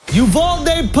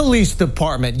Uvalde Police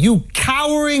Department, you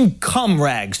cowering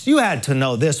cumrags. You had to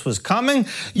know this was coming.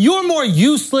 You're more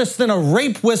useless than a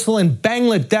rape whistle in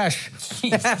Bangladesh.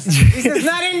 This is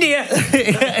not India.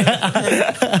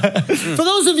 For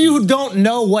those of you who don't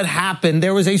know what happened,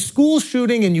 there was a school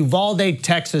shooting in Uvalde,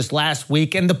 Texas last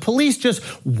week, and the police just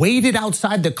waited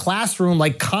outside the classroom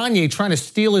like Kanye trying to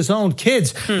steal his own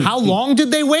kids. How long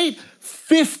did they wait?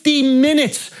 50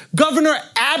 minutes. Governor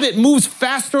Abbott moves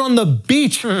faster on the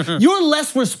beach. You're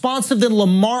less responsive than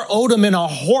Lamar Odom in a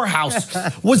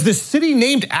whorehouse. Was the city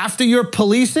named after your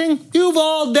policing?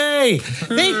 Uvalde.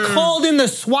 They called in the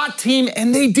SWAT team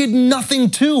and they did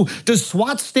nothing too. Does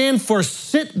SWAT stand for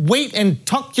sit, wait, and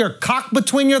tuck your cock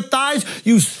between your thighs,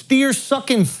 you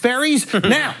steer-sucking fairies?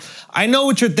 Now, I know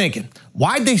what you're thinking.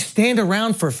 Why'd they stand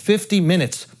around for 50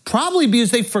 minutes? Probably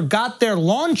because they forgot their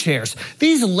lawn chairs.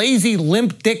 These lazy,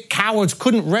 limp dick cowards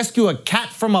couldn't rescue a cat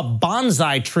from a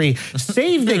bonsai tree.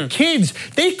 Save the kids.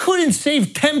 They couldn't save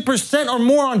 10% or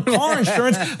more on car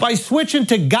insurance by switching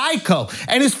to Geico.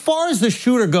 And as far as the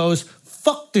shooter goes,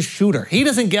 fuck the shooter. He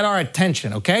doesn't get our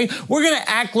attention, okay? We're gonna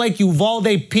act like Uvalde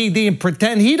PD and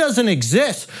pretend he doesn't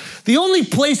exist. The only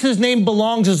place his name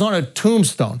belongs is on a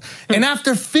tombstone. And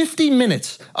after 50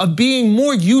 minutes of being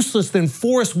more useless than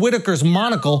Forrest Whitaker's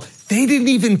monocle, they didn't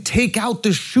even take out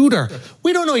the shooter.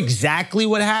 We don't know exactly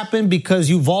what happened because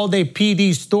Uvalde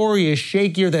PD's story is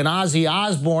shakier than Ozzy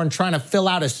Osbourne trying to fill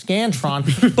out a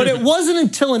Scantron. But it wasn't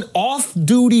until an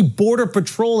off-duty Border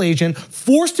Patrol agent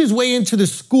forced his way into the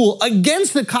school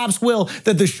against the cops' will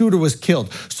that the shooter was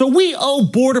killed. So we owe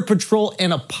Border Patrol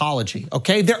an apology,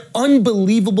 okay? Their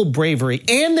unbelievable bravery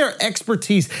and their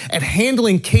expertise at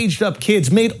handling caged-up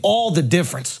kids made all the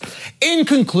difference. In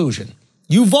conclusion,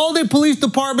 Uvalde Police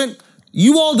Department,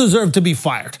 you all deserve to be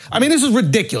fired. I mean, this is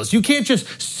ridiculous. You can't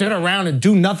just sit around and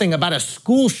do nothing about a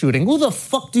school shooting. Who the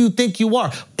fuck do you think you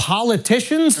are?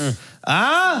 Politicians?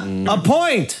 A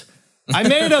point. I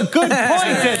made a good point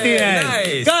at the end.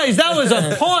 Nice. Guys, that was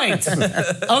a point.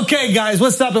 Okay, guys,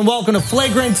 what's up and welcome to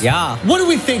Flagrant. Yeah. What are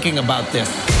we thinking about this?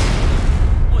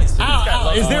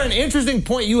 Al, is there an interesting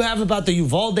point you have about the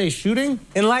Uvalde shooting?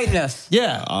 Enlighten us.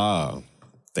 Yeah.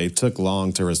 They took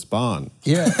long to respond.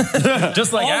 Yeah.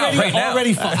 Just like Al right now.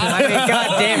 Already I mean,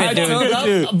 God damn it,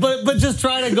 dude. But just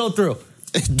try to go through.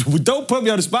 Don't put me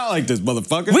on the spot like this,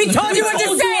 motherfucker. We told you what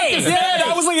to say. Yeah,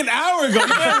 that was like an hour ago.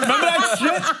 Man, remember that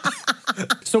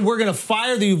shit? So we're going to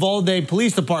fire the Uvalde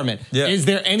Police Department. Yeah. Is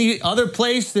there any other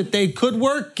place that they could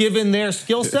work given their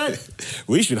skill set?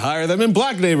 We should hire them in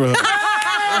black neighborhoods. Don't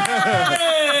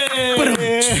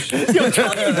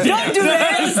do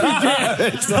that.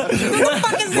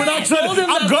 When I told him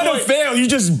I'm gonna fail. You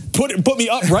just put me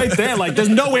up right there. Like, there's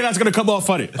no way that's gonna come off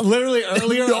funny. Literally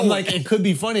earlier, I'm like, it could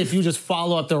be funny if you just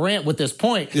follow up the rant with this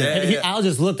point. And Al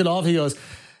just looked it off. He goes,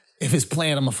 if it's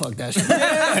planned, I'm gonna fuck that shit.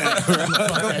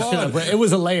 It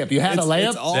was a layup. You had a layup?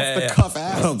 It's off the cuff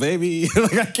Al, baby.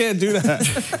 Like, I can't do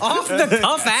that. Off the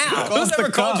cuff Al. Who's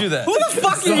ever called you that? Who the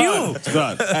fuck are you?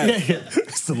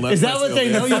 Son, hey, Is that what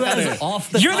they know you as? Off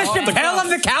the You're the cuff? Chappelle of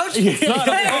the couch?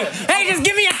 Hey, just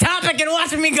give me a topic and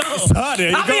watch me go. I'll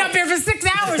be up here for 6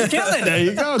 hours killing. There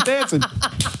you go, dancing.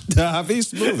 He's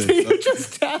smoothing. You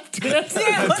just tapped dancing.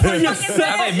 Yeah, what the fuck is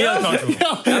That made me that?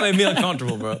 uncomfortable. That made me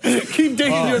uncomfortable, bro. Keep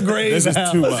digging your grave. This is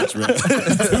Al. too much, man.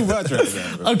 Too much right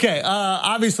now, bro. Okay,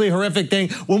 obviously horrific thing.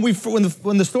 When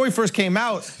the story first came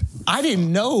out, I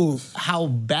didn't know how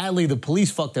badly the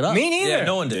police fucked it up. Me neither. Yeah,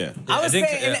 no one did. Yeah. I was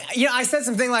saying, I said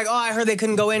something like, oh, I heard they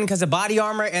couldn't go in because of body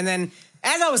armor, and then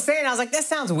as I was saying, I was like, that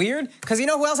sounds weird, because you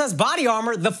know who else has body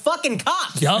armor? The fucking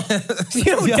cops. Yup. You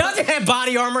know who doesn't have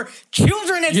body armor?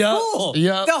 Children at school.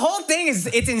 Yup. The whole thing it's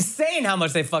insane how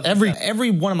much they fucked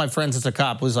Every one of my friends that's a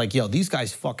cop was like, yo, these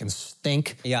guys fucking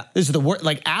stink. Yeah. This is the worst.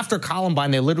 Like, after Columbine,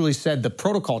 they literally said the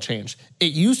protocol changed.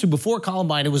 It used to, before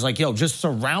Columbine, it was like, yo, just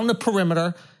surround the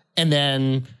perimeter and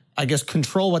then, I guess,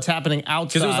 control what's happening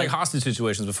outside. Because it was like hostage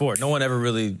situations before. No one ever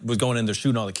really was going in there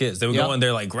shooting all the kids. They would go in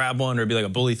there, like, grab one, or it'd be like a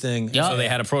bully thing. Yep. So they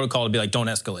had a protocol to be like, don't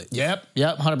escalate. Yep,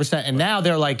 100%. And now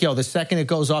they're like, yo, the second it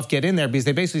goes off, get in there, because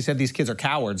they basically said these kids are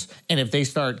cowards, and if they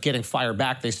start getting fired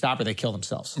back, they stop or they kill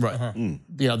themselves. Right. You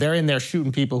know, they're in there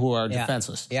shooting people who are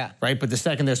defenseless. Yeah. Right? But the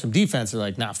second there's some defense, they're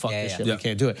like, nah, fuck this shit, Yeah. we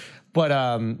can't do it. But,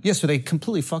 so they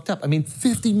completely fucked up. I mean,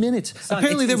 50 minutes. Son,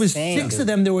 Apparently it's there was insane, 6 dude. of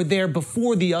them that were there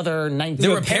before the other 19. There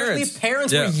were Apparently, parents.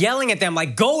 parents were yelling at them,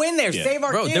 like, go in there, save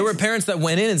our Bro, kids. there were parents that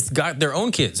went in and got their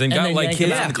own kids and got they like yanked kids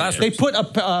them in out. the classroom. They put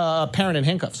a parent in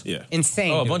handcuffs. Yeah.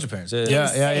 Insane. Oh, a dude. bunch of parents. Yeah.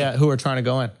 Yeah, who are trying to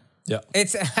go in. Yeah.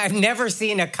 I've never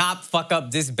seen a cop fuck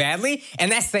up this badly,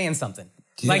 and that's saying something.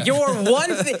 Like you're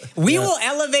one thing. We will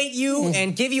elevate you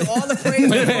and give you all the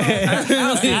praise.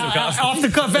 Off the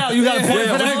cuff out. You got a point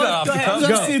for that? Go ahead.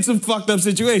 I've seen some fucked up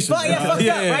situations. But yeah, fucked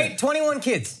up, right? 21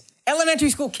 kids. Elementary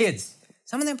school kids.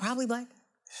 Some of them probably black.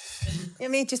 I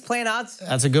mean, just playing odds.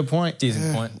 That's a good point.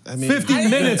 Decent point. I mean, 50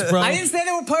 minutes, bro. I didn't say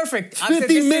they were perfect. I 50 said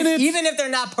this minutes? even if they're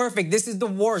not perfect, this is the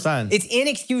worst. Son. It's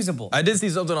inexcusable. I did see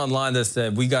something online that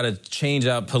said we got to change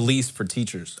out police for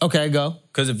teachers. Okay, go.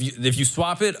 Because if you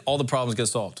swap it, all the problems get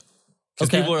solved. Because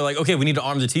Okay. people are like, okay, we need to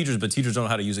arm the teachers, but teachers don't know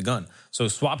how to use a gun. So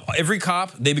swap every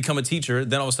cop, they become a teacher.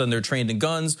 Then all of a sudden they're trained in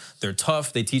guns. They're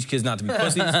tough. They teach kids not to be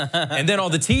pussies. And then all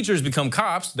the teachers become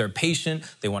cops. They're patient.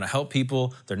 They want to help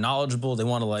people. They're knowledgeable. They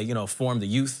want to form the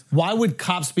youth. Why would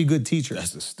cops be good teachers?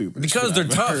 that's the stupid. Because they're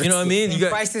tough. You know what I mean? You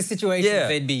got, Crisis situations, Yeah.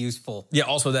 they'd be useful. yeah,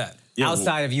 also that.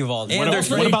 Outside of Uvalde. And What, they're what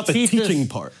trained about the teachers. teaching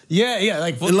part? Yeah,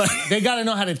 like they got to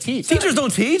know how to teach. Teachers don't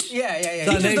teach. Yeah.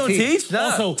 Teachers they don't teach. teach. Nah,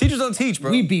 Also, teachers don't teach,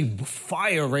 bro. We be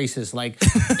fire racist. Like,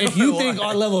 if you think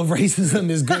our level of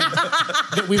racism is good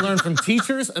that we learn from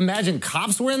teachers, imagine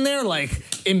cops were in there, like,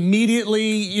 immediately,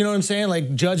 you know what I'm saying?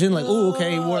 Like, judging, like, oh,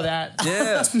 okay, he wore that.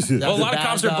 Yeah. Well, a lot of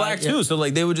cops are black too, so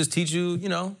like they would just teach you,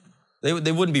 they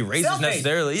wouldn't be racist Self-hate.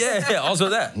 necessarily. Yeah, also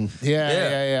that.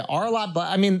 Yeah. Are a lot,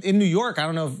 I mean, in New York, I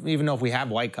don't know even know if we have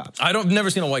white cops. Never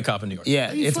seen a white cop in New York.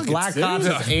 Yeah, it's fucking black cops,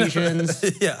 serious? it's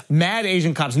Asians. Yeah. Mad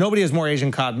Asian cops. Nobody has more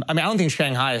Asian cops. I mean, I don't think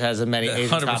Shanghai has as many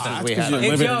Asian 100%. cops as we That's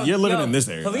 'cause have. You're living in this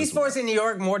area. Police force in New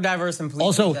York more diverse than police.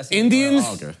 Also, force in Indians,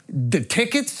 Oh, okay. the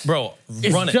tickets, Bro,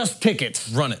 it's run it. just tickets.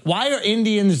 Run it. Why are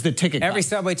Indians the ticket Every cops?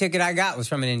 subway ticket I got was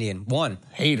from an Indian. One.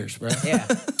 Haters, bro. Yeah.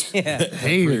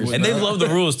 Haters. And they love the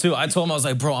rules too. I told him, I was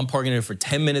like, bro, I'm parking here for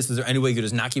 10 minutes. Is there any way you could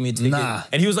just not give me a ticket? Nah.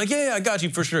 And he was like, yeah, I got you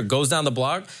for sure. Goes down the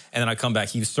block, and then I come back.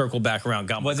 He circled back around,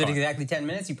 got my Was it car. exactly 10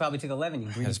 minutes? You probably took 11. You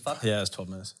greedy fuck. Yeah, it's 12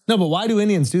 minutes. No, but why do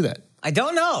Indians do that? I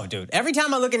don't know, dude. Every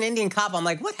time I look at an Indian cop, I'm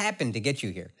like, what happened to get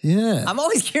you here? Yeah. I'm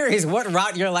always curious what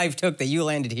route your life took that you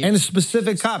landed here. And a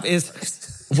specific cop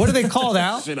is, what are they called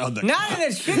out? Shit on the Not in a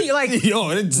shitty, like, Yo,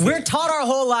 it's- we're taught our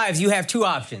whole lives you have two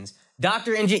options.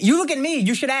 Doctor, engineer. You look at me,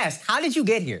 you should ask, how did you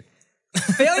get here?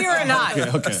 Failure or not,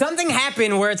 okay. something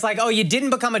happened where it's like, oh, you didn't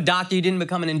become a doctor, you didn't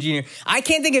become an engineer. I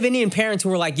can't think of Indian parents who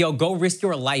were like, yo, go risk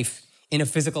your life in a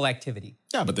physical activity.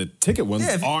 Yeah, but the ticket ones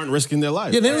Yeah, aren't risking their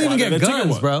life. Yeah, they don't even The get ticket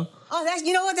guns, one. bro. Oh,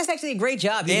 you know what? That's actually a great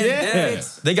job. And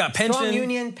Benefits, they got pension. strong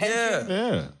union, pension.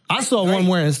 Yeah. Yeah. I saw one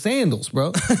wearing sandals,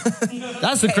 bro.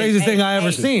 That's the craziest thing I ever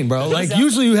hey. seen, bro. Like,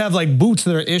 usually you have, like, boots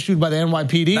that are issued by the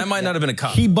NYPD. That might not have been a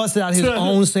cop. He busted out his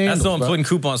own sandals, That's someone bro. putting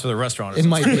coupons for the restaurant. Or It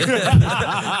might be.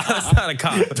 That's not a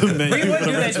cop. We would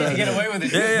do that shit to get away with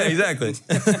it. Yeah, exactly.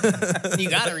 You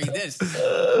gotta read this.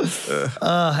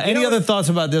 Any other thoughts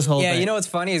about this whole Yeah, thing? you know what's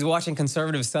funny is watching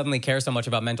conservatives suddenly care so much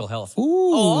about mental health.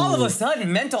 Oh, all of a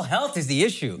sudden, mental health is the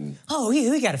issue. Oh,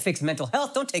 we got to fix mental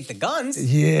health. Don't take the guns.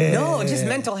 Yeah. No, just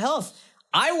mental health.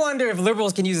 I wonder if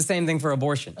liberals can use the same thing for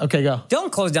abortion. Okay, go.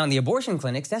 Don't close down the abortion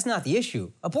clinics. That's not the issue.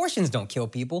 Abortions don't kill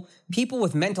people. People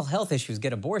with mental health issues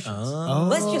get abortions.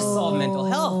 Let's just solve mental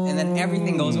health, and then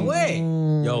everything goes away.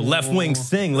 Yo, left wing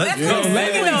sing. Let's go.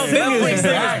 Left wing sing is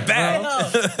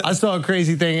bad. I saw a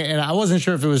crazy thing, and I wasn't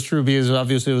sure if it was true because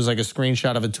obviously it was like a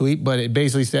screenshot of a tweet, but it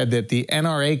basically said that the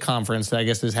NRA conference that I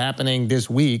guess is happening this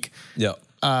week Yeah.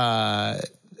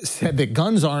 said that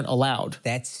guns aren't allowed.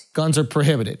 That's Guns are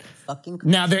prohibited. fucking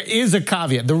crazy. Now, there is a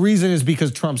caveat. The reason is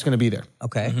because Trump's going to be there.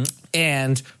 Okay.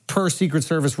 And per Secret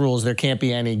Service rules, there can't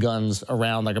be any guns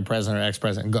around like a president or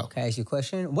ex-president. Go. Can I ask you a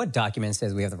question? What document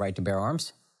says we have the right to bear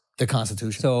arms? The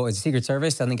Constitution. So it's Secret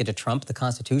Service doesn't get to trump the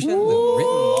Constitution, the written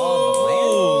law of the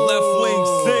land. Left wing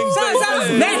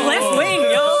sing. Mad left wing,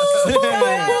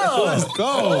 yo. Let's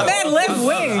go. Mad left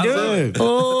wing, dude.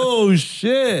 Oh,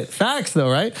 shit. Facts, though,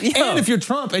 right? Yo. And if you're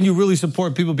Trump and you really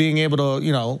support people being able to,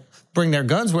 you know, bring their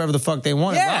guns wherever the fuck they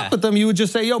want and Yeah. rock with them, you would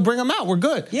just say, yo, bring them out. We're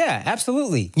good. Yeah,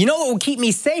 absolutely. You know what will keep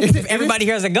me safe if everybody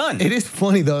here has a gun? It is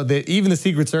funny, though, that even the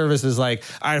Secret Service is like,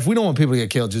 all right, if we don't want people to get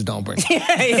killed, just don't bring them.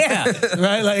 yeah.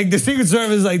 Right? Like, the Secret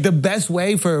Service is like, the best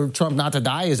way for Trump not to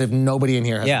die is if nobody in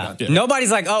here has Yeah. a gun.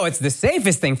 Nobody's like, oh, it's the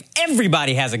safest thing.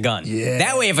 Everybody has a gun. Yeah.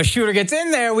 That way, if a shooter gets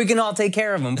in there, we can all take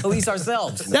care of him. Police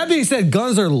ourselves. That being said,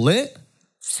 guns are lit.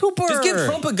 Super. Just give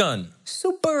Trump a gun.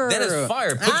 Super. That is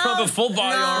fire. Put Trump in full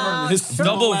body armor. His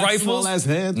double small rifles. ass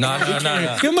hands. Nah.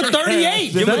 Give him a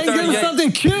 38. Give him a Give him 38.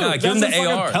 something cute. Nah, give him That's the a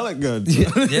fucking AR. pellet gun.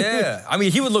 Yeah. I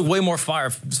mean, he would look way more fire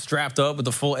strapped up with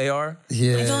the full AR.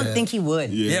 Yeah. I don't think he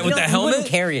would. Yeah, He with don't- the he helmet? wouldn't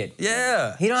carry it.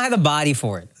 Yeah. He don't have the body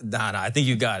for it. Nah, I think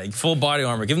you got it. Full body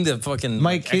armor. Give him the fucking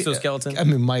Mike,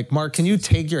 exoskeleton. Mark, can you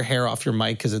take your hair off your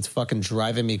mic because it's fucking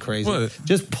driving me crazy? What?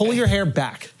 Just pull your hair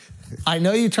back. I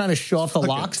know you're trying to show off the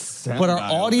locks, but our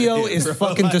audio is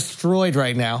fucking destroyed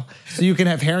right now. So you can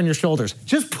have hair on your shoulders.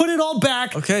 Just put it all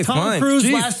back. Okay, Tom fine. Cruise,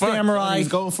 Jeez, Last fine. Samurai. He's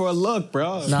going for a look,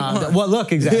 bro. Nah, what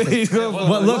look exactly?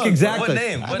 What look exactly? What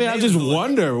name? I mean, I just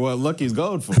wonder what look he's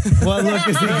going for. What look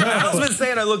is Al's exactly? been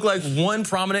saying I look like one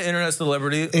prominent internet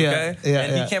celebrity, okay?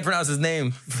 And he can't pronounce his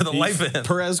name for the life of him.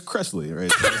 Perez Cressley,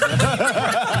 right?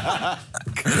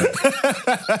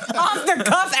 Off the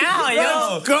cuff Al,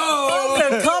 yo. Go! Off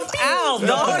the cuff Al,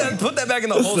 dog. Put that back in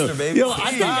the holster, baby. Yo,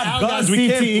 I think Al got guns, we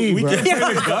can't- CTE, we bro. can't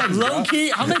play with guns, bro. Low key,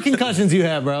 how many concussions you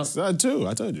have, bro? Two,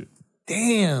 I told you.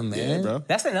 Damn, man. Yeah, bro.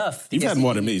 That's enough. You've had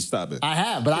more than me. Stop it. I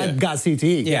have, but I got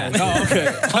CTE. Yeah. Oh, okay.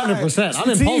 100%. I'm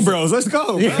T impulsive. bros, let's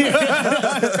go. Bro.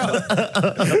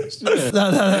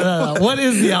 No. What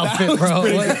is the outfit, bro?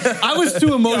 I was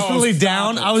too emotionally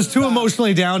down. I was too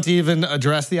emotionally down to even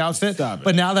address the outfit. Stop it.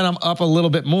 But now that I'm up a little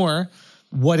bit more,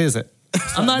 what is it?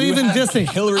 I'm not even dissing.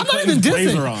 Hillary I'm not even Clinton's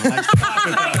blazer dissing. on. Like, stop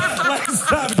it, bro. Like,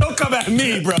 stop. Don't come at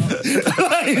me, bro.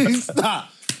 Like, stop.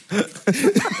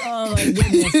 Oh my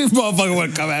goodness. This motherfucker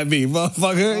want to come at me,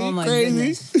 motherfucker. Oh You my crazy?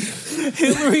 goodness.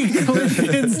 Hillary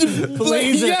Clinton's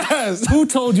blazer. Yes. Who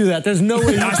told you that? There's no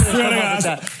way you I could swear come to up God. with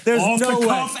that. There's Off no the way.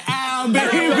 cuff Al,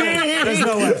 baby. There's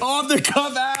no way. Off the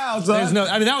cuff Al, son. There's no.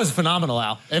 I mean, that was phenomenal,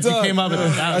 Al. If you came up with it,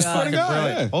 that was I swear to fucking God,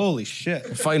 brilliant. yeah. Holy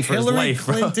shit! Fighting for his Hillary life,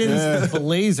 bro. Clinton's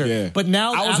blazer. Yeah. But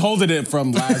now I was holding it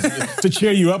from last to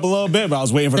cheer you up a little bit, but I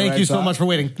was waiting for the Thank right you so time. much for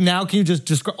waiting. Now, can you just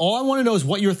describe? All I want to know is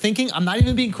what you're thinking. I'm not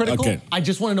even being critical. Okay. I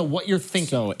just want to know what you're thinking.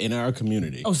 So, in our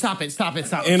community. Oh, stop it! Stop it!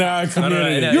 Stop it! In stop our it.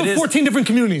 community. no, You it have is- 14 different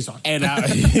communities on. And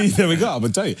there we go. I'm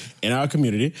gonna tell you. In our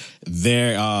community,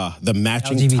 there the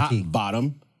matching LGBT. top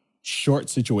bottom short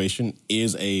situation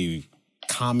is a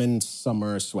common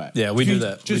summer sweat. Yeah, we do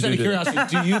that. Just We out of do that.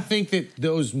 curiosity, do you think that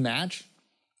those match?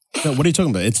 So what are you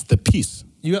talking about? It's the piece.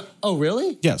 Oh,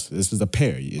 really? Yes, this is a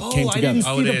pair. It Oh, came I together.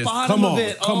 didn't see the bottom Come of on,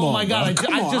 it. come Oh on, my god! bro.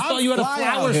 Come I on, just I'm thought you had a fly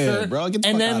out flower here, shirt, bro. Get the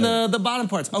and fuck then outta the bottom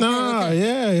parts. Okay, No, okay.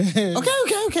 yeah.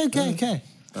 Okay.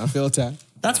 I feel attacked.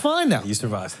 That's fine now. You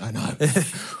survived. I know.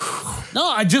 No,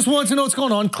 I just wanted to know what's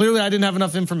going on. Clearly, I didn't have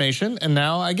enough information, and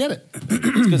now I get it. It's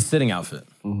a good sitting outfit.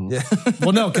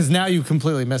 Well, no, because now you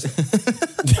completely miss it.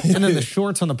 And then the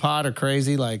shorts on the pod are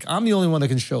crazy. Like, I'm the only one that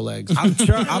can show legs. I'm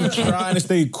trying to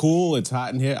stay cool. It's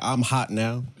hot in here. I'm hot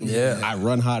now. Yeah. I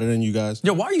run hotter than you guys.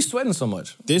 Yo, why are you sweating so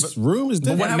much? This room is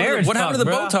different. What happened, marriage what happened to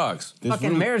the talk, Botox? This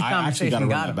Fucking marriage I actually gotta conversation run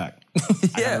got that him.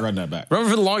 back. I gotta run that back. Remember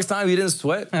for the longest time he didn't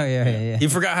sweat? Oh, yeah. He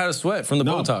forgot how to sweat from the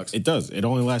No, Botox. it does. It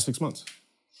only lasts 6 months.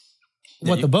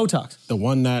 What, the Botox? The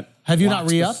one that Have you not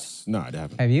blocks re-upped? this- No, I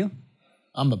haven't. Have you?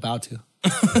 I'm about to.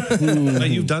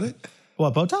 You've done it?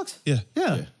 What, Botox? Yeah.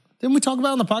 Yeah. Didn't we talk about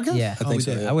it on the podcast? Yeah. I think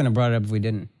so. I wouldn't have brought it up if we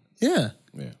didn't. Yeah.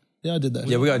 Yeah. Yeah, I did that.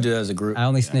 Yeah, we gotta do that as a group. I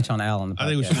only snitch on Al on the podcast. I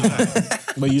think we should do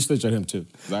that. But you snitched on him too.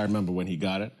 'Cause I remember when he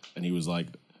got it and he was like,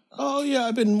 "Oh yeah,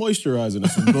 I've been moisturizing."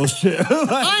 That's some bullshit.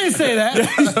 I didn't say that. I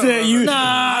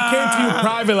came to you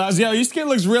privately. I was, yo, your skin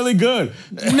looks really good.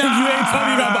 You ain't telling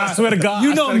me about. I swear to God.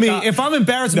 You I know swear to me. God. If I'm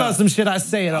embarrassed about some shit, I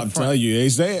say it up I'm front. telling you, you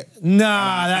ain't say it.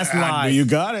 Nah, that's I knew lies. you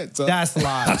got it. So. That's I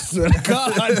lies. swear to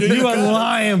God, You are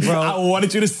lying, bro. I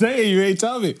wanted you to say it. You ain't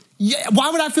tell me Yeah,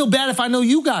 why would I feel bad if I know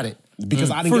you got it?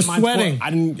 because I didn't For get mine. sweating. I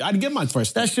didn't get mine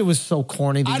first. That shit was so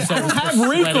corny. that you I said it was have for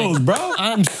wrinkles, sweating. bro.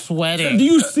 I'm sweating. Do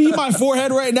you see my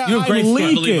forehead right now? You have great I'm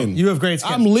skin. leaking. You have great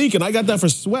skin. I'm leaking. I got that for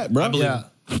sweat, bro. Yeah.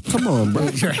 Come on, bro.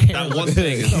 That one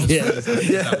thing is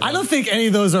I don't think any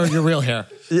of those are your real hair.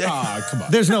 Ah, come on.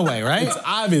 There's no way, right? It's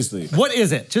obviously. What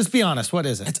is it? Just be honest. What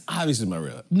is it? It's obviously my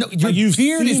real. No, your Like, you've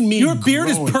beard is seen me your beard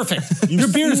is growing. perfect. You've Your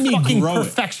beard is seen me fucking grow it.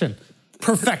 perfection.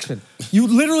 Perfection. You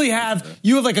literally have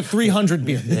like a 300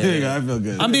 beard. Yeah, I feel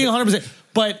good. I'm being 100%.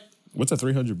 But What's a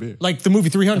 300 beer? like the movie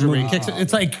 300 where he kicks it,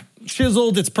 it's like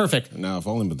chiseled. It's perfect. Now, if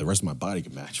only the rest of my body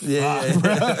could match.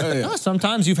 Yeah,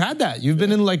 sometimes you've had that. You've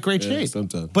been in like great shape.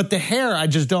 sometimes. But the hair, I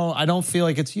don't feel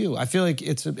like it's you. I feel like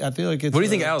it's. What do you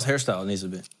think Al's hairstyle needs to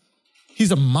be?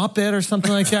 He's a Muppet or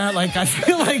something like that. Like I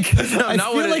feel like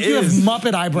not what it you have is.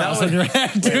 Muppet eyebrows Not on your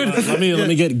head, dude. Let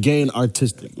me get gay and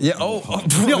artistic. Yeah. Oh,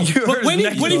 Yo, you but heard when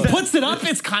his he neck. puts it up,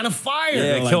 it's kind of fire.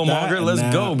 Yeah, like Killmonger, that, let's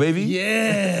and go, now- baby.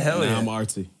 Yeah. Hell Now yeah. I'm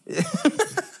artsy.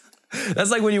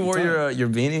 That's like when you wore your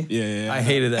beanie. Yeah. I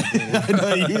hated that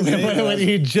beanie. when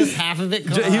he just half of it.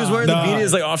 He was wearing the beanie,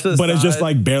 it's like off to the But side. it's just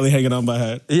like barely hanging on my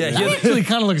head. yeah, That actually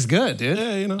kind of looks good, dude.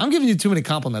 Yeah, you know. I'm giving you too many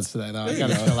compliments today, though. I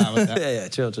gotta chill out with that. yeah,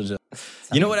 chill.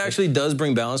 You know what actually does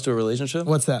bring balance to a relationship?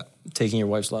 What's that? Taking your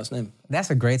wife's last name. That's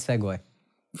a great segue.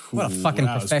 What a fucking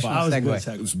That was professional fire.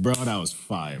 segue. Bro, that was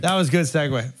fire. That was good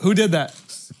segue. Who did that?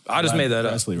 I just made that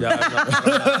up. Presley, Yeah,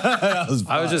 right?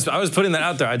 I was putting that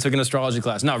out there. I took an astrology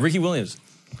class. No, Ricky Williams.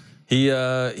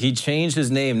 He changed his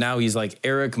name. Now he's like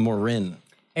Eric Morin.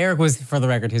 Eric was, for the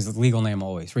record, his legal name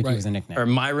always. Ricky was a nickname. Or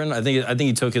Myron. I think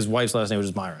he took his wife's last name, which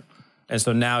is Myron. And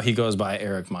so now he goes by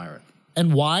Eric Myron.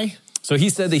 And why? So he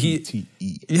said that he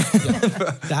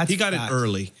got it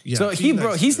early. Yeah, so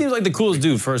he seems like the coolest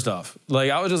dude, first off.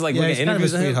 Like, I was just like looking at he's kind of a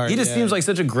interviews with him. sweetheart, He just seems like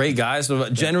such a great guy. So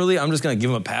generally, I'm just gonna give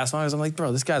him a pass on it. I'm like,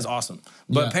 bro, this guy's awesome.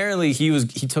 But apparently he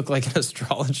took like an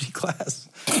astrology class.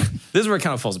 This is where it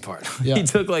kind of falls apart. Yeah. He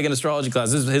took like an astrology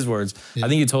class. This is his words. I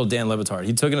think he told Dan Le Batard.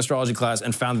 He took an astrology class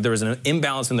and found that there was an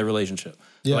imbalance in their relationship.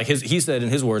 Yeah. Like he said in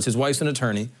his words, his wife's an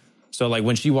attorney. So like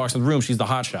when she walks in the room, she's the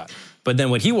hot shot. But then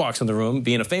when he walks in the room,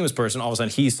 being a famous person, all of a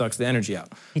sudden he sucks the energy out.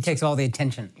 He takes all the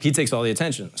attention. He takes all the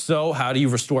attention. So how do you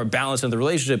restore balance in the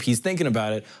relationship? He's thinking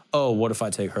about it. Oh, what if I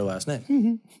take her last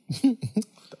name? Ain't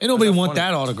nobody want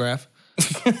that autograph.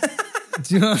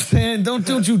 Do you know what I'm saying?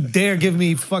 Don't you dare give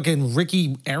me fucking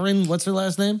Ricky Aaron. What's her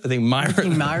last name? I think Myron. Ricky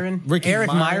Myron? Eric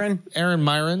Myron? Aaron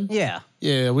Myron? Yeah.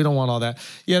 Yeah, we don't want all that.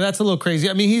 Yeah, that's a little crazy.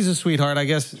 I mean, he's a sweetheart, I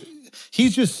guess.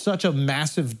 He's just such a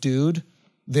massive dude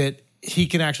that he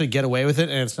can actually get away with it,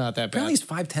 and it's not that bad. Apparently he's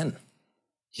 5'10".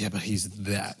 Yeah, but he's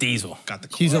that. Diesel. Got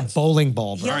the He's a bowling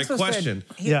ball, bro. All right, question.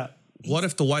 Yeah. What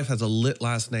if the wife has a lit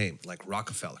last name, like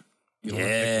Rockefeller? You don't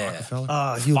want to take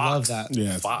Rockefeller? You love that.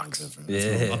 Yeah, Fox.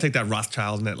 Yeah. I'll take that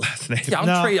Rothschild in that last name. Yeah,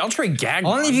 I'll trade Gagnon.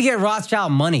 Only if you get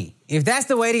Rothschild money. If that's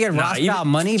the way to get Rothschild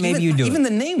money, maybe you do Even it.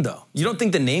 the name, though. You don't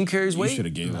think the name carries You weight? should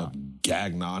have gave up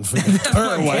Gagnon for the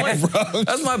current wife, bro.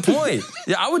 That's my point.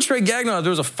 Yeah, I would trade Gagnon if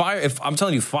there was a fire. If I'm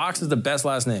telling you, Fox is the best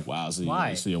last name. Wow, so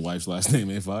Why? so your wife's last name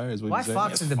ain't fire? Is what Why you saying?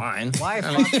 Fox is the fine.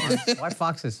 Why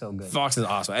Fox is so good? Fox is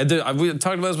awesome. And we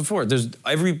talked about this before. There's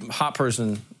every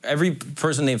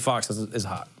person named Fox is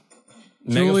hot.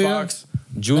 Julia, Megan Fox,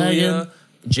 Julia, Megan.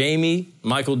 Jamie,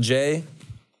 Michael J,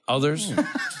 others.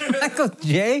 Michael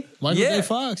J. Michael J.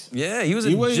 Fox. Yeah, he was a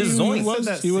He was,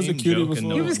 Jizoink. he was a cutie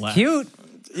before. He was cute.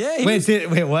 Yeah, he Wait, was,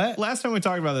 wait, what? Last time we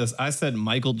talked about this, I said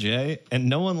Michael J, and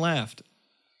no one laughed.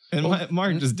 And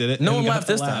Mark just did it. no and one got laughed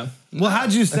the this laugh. time. Well,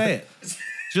 how'd you say it?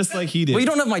 Just like he did. Well, you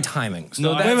don't have my timing. So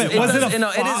No, that's, wait a minute, was it a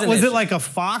no, Fox, is an was issue. it like a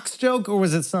Fox joke or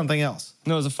was it something else?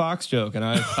 No, it was a Fox joke, and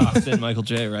I tossed in Michael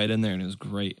J right in there, and it was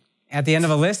great. At the end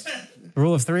of a list,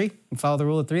 rule of three. You follow the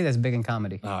rule of three. That's big in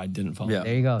comedy. Oh, I didn't follow. Yeah.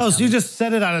 There you go. Oh, so you just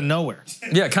said it out of nowhere.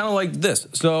 Yeah, kind of like this.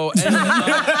 So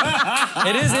and,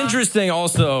 it is interesting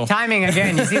also. Timing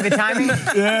again. You see the timing?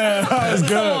 Yeah, that was good.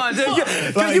 Come on,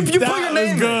 dude. Like, you put that your was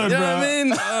name good, in. You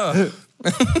know what I mean?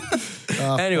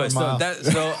 Anyway,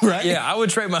 yeah, I would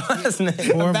trade my last name.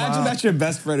 Imagine that your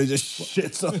best friend who just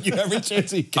shits on you every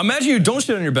chance he can. Imagine you don't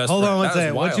shit on your best Hold friend. on one That is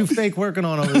second. What wild. you fake working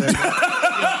on over there?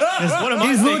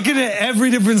 He's looking at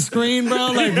every different screen, bro.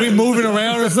 Like we moving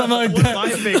around or something like that. am I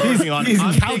fake working on? He's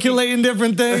I'm calculating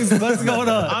different things. What's going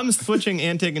on? I'm switching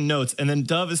and taking notes, and then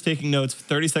Dove is taking notes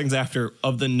 30 seconds after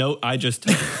of the note I just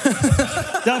took.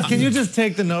 Dove, can you just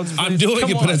take the notes? I'm please? doing Come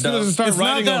it, on, but as soon Dove. as I start It's not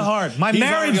writing that them, hard. My he's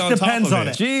marriage already on top depends of on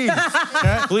it. it.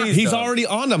 Jeez. Please. He's Dove. already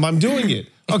on them. I'm doing it.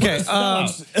 Okay.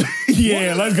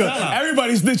 Yeah, let's go.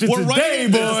 Everybody's snitching We're today,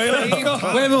 writing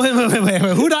boy. Wait.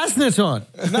 Who did I snitch on?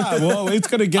 Nah, well, it's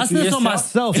gonna get I to you. snitched on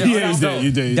myself. Yeah,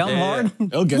 you did. Dumb hard.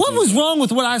 It'll get What to you. was wrong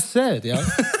with what I said, yo?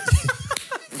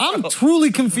 I'm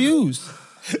truly confused.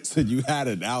 Said you had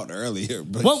it out earlier,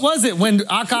 but What was it when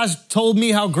Akash told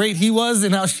me how great he was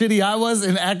and how shitty I was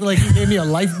and acted like he gave me a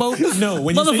lifeboat? No,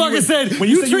 when you said you Motherfucker were- said, when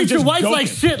you you said you treat were your just wife like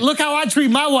joking." shit. Look how I treat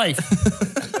my wife.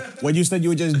 when you said you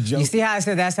were just joking. You see how I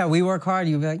said that's how we work hard?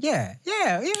 You'd be like, yeah,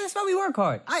 that's how we work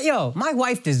hard. My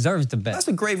wife deserves the best. That's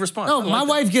a great response. No, I my like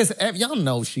wife gets, y'all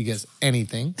know she gets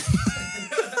anything.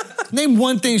 Name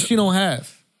one thing she don't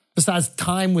have besides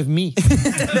time with me. Do you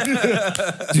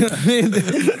know what I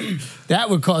mean? That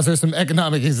would cause her some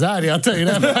economic anxiety, I'll tell you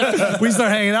that. We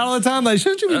start hanging out all the time, like,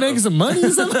 shouldn't you be making some money or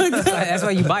something like that? That's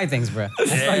why you buy things, bro.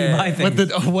 That's why you buy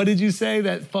things. What did you say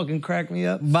that fucking cracked me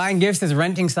up? Buying gifts is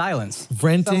renting silence.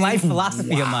 Renting? It's a life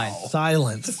philosophy of mine.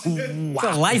 Silence. It's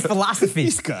a life philosophy.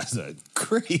 These guys are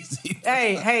crazy.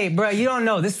 Hey, bro, you don't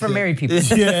know. This is for married people.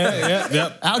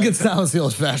 Yep. I'll get silence the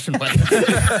old-fashioned way.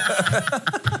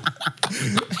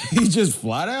 He just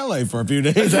fly to LA for a few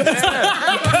days. I'm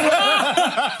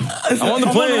on the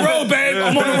plane. road, babe.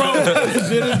 I'm on the road.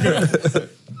 Shit is good.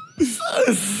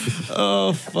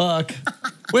 Oh, fuck.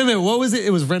 Wait a minute, what was it? It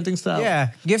was renting style.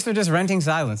 Yeah, gifts are just renting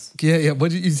silence. Yeah.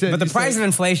 What did you say? But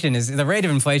the rate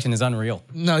of inflation is unreal.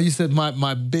 No, you said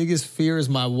my biggest fear is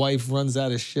my wife runs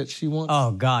out of shit she wants.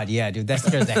 Oh God, yeah, dude, that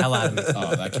scares the hell out of me.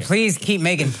 Oh, that can't. Please keep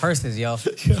making purses, yo.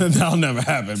 That'll never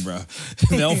happen, bro.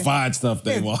 They'll find stuff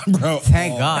they want, bro.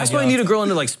 Thank God. That's why you need to grow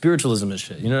into like spiritualism and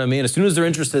shit. You know what I mean? As soon as they're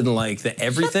interested in like the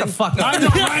everything. Shut the fuck up. I know,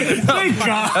 right? Thank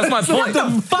God. That's my point.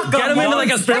 Get them into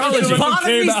like astrology. Bother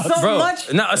me so Bro,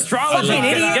 much. no, astrology. Fucking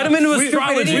idiot. Get them into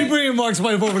astrology. We bringing Mark's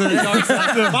wife over to the dark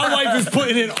side. My wife is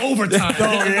putting in overtime.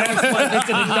 Into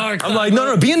the dark I'm like,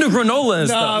 no, be into granola and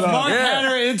stuff. Mark had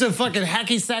her into fucking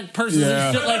hacky sack purses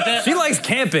and shit like that. She likes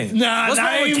camping. Nah, What's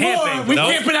not wrong with anymore. camping? We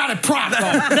camping out at Prop,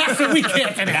 though. That's what we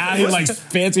camping Now at. he likes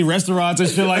fancy restaurants and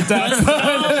shit like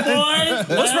that.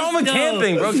 What's wrong with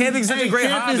camping, bro? Camping's such a great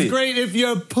camp hobby. is great if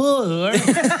you're poor.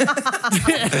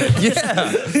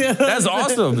 Yeah. That's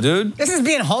awesome, dude. This is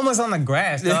being homeless on the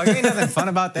grass, dog. Ain't nothing fun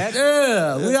about that.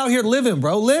 Yeah, we out here living,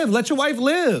 bro. Live. Let your wife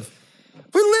live.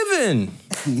 We're living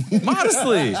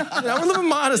modestly. Yeah, we're living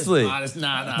modestly.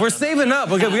 Nah. We're saving up.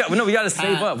 Okay, we got to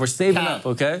save up. We're saving up.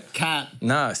 Okay. Cat.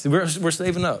 Nah, see, we're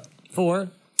saving up For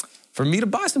me to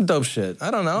buy some dope shit.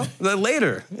 I don't know.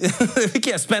 Later, we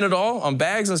can't spend it all on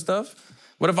bags and stuff.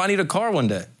 What if I need a car one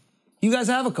day? you guys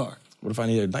have a car. What if I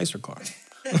need a nicer car?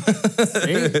 See,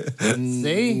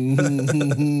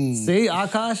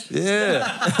 Akash. Yeah.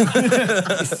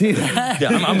 See that? Yeah,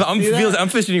 See that? I'm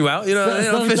fishing you out. You know,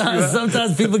 I'm fishing you out.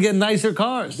 Sometimes people get nicer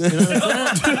cars. You know what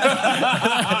I'm saying?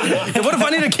 Yeah, what if I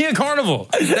need a Kia Carnival?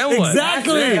 Then what?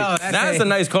 Exactly. That's a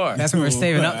nice car. That's what we're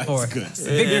saving up for.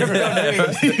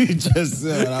 You just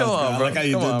said, Come on, I bro. like how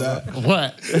you Come did on, that.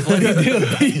 What? What do you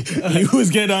do? He was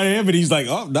getting on him, and he's like,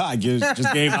 "Oh no, I just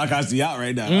gave Akashi out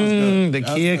right now." That was good. The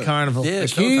Kia Carnival. Yeah, the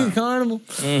Kia showtime.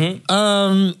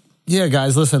 Carnival. Yeah,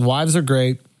 guys, listen, wives are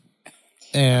great.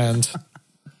 And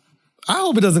I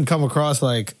hope it doesn't come across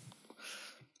like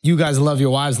you guys love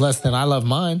your wives less than I love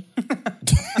mine.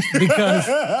 Because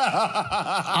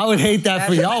I would hate that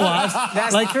for y'all wives.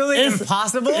 That's like, truly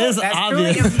impossible. It's That's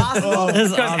obvious. truly impossible It's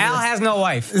because obvious. Al has no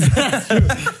wife.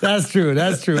 That's true.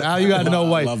 Al, you got no I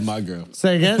wife. love my girl.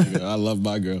 Say again? I love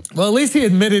my girl. Well, at least he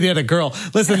admitted he had a girl.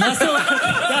 Listen, that's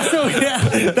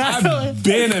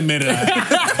Been admitted.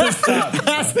 That's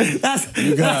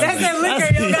that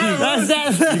liquor.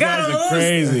 You guys are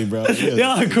crazy, bro.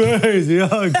 Y'all crazy.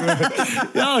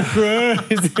 Y'all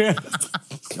crazy.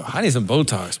 I need some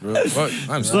Botox, bro. Fuck,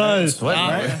 I'm Son,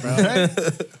 sweating. stop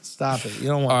it. Stop it. You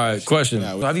don't want. All right, question.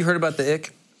 Have you heard about the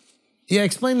ick? Yeah,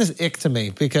 explain this ick to me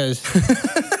because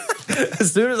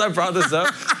As soon as I brought this up,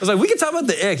 I was like, we can talk about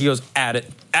the ick. He goes, add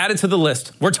it to the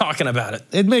list. We're talking about it.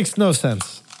 it makes no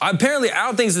sense. Apparently, I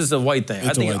don't think this is a white thing.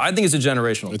 I think it's a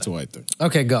generational It's a thing. white thing.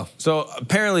 Okay, go. So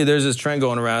apparently there's this trend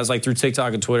going around. It's like through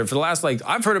TikTok and Twitter. For the last,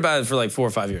 I've heard about it for like 4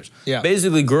 or 5 years. Yeah.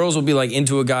 Basically, girls will be like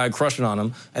into a guy, crushing on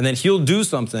him, and then he'll do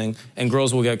something, and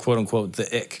girls will get quote unquote the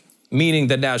ick. Meaning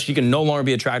that now she can no longer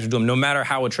be attracted to him, no matter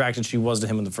how attracted she was to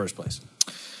him in the first place.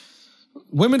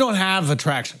 Women don't have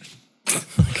attraction.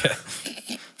 Okay.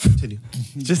 Continue.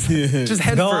 Just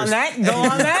head Go first. on that.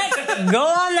 Go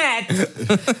on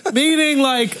that. Meaning,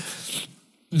 like,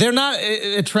 they're not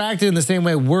attracted in the same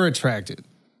way we're attracted.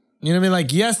 You know what I mean?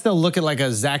 Like, yes, they'll look at like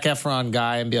a Zac Efron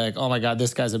guy and be like, oh my God,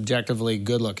 this guy's objectively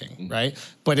good looking, right?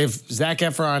 But if Zac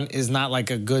Efron is not like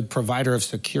a good provider of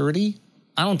security,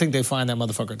 I don't think they find that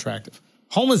motherfucker attractive.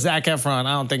 Homeless Zac Efron,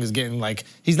 I don't think is getting like,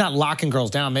 he's not locking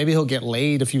girls down. Maybe he'll get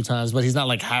laid a few times, but he's not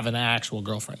like having an actual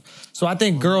girlfriend. So I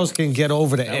think girls can get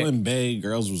over the ick. Ellen Bay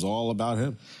girls was all about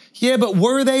him. Yeah, but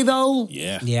were they though?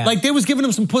 Yeah. Like they was giving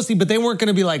him some pussy, but they weren't going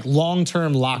to be like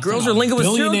long-term locked. Girls in. are linking with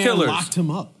serial Billionaire killers. locked him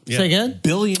up. Say again?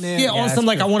 Billionaire. Yeah, on some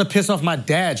like I want to piss off my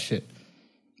dad shit.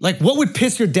 Like what would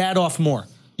piss your dad off more?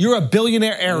 You're a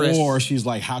billionaire heiress. Or she's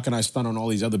like, how can I stun on all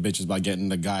these other bitches by getting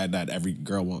the guy that every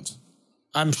girl wants?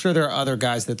 I'm sure there are other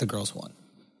guys that the girls want.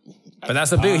 But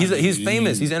that's a big, he's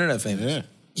famous. He's internet famous. Yeah.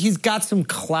 He's got some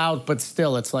clout, but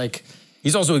still, it's like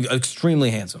He's also extremely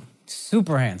handsome.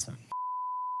 Super handsome.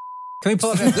 Can we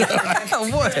pull up that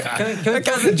What? Can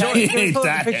we pull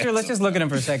up the picture? Let's just look at him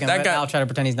for a second. That guy- I'll try to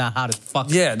pretend he's not hot as fuck.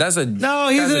 Yeah, that's a no,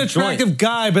 he's that's an a attractive joint.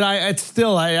 guy, but I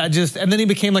just and then he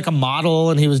became like a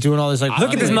model and he was doing all this like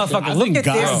Look at this motherfucker. I Look think at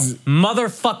this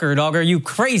motherfucker, dog. Are you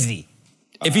crazy?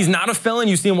 If he's not a felon,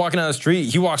 you see him walking down the street,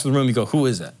 he walks in the room, you go, who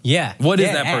is that? Yeah. What is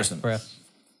Dead that ass, person? bro.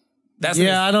 That's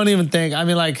Yeah, I don't even think. I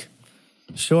mean, like,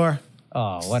 sure.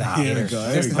 Oh, what a hater.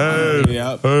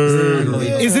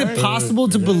 Is it possible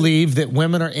to believe that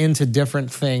women are into different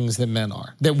things than men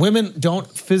are? That women don't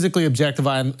physically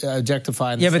objectify in the Yeah,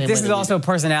 same but this way is that also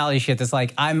personality shit that's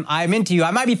like, I'm into you.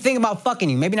 I might be thinking about fucking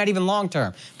you, maybe not even long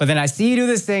term. But then I see you do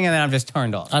this thing and then I'm just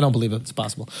turned off. I don't believe it's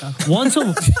possible.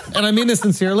 And I mean this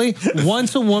sincerely,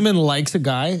 once a woman likes a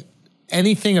guy,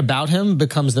 anything about him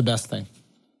becomes the best thing.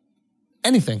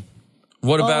 Anything.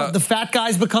 What about the fat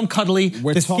guys become cuddly,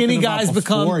 the skinny guys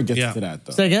become... Before it gets to that,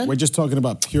 though. Say again? We're just talking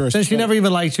about pure Then she never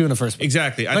even liked you in the first place.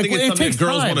 Exactly. I think it's something takes that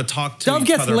girls time. want to talk to Dove each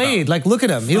gets other laid. about. Like, look at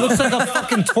him. He looks like a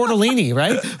fucking tortellini,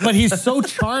 right? But he's so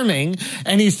charming,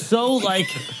 and he's so, like...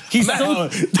 He's so...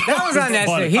 That was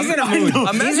unnecessary. He's in a mood.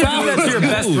 Imagine you do that to your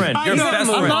best friend. Your best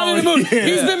I'm friend. not in the mood.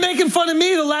 He's been making fun of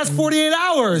me the last 48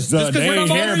 hours. Just 'cause When your I'm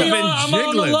hair already been I'm on the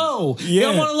jiggling. low. Yeah.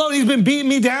 I'm on the low. He's been beating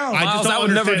me down. I Miles, just I don't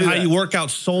would never understand do how that. you work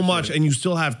out so much and you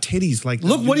still have titties like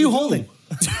Look, what are you holding?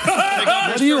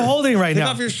 What are you holding right Take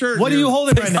now? off your shirt. What are you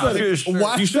holding right now? Why You is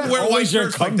should that wear white always your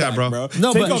shirts like that, comeback, bro.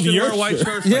 No, Take but off You should your wear white shirt.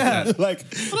 shirts Yeah. like that. Like,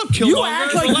 What up, You Killmonger?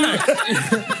 act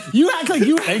like you act like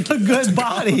you have a good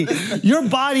body. Your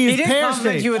body He is didn't compliment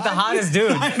pear-shaped. you with the hottest dude.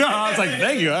 no, I was like,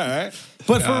 thank you. All right.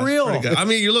 But for Pretty real. good. I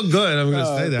mean, you look good. I'm going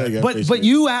to say thank you. that. But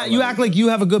you act like you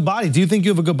have a good body. Do you think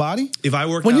you have a good body? If I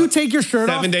work When out you take your shirt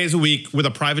 7 off, days a week with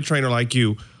a private trainer like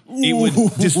you, it would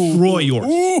destroy yours.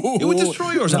 It would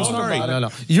destroy yours. I'm sorry. no.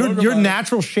 Your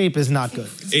natural shape is not good.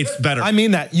 It's better. I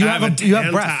mean that. You I have have a you have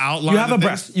tan to breasts. outline You have the a things.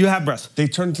 breast. You have breasts. They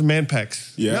turn to man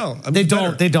pecs. Yeah. No, I'm They better.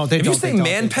 don't. They don't. They If don't. you say they don't,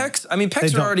 man they don't. pecs, I mean, pecs They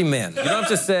are don't. already man. You don't have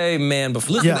to say man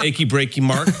before. Listen, achy breaky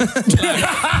Mark.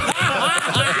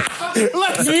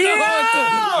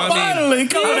 Finally,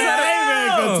 come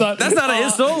on. That's not an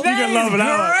insult. You can love it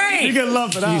out. great. You can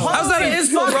love it out. How's that an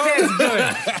insult, bro?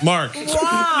 Mark.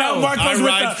 Now, Mark I goes with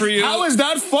ride the- for you. How is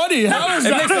that funny? How is It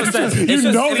that? makes no sense. You It's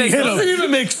just- know it he makes hit no him. sense.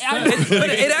 Even make sense. But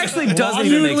it actually doesn't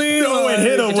You even make lean sense. over and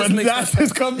hit him It just when makes that's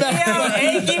his comeback. Yo,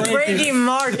 achy breaky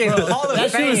Mark is Hall of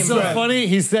That shit Fame, was so bro. funny.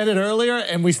 He said it earlier,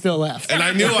 and we still laughed. And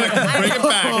I knew I could bring it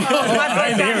back My first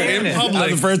time hearing in it. That was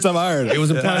public. the first time I heard it. It was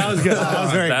a That was good. That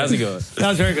was very That was good. good. That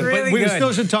was very good. Really but we good.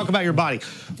 still should talk about your body.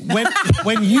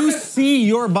 When you see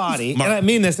your body, Mark. and I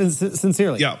mean this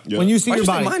sincerely. Yeah. When you see Why your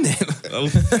you say body, my name?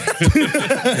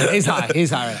 he's high. He's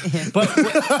high right now. But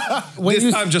when This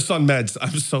you, time just on meds.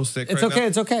 I'm so sick it's right okay. now.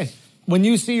 It's okay. When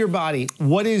you see your body,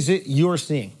 what is it you're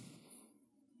seeing?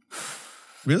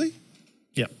 Really?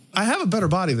 Yeah. I have a better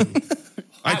body than you.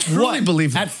 I truly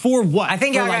believe At it. for what? I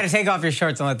think For y'all like- got to take off your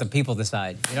shirts and let the people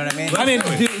decide. You know what I mean? I mean,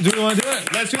 do we want to do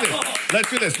it? Let's do this. Let's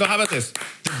do this. No, how about this?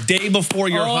 The day before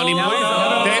your honeymoon.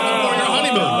 no. Day before your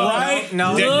honeymoon. Right?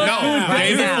 No. Day, no, Right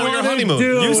day now. before your honeymoon.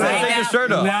 You said Right take your now.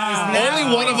 shirt off. Only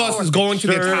one of us is going to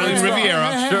the Italian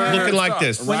Riviera looking like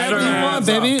this. Whenever you want,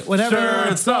 baby. Whenever you want.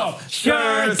 Shirts off.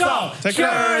 Shirts off. Take it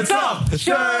off. Shirts off.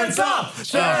 Shirts off.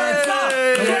 Shirts off.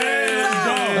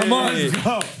 Come on.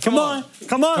 Come on.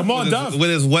 Come on. Come on, Dove. With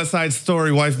his West Side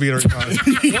Story wife beater on.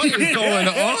 What is going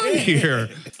on here?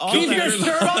 Keep your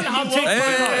shirt on. I'll take mine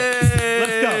off.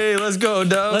 Hey, let's go,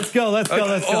 Dove. Let's go. Let's go.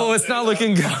 Let's go. Oh, it's not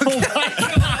looking good.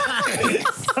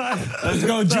 Let's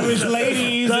go, Jewish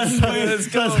ladies. Let's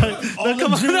go. All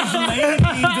the Jewish ladies.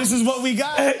 This is what we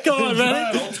got. Come on,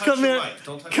 ready? Come here.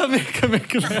 Come here. Come here.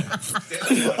 Come here.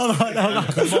 Hold on.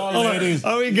 Come on, ladies.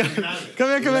 Oh, we got.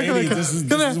 Come here. Ladies, this is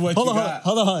what Hold you on. got.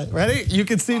 Hold on. Ready? You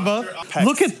can see both.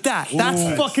 Look at that.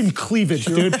 That's fucking cleavage,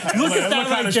 dude. Look at Look that kinda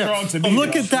right there. strong to me,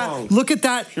 Look bro. at that. Look at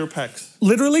that. Pure pecs.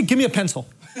 Literally, give me a pencil.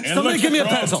 Somebody look give me a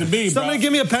strong pencil. to me, bro. Somebody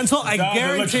give me a pencil. I Dove,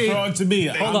 it looks guarantee. strong to me.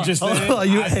 Hold I'm on, just hold saying.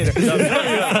 on, you hater. Hold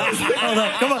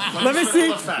on, come on. Let me see.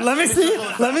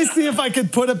 Let me see if I can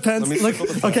put a pencil. Look,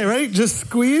 okay, ready? Just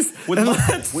squeeze and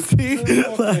let's see.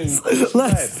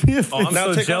 Let's see if Oh, I'm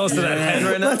so jealous of that head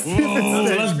right now. Let's see if it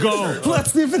sticks. Let's go.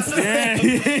 Let's see if it sticks.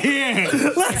 Yeah.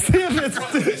 Let's see if it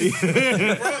sticks.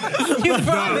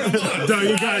 Dove,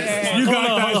 you got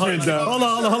that shit, Dove. Hold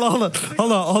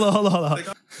on.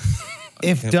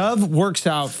 If Dove works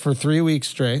out for 3 weeks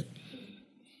straight,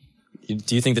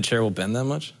 Do you think the chair will bend that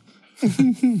much? Got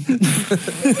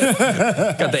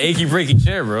the achy breaky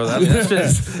chair, bro. I mean, that shit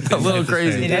is a little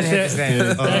crazy. He didn't hit the same.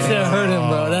 that shit hurt him,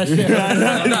 bro. That shit hurt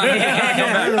him.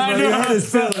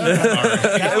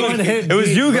 It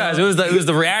was you guys. It was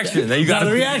the reaction that you got.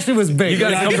 The reaction was big. You got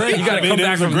to come back. You got to come it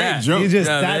back was a from great that. joke. You just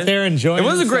Yeah, sat man. there enjoying It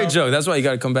was a great yourself. joke. That's why you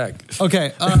got to come back.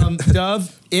 Okay,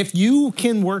 Dove, if you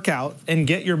can work out and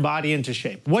get your body into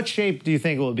shape, what shape do you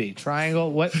think it will be?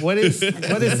 Triangle? What shape do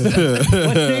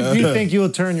you think you will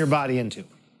turn your body into?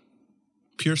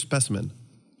 Pure specimen.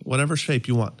 Whatever shape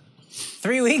you want.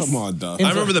 3 weeks? Come on, dog. I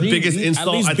remember the biggest At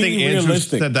insult. least I think being Andrew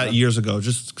realistic, said that bro. years ago.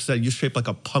 Just said you're shaped like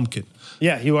a pumpkin.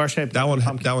 Yeah, you are shaped. That like one. a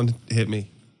pumpkin. That one hit me.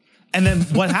 And then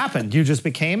what happened? You just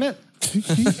became it?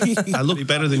 I look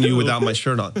better than you without my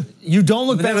shirt on. You don't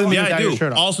look better than me Yeah, I without your do.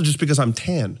 shirt on. Also, just because I'm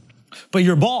tan. But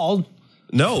you're bald.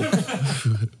 No.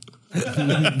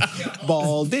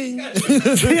 Balding. I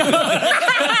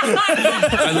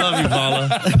love you, Vala.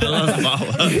 I love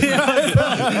Vala.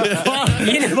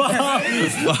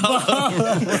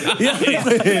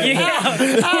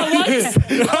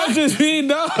 How just he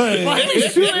done? Why are you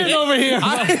shooting over here?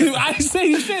 I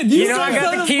say shit. You know I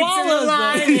got the keeps in the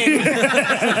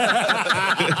line.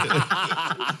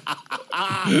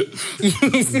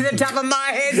 You see the top of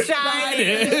my head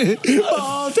shining?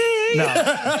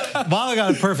 No. Vala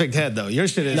got a perfect head, though. Your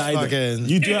shit is fucking...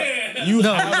 You do. You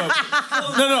No.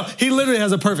 have No. He literally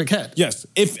has a perfect head. yes.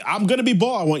 If I'm gonna be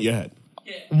bald, I want your head.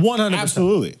 100%.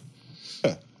 Absolutely.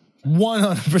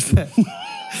 100%.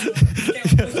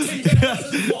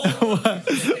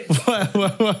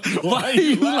 Why are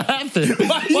you laughing?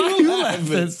 Why are you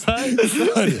laughing, son? I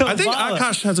think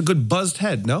Akash has a good buzzed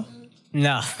head. No.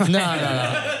 No.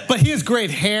 No. But he has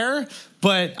great hair,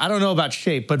 but I don't know about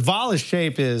shape. But Vala's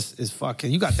shape is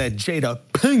fucking, you got that Jada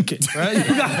Pinkett, right?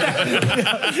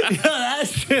 You got that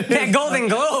shit. That Golden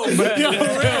Globe. Yo,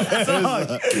 real talk.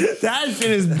 That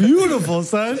shit is beautiful,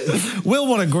 son. Will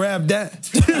want to grab that.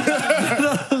 You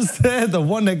know what I'm saying? The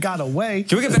one that got away.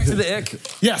 Can we get back to the ick?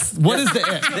 Yes. What is the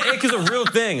ick? The ick is a real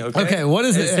thing, okay? Okay, what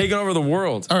is And the It's ick? taking over the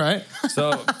world. All right.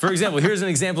 So, for example, here's an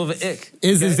example of an ick.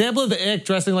 Is the example of the ick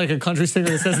dressing like a country singer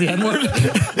that says the N-word?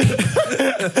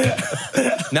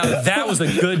 Now, that was a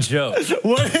good joke.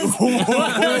 What is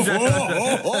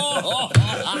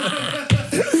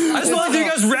I just love that you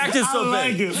guys reacted so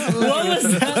big. What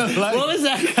was that? What was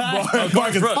that guy?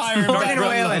 Garth Brooks. Morgan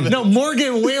Whalen. No,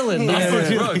 Morgan Whalen. That's Garth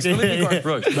what you- Brooks. Let me be Garth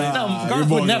Brooks. No, Garth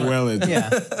would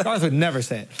never. Garth would never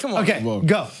say it. Come on. Okay, Well,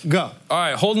 go. All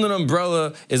right, holding an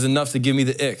umbrella is enough to give me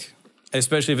the ick.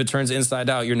 Especially if it turns inside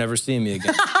out, you're never seeing me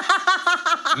again.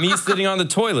 Me sitting on the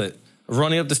toilet,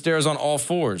 running up the stairs on all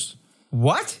fours.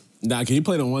 What? Now, can you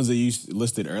play the ones that you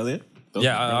listed earlier? Those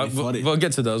Yeah, are really funny. we'll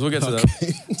get to those. We'll get to those.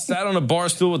 Sat on a bar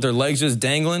stool with their legs just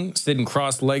dangling, sitting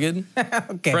cross-legged,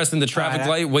 Okay. pressing the traffic All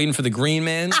right. light, waiting for the green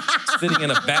man, sitting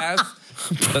in a bath.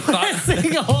 The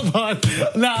thought, Hold on.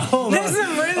 Now, hold There's on.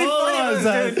 some really Hold funny on, ones,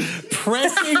 son. dude.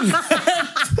 Pressing.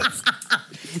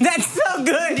 That's so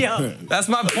good, yo. that's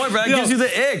my point, bro. That Yo, gives you the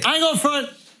ick. I ain't gonna front.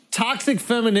 Toxic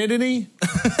femininity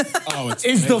it's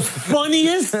is the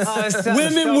funniest it's so-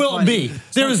 women so will funny. be.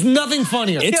 There is nothing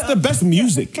funnier. It's the best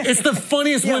music. It's the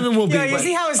funniest women will be. Yo, you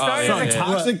see how it started yeah, as a yeah.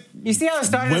 Toxic. You see how it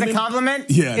started as a Women? compliment?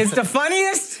 Yeah. It's the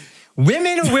funniest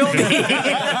women will be.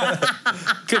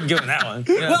 Couldn't give him that one.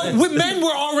 Well, men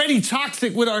were already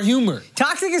toxic with our humor.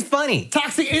 Toxic is funny.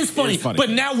 Toxic is funny, funny. but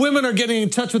now women are getting in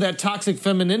touch with that toxic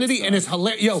femininity, and it's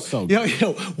hilarious.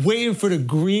 Yo, waiting for the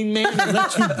green man to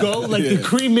let you go, like the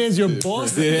green man's your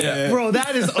boss. Yeah. Bro,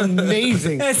 that is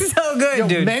amazing. That's so good, Yo,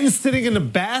 dude. men sitting in the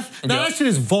bath. Now that shit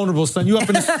is vulnerable, son. You up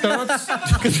in the stirrups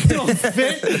because you don't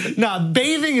fit. Nah,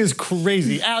 bathing is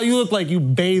crazy. Al, you look like you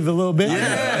bathe a little bit.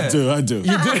 Yeah. I do. You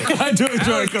do. I do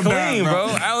enjoy a good bath, Clean, bro.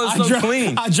 Alan's so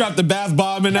clean. I dropped the bath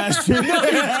bomb and that shit.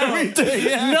 Everything.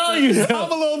 Yeah. No, you don't.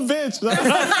 I'm a little bitch.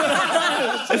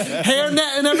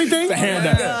 Hairnet and everything.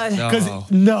 Hairnet.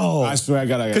 Because no, I swear I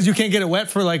gotta because you can't get it wet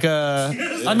for like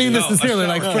a. I mean this sincerely,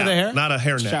 like for the hair. Not a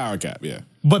hairnet. shower cap. Yeah.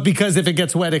 But because if it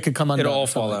gets wet, it could come undone. It'll all or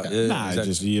something fall like out. that. Yeah, Nah,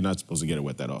 exactly. just you're not supposed to get it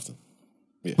wet that often.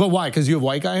 But why? Because you have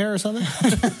white guy hair or something?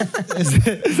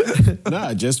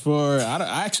 Nah, just for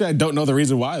I don't know the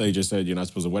reason why they just said you're not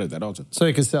supposed to wet it that often. So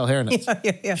you can sell hairnets.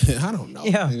 Yeah. I don't know.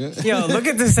 Yo, look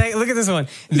at this. Look at this one.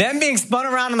 Them being spun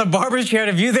around in the barber's chair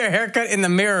to view their haircut in the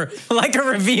mirror like a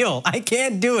reveal. I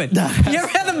can't do it. You ever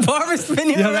had the barber spin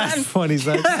you Yo, around? that's funny,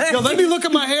 son. Yo, let me look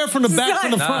at my hair from the back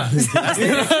from the front. You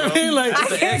know what I mean? Like, I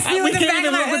can't see we what the can't back even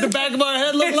of my look what the head- back of our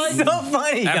head look It's like. so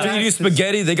funny. After yo. you do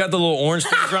spaghetti, they got the little orange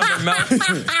things around their mouth.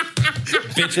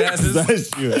 Bitch asses.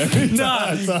 That's you. Every Nah,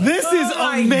 time. this is Oh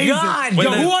my amazing. God. Yo,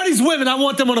 When they- who are these women? I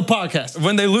want them on a podcast.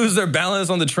 When they lose their balance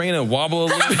on the train and wobble a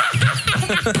little.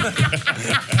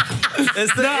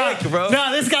 It's the ick, bro.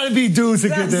 Nah, this gotta be dudes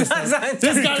that did this.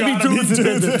 This gotta be dudes that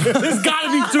did this. This gotta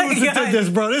be dudes that did this,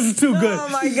 bro. This is too good. Oh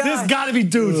my God. This gotta be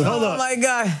dudes. Hold Oh on. my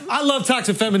God. I love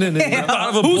toxic femininity. bro. Thought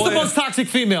of a Who's boy- the most toxic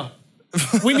female?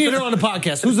 We need her on the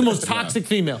podcast. Who's the most toxic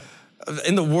female?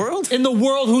 In the world? In the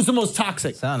world, who's the most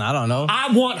toxic? Son, I don't know.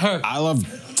 I want her. I love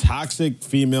toxic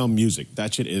female music.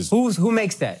 That shit is Who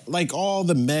makes that? like all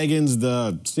the Megans,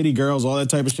 the City Girls, all that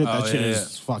type of shit. That shit yeah,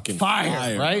 is fucking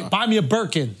Fire, right? bro. Buy me a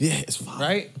Birkin, Yeah, it's fire.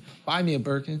 right? Buy me a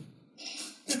Birkin.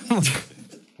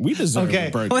 We deserve Okay.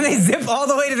 a birthday. When they zip all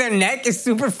the way to their neck, it's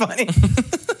super funny.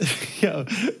 Yo,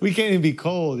 we can't even be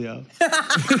cold, yo.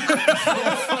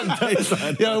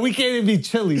 Yo, we can't even be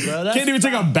chilly, bro. That's Can't even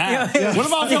take a bath. Yeah. What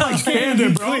about I feel like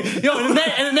standing, bro? Yo,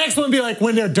 and the next one be like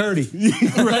when they're dirty.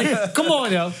 Like, come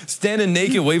on, yo. Standing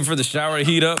naked, waiting for the shower to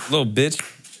heat up, little bitch.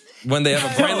 When they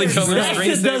have a brightly colored That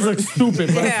shit does screensaver. look stupid,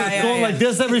 bro. Yeah, Going yeah. like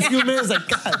this every few minutes, like,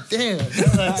 God damn.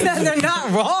 They're not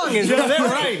wrong. Is Yeah, it? they're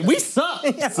right. We suck.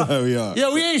 Oh, yeah.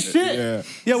 Yeah, we ain't shit. Yeah.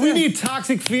 Yeah, we need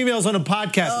toxic females on the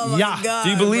podcast. Oh my yeah. God.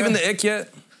 Do you believe in the ick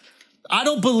yet? I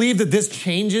don't believe that this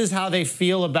changes how they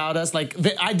feel about us. Like,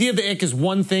 the idea of the ick is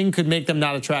one thing could make them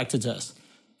not attracted to us.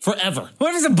 Forever.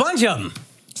 What if it's a bunch of them?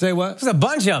 Say what? There's a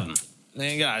bunch of them. They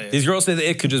ain't got it. These girls say the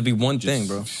ick could just be one thing,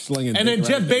 bro. Slinging And then dick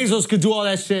Jeff right there. Bezos could do all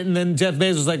that shit, and then Jeff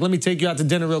Bezos was like, let me take you out to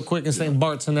dinner real quick and St.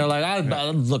 Bart's. And they're like,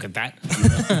 I'll look at that.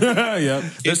 Yep.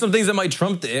 There's some things that might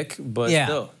trump the ick, but Yeah.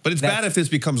 still. But it's bad if this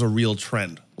becomes a real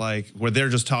trend, like where they're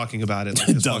just talking about it. Like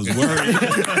this Does fucking- worry.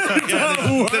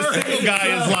 The single guy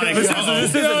is like, This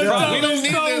is a problem. we don't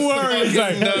need this.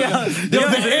 Yo,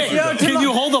 the ick. Can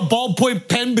you hold a ballpoint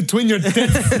pen between your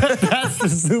tits? That's the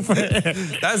super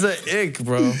ick. That's an ick,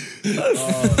 bro.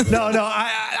 No,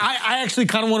 I actually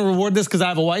kind of want to reward this because I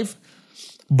have a wife.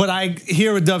 But I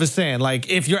hear what Dove is saying. Like,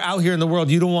 if you're out here in the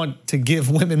world, you don't want to give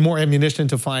women more ammunition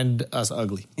to find us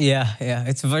ugly Yeah.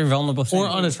 It's a very vulnerable thing. or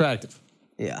unattractive.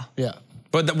 Yeah. Yeah.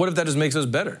 But what if that just makes us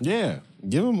better? Yeah.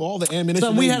 Give them all the ammunition.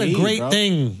 So we they had a need, great bro.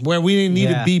 thing where we didn't need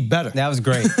to Yeah. be better. That was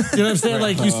great. You know what I'm saying?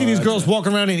 Like, you see these girls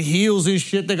walking around in heels and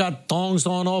shit. They got thongs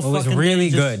on all It was fucking really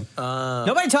day, just- good.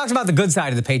 Nobody talks about the good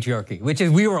side of the patrarchy, which is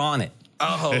we were on it.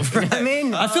 Oh, I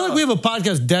mean, I feel like we have a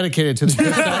podcast dedicated to the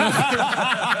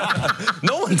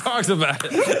no one talks about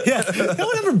it. Yeah, no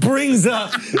one ever brings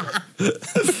up.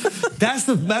 That's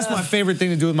my favorite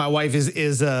thing to do with my wife is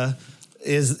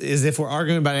if we're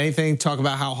arguing about anything, talk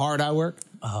about how hard I work.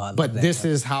 I love But that. this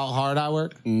is how hard I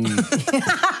work.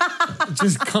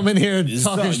 Just come in here and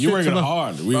talking shit. You working to my-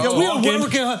 hard. We Yo, we are talking,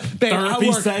 working hard. Babe, I therapy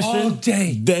work session, all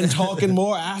day. then talking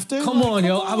more after. Come on,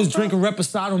 yo. I was drinking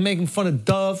Reposado, making fun of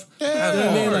Dove. You know what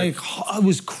I mean? Like, it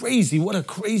was crazy. What a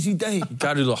crazy day.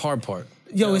 Gotta do the hard part.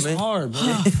 Yo, You know it's what I mean? hard, bro.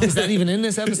 Is that even in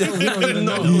this episode? We don't even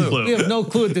know. No clue. We have no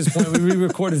clue at this point. We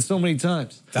re-recorded so many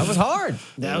times. that was hard.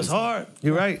 That was hard.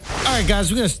 You're right. All right, guys,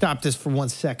 we're going to stop this for 1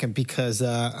 second because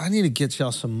I need to get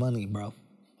y'all some money, bro.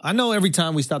 I know every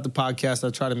time we stop the podcast,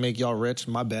 I try to make y'all rich.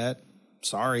 My bad.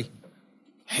 Sorry.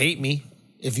 Hate me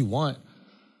if you want.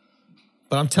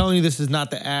 But I'm telling you, this is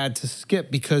not the ad to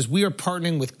skip because we are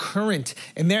partnering with Current,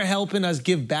 and they're helping us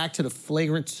give back to the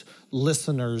Flagrant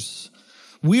listeners.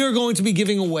 We are going to be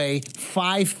giving away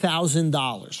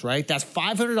 $5,000, right? That's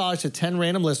 $500 to 10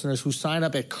 random listeners who sign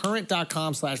up at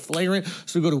current.com/flagrant.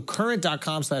 So go to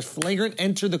current.com/flagrant,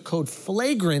 enter the code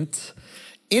flagrant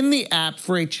in the app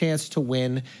for a chance to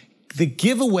win. The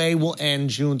giveaway will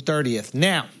end June 30th.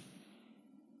 Now,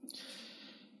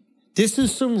 this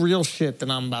is some real shit that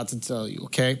I'm about to tell you,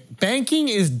 okay? Banking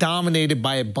is dominated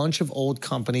by a bunch of old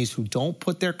companies who don't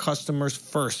put their customers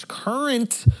first.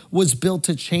 Current was built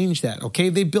to change that, okay?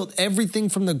 They built everything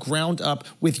from the ground up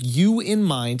with you in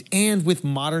mind and with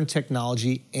modern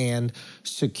technology and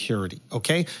security,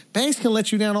 okay? Banks can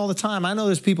let you down all the time. I know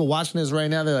there's people watching this right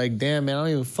now. They're like, damn, man, I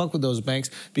don't even fuck with those banks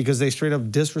because they straight up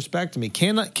disrespect me.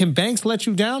 Can banks let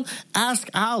you down? Ask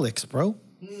Alex, bro.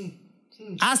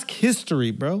 Ask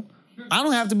history, bro. I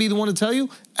don't have to be the one to tell you.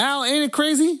 Al, ain't it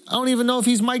crazy? I don't even know if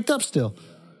he's mic'd up still.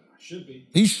 Should be.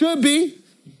 He should be.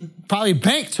 Probably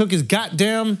Bank took his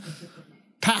goddamn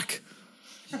pack.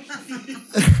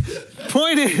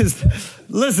 Point is,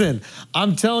 listen,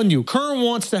 I'm telling you, Current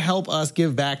wants to help us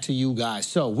give back to you guys.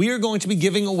 So we are going to be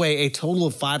giving away a total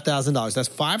of $5,000. That's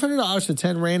 $500 to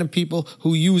 10 random people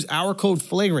who use our code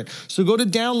Flagrant. So go to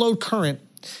download Current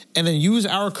and then use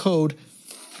our code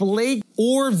Flagrant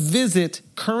or visit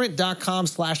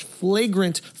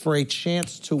current.com/flagrant for a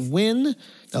chance to win.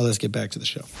 Now let's get back to the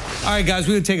show. All right, guys,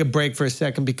 we're going to take a break for a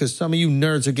second because some of you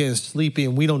nerds are getting sleepy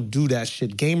and we don't do that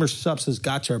shit. Gamer Subs has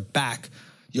got your back,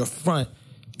 your front,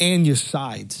 and your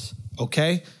sides,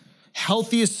 okay?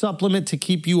 Healthiest supplement to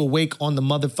keep you awake on the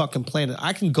motherfucking planet.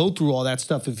 I can go through all that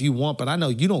stuff if you want, but I know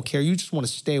you don't care. You just want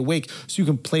to stay awake so you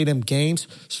can play them games,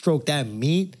 stroke that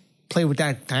meat, play with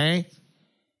that thing.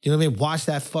 You know what I mean? Watch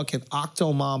that fucking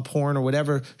Octomom porn or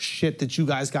whatever shit that you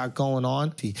guys got going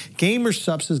on. Gamer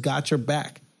Subs has got your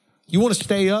back. You want to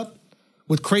stay up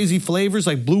with crazy flavors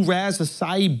like blue raz,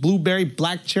 acai, blueberry,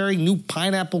 black cherry, new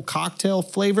pineapple cocktail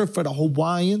flavor for the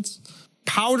Hawaiians.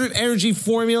 Powdered energy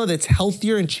formula that's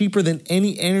healthier and cheaper than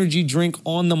any energy drink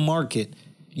on the market.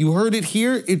 You heard it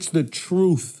here. It's the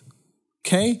truth.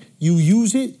 Okay? You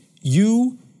use it,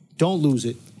 you don't lose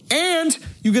it. And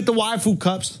you get the waifu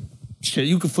cups. Shit,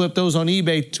 you can flip those on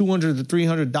eBay, $200 to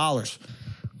 $300.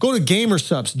 Go to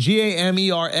GamerSupps,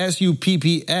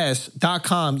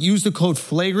 GamerSupps.com. Use the code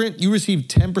FLAGRANT. You receive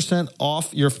 10%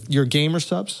 off your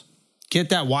GamerSupps. Get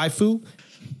that waifu.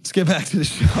 Let's get back to the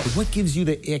show. What gives you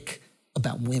the ick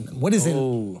about women? What is it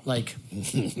like?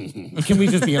 Can we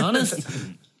just be honest?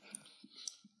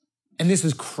 And this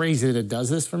is crazy that it does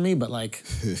this for me, but like,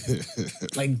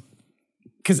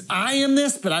 because I am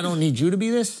this, but I don't need you to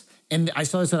be this. And I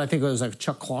saw this in, I think it was like a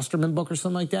Chuck Klosterman book or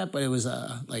something like that, but it was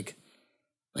like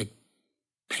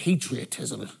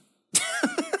patriotism.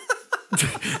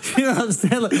 You know what I'm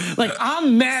saying? Like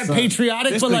I'm mad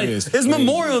patriotic, but like it's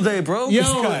Memorial Day, bro. Yo,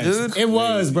 dude, it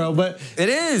was, bro, but it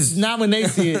is not when they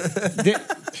see it.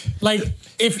 Like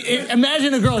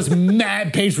imagine a girl is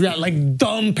mad patriotic, like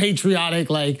dumb patriotic,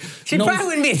 like she probably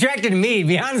wouldn't be attracted to me, to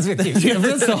be honest with you. Yeah,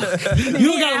 you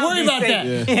don't gotta worry about that.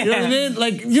 Yeah. You know what I mean?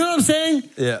 Like, you know what I'm saying?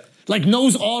 Yeah. Like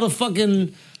knows all the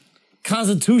fucking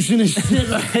Constitution and shit.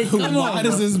 Like, come on, why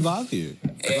does this bother you?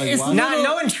 Like, not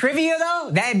knowing trivia though,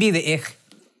 that'd be the ick.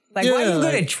 Like, why are you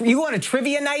good at you go on to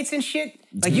trivia nights and shit?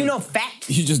 Like, you know facts.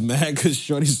 You just mad because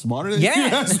Shorty's smarter than you? Yeah.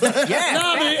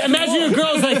 No, but imagine your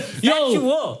girl's like,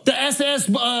 yo, the SS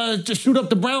to shoot up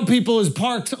the brown people is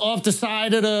parked off the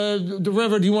side of the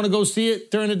river. Do you want to go see it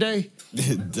during the day?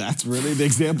 That's really the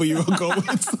example you would go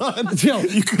with, son? Yo,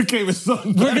 you could have came with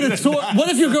something. We're going to tour. What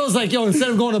if your girl's like, yo, instead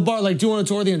of going to the bar, like, do you want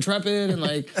to tour the Intrepid and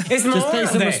like, it's just pay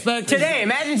some Day. respect? Today,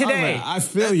 imagine today. I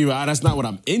feel you. That's not what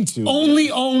I'm into.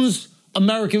 Only owns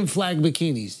American flag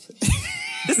bikinis.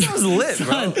 This sounds lit,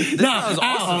 bro. Keep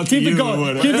it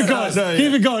going. Keep it going.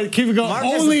 Keep it going. Keep it going.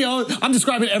 Only own. I'm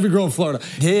describing every girl in Florida.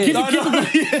 Yeah. Keep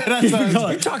it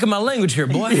going. You're talking my language here,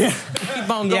 boy. Yeah. Keep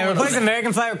on going. Yeah, replace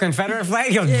American flag with Confederate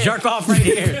flag. You'll jerk off right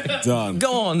here. Done.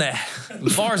 Go on that.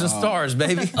 Bars and stars,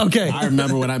 baby. Okay. I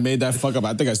remember when I made that fuck up.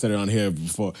 I think I said it on here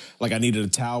before. Like, I needed a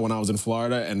towel when I was in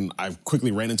Florida, and I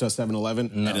quickly ran into a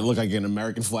 7-Eleven, and it looked like an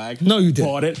American flag. No, you didn't.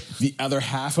 Bought it. The other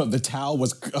half of the towel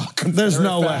was Confederate There's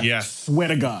no flag. way. Yeah. Swear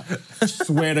to God.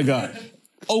 Swear to God.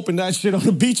 Opened that shit on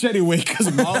the beach anyway because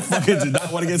motherfuckers did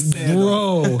not want to get sand.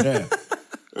 Bro. Yeah.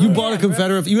 You bought a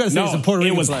Confederate. You got to say it's a Puerto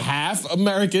Rican it was flag. half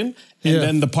American, and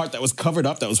then the part that was covered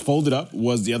up, that was folded up,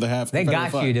 was the other half. They Confederate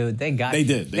got flag. you, dude. They got They you.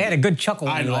 did. They had a good chuckle.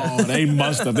 I when you know. left. They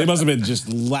must have. They must have been just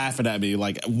laughing at me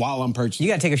like while I'm purchasing.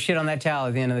 You got to take a shit on that towel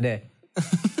at the end of the day.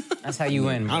 That's how you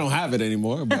win. I don't have it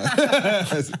anymore, but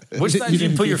Which side did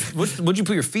you put your? What'd you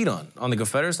put your feet on? On the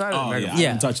Confederate side? Or oh American? yeah, I Yeah,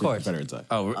 didn't touch of the course. Confederate side.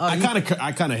 Oh, I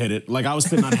kind of hit it. Like I was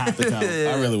sitting on half the towel.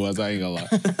 I really was. I ain't gonna lie,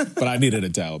 but I needed a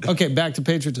towel. Okay, back to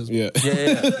patriotism. Yeah.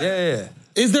 yeah.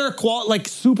 Is there a like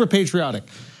super patriotic?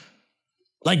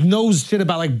 Like knows shit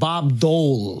about like Bob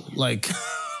Dole, like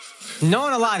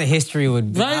Knowing a lot of history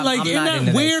would right? I'm Like not isn't that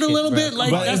into weird a shit, little bro. bit?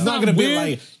 Like But that's it's not gonna weird?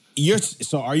 be like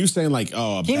so. Are you saying like,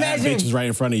 oh, a Can you bad imagine- bitch is right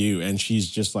in front of you, and she's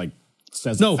just like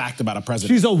says No. a fact about a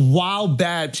president? She's a wild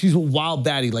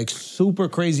baddie, like super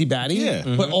crazy baddie.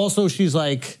 Yeah. But also she's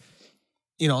like,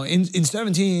 you know, in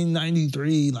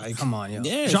 1793, like Come on, yo.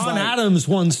 Yeah, it's John like- Adams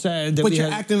once said that But we you're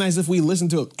had, acting as if we listen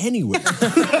to it anyway.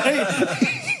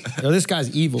 yo, this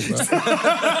guy's evil, bro.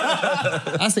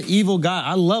 That's an evil guy.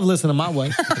 I love listening to my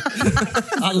wife.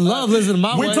 I love listening to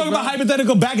my wife. We're talking bro. about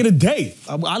hypothetical back in the day.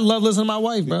 I love listening to my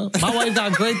wife, bro. My wife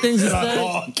got great things to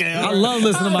say. Okay, I love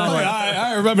listening to my wife.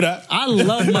 I remember that. I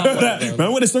love my wife, bro.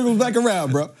 Remember when it circles back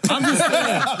around, bro? I'm just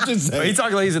saying. I'm just Bro, saying. he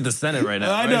talking like he's at the Senate right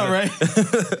now. I know, right?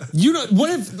 You know, what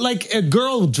if like a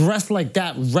girl dressed like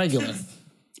that regular?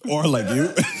 Or like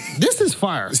you. This is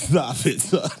fire. Stop it,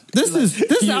 son. This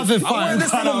outfit I fire. wanted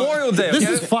this for Memorial Day. This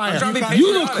okay? is fire. I'm trying to be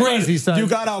You look patriotic. crazy, son. You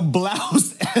got a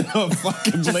blouse and a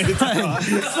fucking blazer on.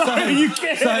 Son, you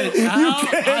can't. Son, You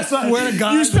can't. I swear to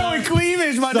God, You showing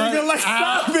cleavage, my Son, nigga. Like,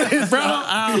 stop it, bro.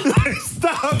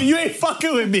 Stop. You ain't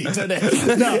fucking with me today.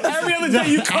 No, every other day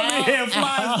you come in here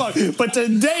fly as fuck. But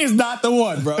today is not the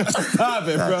one, bro. Stop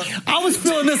it, bro. I was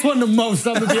feeling this one the most,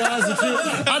 I'm gonna be honest with you.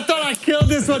 I thought I killed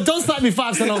this one. Don't slap me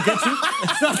 5 so I don't get you.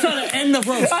 Stop trying to end the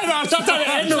roast. Stop trying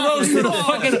to end the roast with a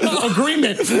fucking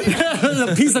agreement.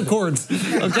 A piece of cords.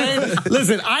 Okay?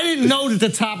 Listen, I didn't know that the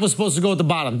top was supposed to go at the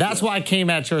bottom. That's why I came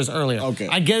at yours earlier. Okay.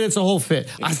 I get it's a whole fit.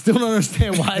 I still don't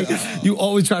understand why you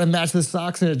always try to match the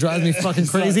socks and it drives me fucking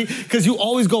crazy. Because you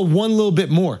always go one little bit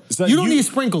more. So you don't need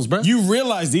sprinkles, bro. You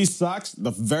realize these socks,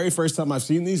 the very first time I've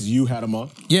seen these, you had them on.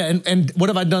 Yeah, and what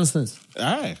have I done since? All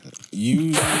right.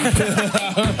 You. Can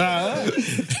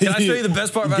I show you the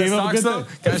best part about the Gave up a socks, good though?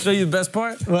 thing. Can I show you the best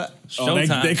part? What?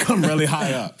 Showtime. They come really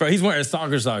high up. Bro, he's wearing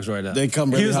soccer socks right now. They come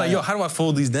really He was high like, yo, up. how do I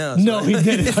fold these down? No, he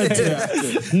didn't.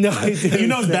 No, he didn't. You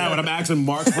know it's bad when I'm asking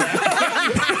Mark for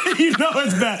that. You know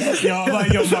it's bad. Yo, I'm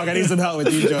like, yo, Mark, I need some help with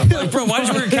these jokes. Like, bro, why'd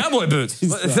you wear cowboy boots?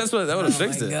 That would have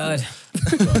fixed it. God.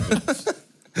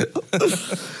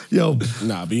 Yo,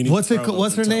 Nah, but you need what's to it? burn called?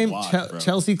 What's her them name? until wide, bro.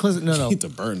 Chelsea Clinton? No, You no, need to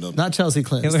burn them. not Chelsea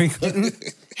Clinton. Hillary Clinton.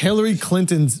 Hillary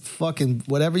Clinton's fucking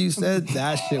whatever you said.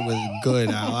 That shit was good.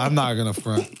 Al. I'm not gonna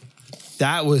front.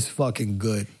 That was fucking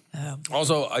good.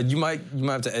 Also, you might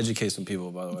have to educate some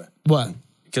people, by the way. What?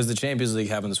 Because the Champions League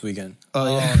happened this weekend. Oh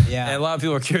yeah. Yeah. And a lot of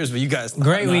people are curious, but you guys...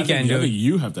 Great No, I think weekend, dude.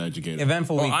 you have to educate them.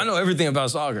 Eventful Well, weekend. I know everything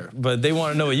about soccer, but they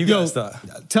want to know what you Yo, guys thought.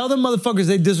 tell them motherfuckers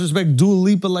they disrespect Dua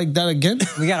Lipa like that again.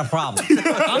 We got a problem.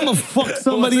 I'm gonna fuck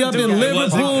somebody up in Dua Lipa.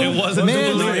 Liverpool. It wasn't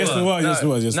Man, Dua Lipa. Yes, it was. Yes, it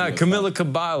was. Yes, Nah, it was. Camila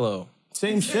Cabello.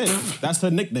 Same shit. That's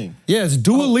her nickname. Yeah, it's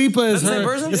Dua Lipa is that's the same her.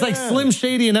 person? It's like Yeah. Slim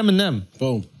Shady and Eminem.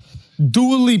 Boom.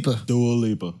 Dua Lipa. Dua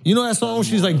Lipa. You know that song?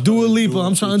 She's like Dua Lipa.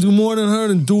 I'm trying to do more than her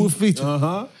and do a feature.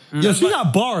 Uh-huh. Yo, she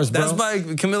got bars, bro. That's by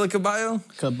Camila Cabello?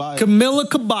 Camila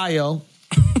Cabello.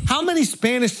 How many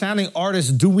Spanish-sounding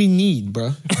artists do we need,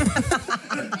 bro?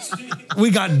 We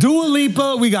got Dua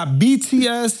Lipa. We got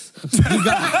BTS.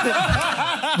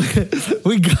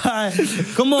 We got.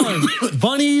 Come on,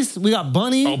 Bunnies. We got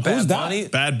Bunny. Oh, Bad Who's that? Bunny?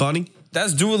 Bad Bunny.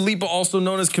 That's Dua Lipa, also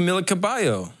known as Camila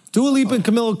Cabello. Dua Lipa and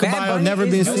Camila Bad Cabello Bunny never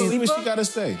is been Dua seen. See what she got to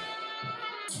say.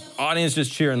 Audience just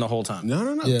cheering the whole time.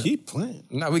 No. Yeah. Keep playing.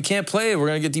 No, we can't play it. We're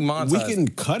going to get demonetized. We can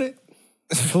cut it.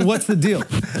 But what's the deal?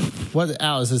 What?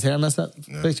 Al, is his hair messed up?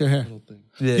 Fix your hair.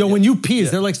 Yeah, Yo, yeah. when you pee, is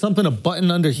there like something a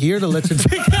button under here to let you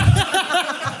take?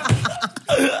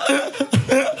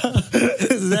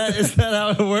 Is that how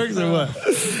it works or what?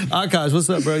 Akash, what's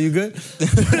up, bro? You good?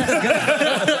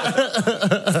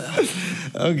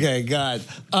 Okay, God.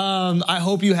 I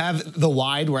hope you have the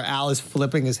wide where Al is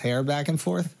flipping his hair back and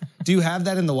forth. Do you have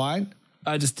that in the wide?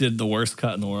 I just did the worst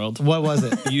cut in the world. What was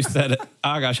it? You said,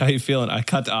 Akash, how you feeling? I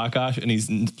cut to Akash and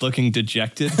he's looking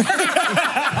dejected.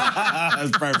 That's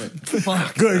perfect.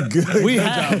 Fuck. Good. We Good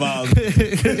have. job, Bob.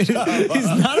 He's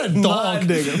not a dog.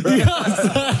 nigga, bro.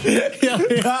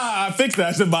 I fixed that.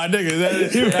 I said my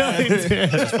nigga.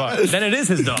 That's fine. Then it is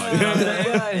his dog. You know what I'm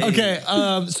saying?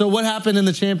 Okay, so what happened in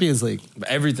the Champions League?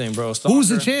 Everything, bro. Who's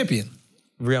the Soccer, champion?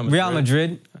 Real Madrid. Real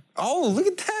Madrid. Oh, look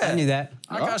at that. I knew that.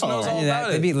 Akash knows I all knew that.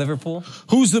 about They it. beat Liverpool.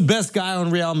 Who's the best guy on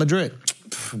Real Madrid?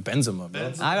 Benzema,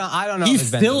 bro. I don't know. He's if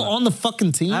it's still Benzema. on the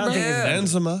fucking team, I don't bro? think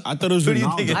it's Benzema. I thought it was Who do you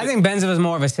Ronaldo. think it I think Benzema's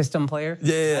more of a system player.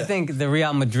 Yeah. I think the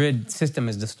Real Madrid system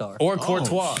is the star. Or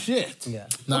Courtois. Shit. Yeah.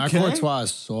 Nah, Okay. Courtois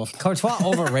is soft. Courtois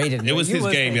overrated. It was You his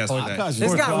would game say yesterday. Courtois.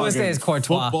 This guy would say it's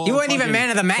Courtois. He wasn't even man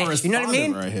of the match. You know what I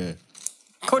mean? Right here.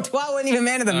 Courtois wasn't even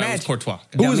man of the It was match. Courtois.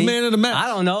 Who was Dummy. man of the match? I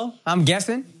don't know. I'm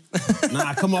guessing.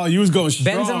 Nah, come on. You was going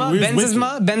strong. Benzema. We was with you.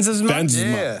 Benzema.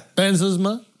 Benzema.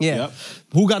 Benzema. Yeah. Yep.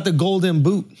 Who got the golden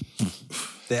boot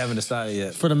They haven't decided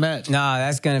yet. for the match? Nah,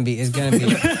 it's gonna be.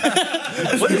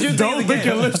 What did you Don't lick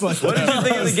your lips like What did you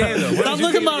think of the game, though? Stop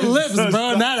looking at my lips,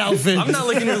 bro, in that outfit. I'm not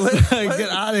licking your lips. Get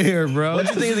out of here, bro. What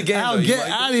did you think of the game, Al, though? You get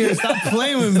liked out of here. Stop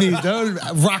playing with me, dude.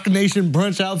 Rock Nation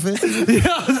brunch outfit. Yo,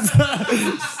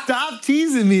 stop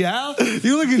teasing me, Al.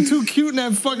 You looking too cute in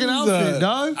that fucking outfit,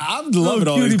 dog. I'm loving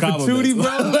all these patootie, compliments.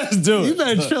 bro. Let's do it. You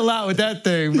better chill out with that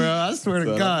thing, bro. I swear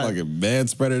to God. Fucking man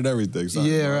spread and everything. Son.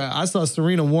 Yeah, right. I saw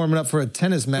Serena warming up for a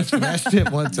tennis match in that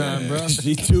shit one time, bro.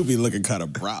 She too be looking kind of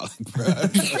brolic, bro.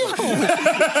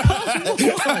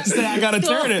 I say I gotta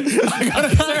turn it.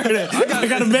 I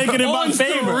gotta make it in my On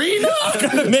favor. Serena? I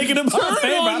gotta make it in my Turn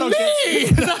favor. I on don't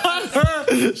care. me, not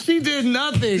her. She did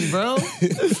nothing, bro.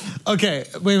 Okay,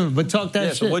 wait a minute, but talk that Yeah,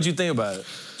 shit. so what'd you think about it?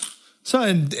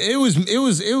 Son, it was It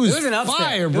was an upset.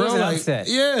 fire, It bro. was an Like, upset.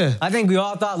 Yeah. I think we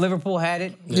all thought Liverpool had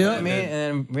it. You know what I mean?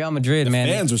 And then Real Madrid, man.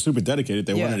 Fans were super dedicated.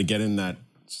 They Yeah. wanted to get in that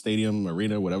stadium,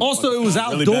 arena, whatever. Also, it was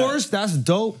Really outdoors. bad. That's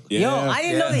dope. Yeah. Yo, I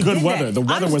didn't know they Good did weather. that. The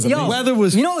weather was Yo, amazing. Weather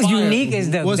was You know what's fire. unique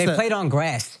is that What's they that? played on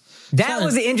grass. That Son.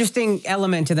 was the interesting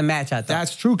element to the match, I thought.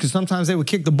 That's true, because sometimes they would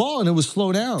kick the ball and it would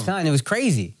slow down. Son, it was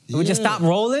crazy. It would just Yeah. stop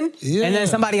rolling, Yeah. and then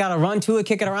somebody got to run to it,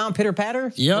 kick it around, pitter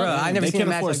patter. Yeah. Bro, I never They seen a can't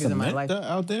match afford like this in my cement life.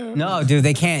 out there. No, dude,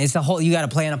 they can't. It's a whole. You got to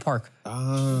play in a park.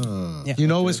 Yeah. You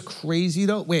know what's crazy,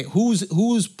 though? Wait,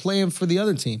 who's playing for the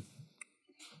other team?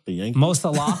 The Yankees. Mo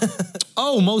Salah.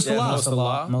 Oh, Mo Mo Salah.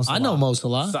 Salah. Mo Salah. I know Mo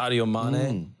Salah. Sadio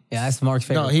Mane. Yeah, that's Mark's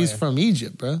favorite. No, he's player. from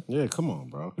Egypt, bro. Yeah, come on,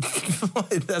 bro.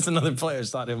 That's another player,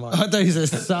 Sadio Mane. I thought he said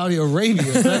Saudi Arabia.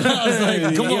 I was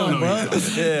like, come on, bro. Yeah,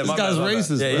 This my guy's bad, my bad.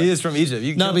 racist, Yeah, bro. he is from Egypt.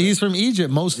 You No, killed but it. he's from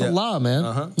Egypt. Mo Salah,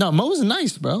 man. No, Mo's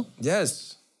nice, bro.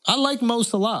 Yes. I like Mo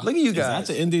Salah. Look at you Is that guys.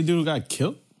 the Indian dude who got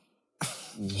killed?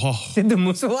 Whoa. Sidhu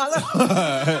Moosewala?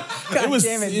 God It was,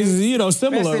 damn it, dude. you know,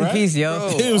 similar, Rest in right? peace, yo.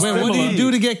 It was Wait, what did similar. you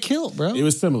do to get killed, bro? It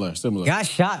was similar. Got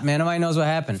shot, man. Nobody knows what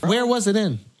happened. Where was it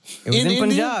in? It was in India?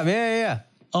 Punjab. Yeah.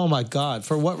 Oh my God!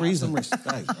 For what reason?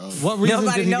 Respect, bro. What reason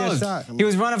Nobody did he knows. get shot? He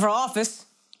was running for office.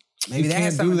 Maybe that can't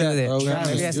has something do to do that, with it. bro.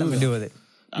 Maybe it has something to do with it.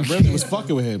 I really was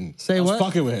fucking with him. Say I was what?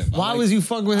 fucking with him. Why was you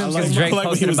fucking with him? I like, so Drake much? like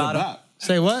what he posted was about him. about.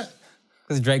 Say what?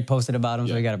 Because Drake posted about him,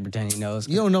 so we got to pretend he knows.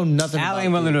 You don't know nothing Al about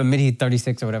ain't willing it. to admit he's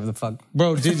 36 or whatever the fuck.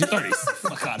 Bro, did you?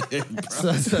 Fuck out of here,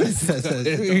 bro.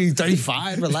 He's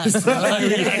 35, relax.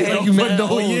 Don't put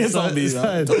no years on me,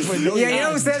 son. Don't put no Yeah, you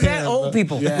know who says that? Old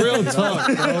people. Real talk,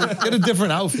 bro. Get a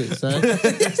different outfit, son.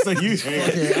 So you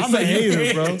I'm a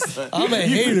hater, bro. I'm a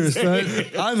hater, son.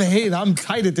 I'm a hater. I'm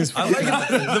tight at this. I like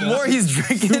it. The more he's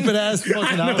drinking, Stupid ass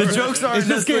fucking outfit. the jokes aren't It's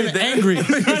just necessarily getting there. angry. It's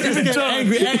just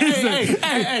getting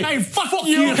angry. Hey, fuck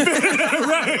you.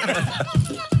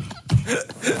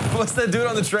 What's that dude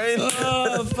on the train?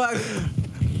 Oh, fuck.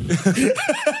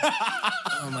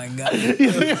 Oh, my God.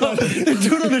 The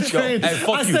dude on the train. hey,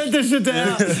 fuck I you. sent this shit to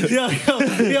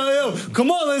Al. Yo,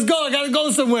 come on, let's go. I gotta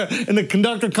go somewhere. And the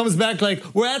conductor comes back like,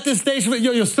 we're at this station.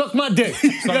 Yo, suck my dick.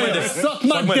 my dick. Suck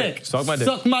my dick. Suck my dick.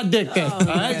 Suck my dick then. All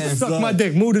right? Suck my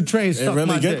dick. Move the train. It Suck really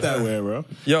my get dick. that way, bro.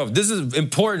 Yo, this is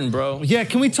important, bro. Yeah,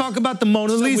 can we talk about the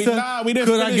Mona Lisa? we didn't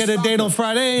Could I finish get a date soccer. on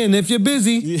Friday? And if you're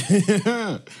busy,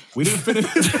 We didn't finish.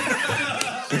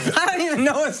 I don't even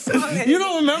know what song it is. you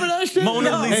don't remember that shit?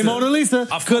 Mona Lisa. Hey, Mona Lisa,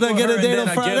 I fuck could I with get her a and date then on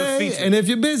I get a Friday? feature. And if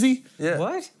you're busy, Yeah.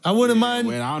 What? I wouldn't mind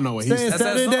Wait, I don't know what he's saying That's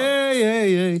that song.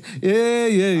 Saturday.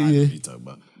 Yeah. What you talking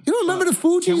about? You don't remember the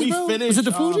Fugees, Can we bro? finish Was it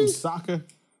the Fugees? soccer?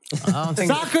 I don't think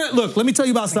Soccer, look, let me tell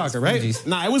you about soccer, right? Fugees.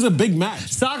 Nah, it was a big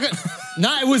match. Soccer,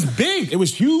 it was big. It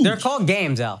was huge. They're called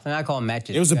games, Al. They're not called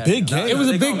matches. It was a Yeah, big no. game. It was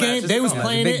a They big call game. matches. They They was call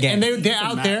playing matches. it, Big and game. they're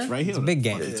out Match there. right here. It's a big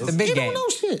game. It's a big You game. don't know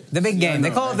shit. The big game.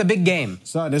 They call it the big game.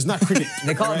 Son, it's not cricket.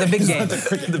 They call it the big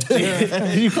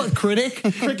game. You call it critic?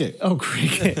 Cricket. Oh,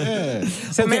 cricket.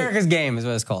 It's America's game is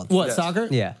what it's called. What, soccer?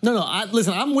 Yeah. No,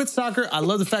 listen, I'm with soccer. I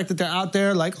love the fact that they're out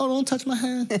there like, oh, don't touch my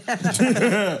hand.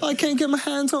 I can't get my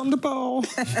hands on the ball.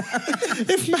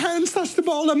 If my hands touch the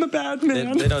ball, I'm a bad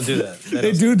man. They don't do that.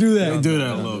 They do that. They do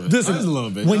that a little bit. Listen, Just a little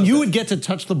bit. when you would get to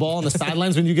touch the ball on the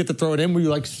sidelines, when you get to throw it in, were you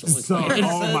like, So,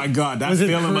 oh my God, that Was it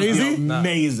feeling must crazy? be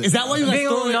amazing. is that why you like Being a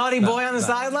throw little it? naughty boy on the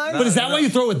sideline? But is that why you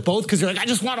throw it with both? Because you're like, I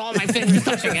just want all my fingers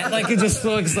touching it. Like, you're just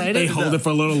so excited. They hold it for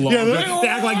a little longer. Yeah, they're like, they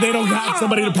act like they don't have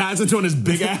somebody to pass it to in this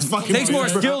big ass fucking. It takes more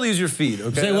field. skill to use your feet,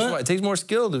 okay? Say That's what? why it takes more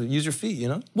skill to use your feet, you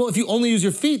know? Well, if you only use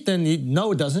your feet, then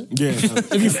no, it doesn't. Yeah. If you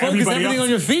focus Everybody everything else- on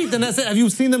your feet, then that's it. Have you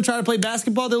seen them try to play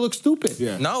basketball? They look stupid.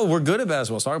 Yeah. No, we're good at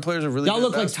basketball. Soccer players are really Y'all good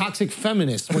look at like basketball. toxic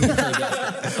feminists when you play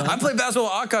basketball. I played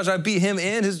basketball with Akash. I beat him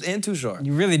and Tushar.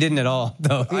 You really didn't at all,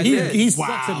 though. He Wow. sucks at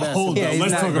basketball. Hold Yeah, on. he's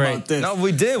Let's not talk great. about this. No,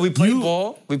 we did. We played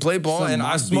ball. We played ball, Son, and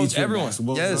I I smoked beat you in everyone.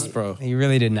 basketball, Yes, right? bro. He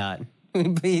really did not.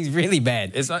 He's really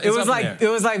bad. It's it was up like there. it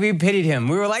was like we pitied him.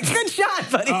 We were like, "Good shot,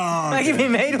 buddy!" Like if he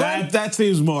made one. That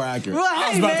seems more accurate. Well, I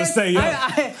was hey, about man, to say,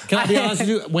 yeah. Can I be honest with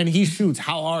you? When he shoots,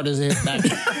 how hard does it hit back?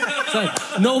 It's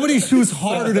like, nobody shoots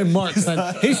harder than Mark,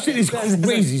 son. His shit is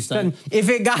crazy, son. If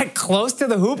it got close to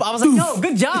the hoop, I was like, "No,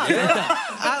 good job."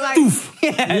 I like,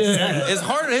 yes. It's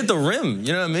hard to hit the rim.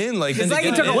 You know what I mean? Like, It's like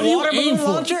you took a What do you water aim balloon for?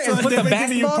 launcher and So put the they're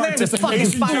giving you basketball there and just fucking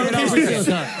participation fired it over trophies.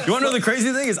 there. You want to know the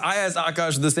crazy thing is I asked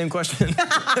Akash the same question.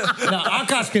 Now,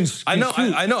 Akash can shoot. I know.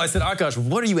 I said, Akash,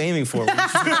 what are you aiming for?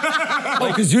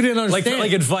 Because you didn't like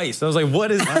understand. advice. I was like,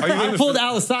 what is? Are you I aiming pulled for?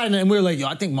 Al aside and we were like, yo,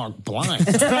 I think Mark blind.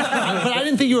 But I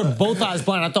didn't think you were both eyes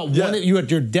blind. I thought one of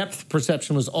your depth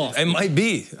perception was off. It might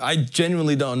be. I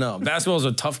genuinely don't know. Basketball is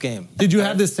a tough game. Did you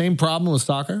have this same problem with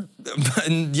soccer?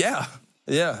 Yeah.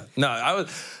 No, I was.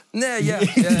 Nah, yeah. I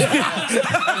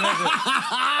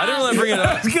didn't really bring it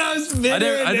up. I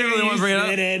didn't really want to bring it up.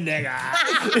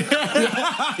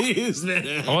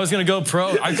 I was gonna go pro.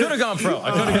 I could have gone pro.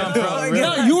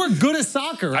 No, you were good at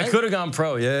soccer, right? I could have gone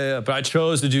pro. Yeah. But I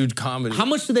chose to do comedy. How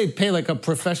much do they pay like a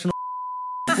professional?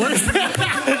 What is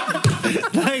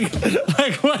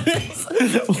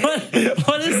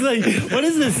like what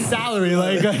is this salary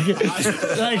like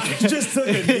Just took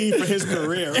a knee for his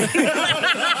career.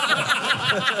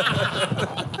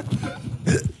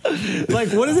 like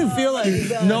what does it feel like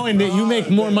knowing that you make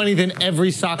more money than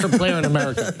every soccer player in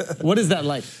America? What is that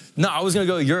like? No, I was gonna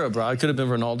go to Europe, bro. I could have been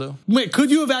Ronaldo. Wait, could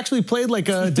you have actually played like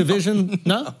a division?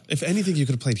 No? If anything, you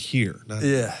could have played here. Not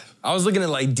Yeah. I was looking at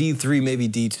like D3, maybe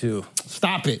D2.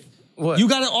 Stop it. What? You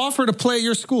got an offer to play at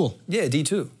your school. Yeah,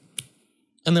 D2.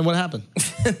 And then what happened?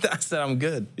 I said I'm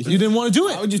good. You didn't want to do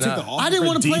it. How would you take the offer? I didn't for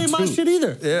want to play in my D2? shit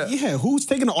either. Yeah. Yeah, who's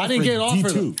taking the offer? didn't get an offer,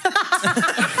 D2?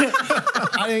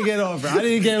 I didn't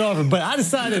get offered. But I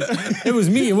decided it was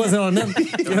me. It wasn't on them.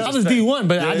 I was D1,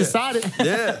 but I decided.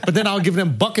 Yeah. But then I'll give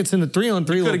them buckets in the 3-on-3,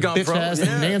 Could little have gone bitch pro. ass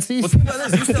Yeah. Nancy's. Well, think about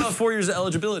this. You still have 4 years of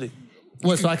eligibility.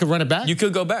 What, so I could run it back? You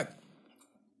could go back.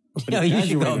 Yo, you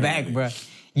should go back, bro.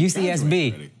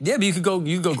 UCSB. Yeah, but you could go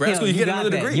grad school. You get got another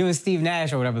that. degree. You and Steve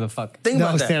Nash or whatever the fuck. Think No,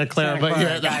 about that. Santa Clara, but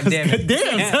yeah. God damn it.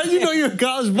 Damn, son, you know you're in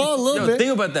college ball a little Yo, bit.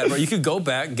 think about that, bro. You could go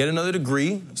back, get another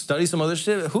degree, study some other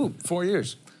shit. Hoop, 4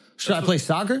 years. Should I play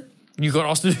soccer? You could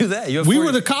also do that. You have We 4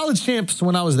 were the years. college champs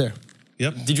when I was there.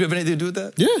 Yep. Did you have anything to do with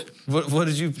that? Yeah. What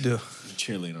did you do?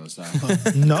 Cheerleading on the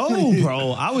side. No,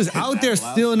 bro. I was out there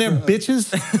stealing their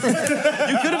bitches. You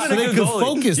could have So been they a good could goalie.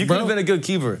 focus, you bro. could have been a good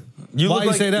keeper. You Why look you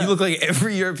like, say that? You look like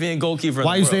every European goalkeeper.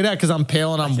 Why you say that? Because I'm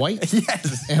pale and I'm white?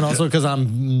 Yes. And also because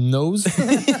I'm nose?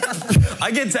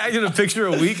 I get tagged in a picture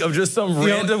a week of just some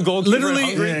random goalkeeper. Literally,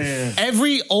 hungry.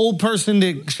 every old person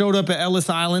that showed up at Ellis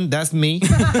Island, that's me.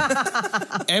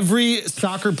 Every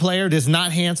soccer player that's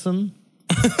not handsome,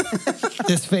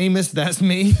 that's famous, that's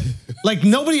me. Like,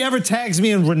 nobody ever tags me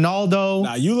in Ronaldo.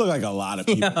 Nah, you look like a lot of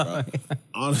people, bro.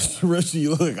 Honestly, Richie, you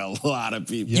look like a lot of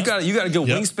people. You got a good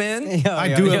wingspan. I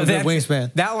do have a good that's-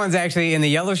 wingspan. That one's actually in the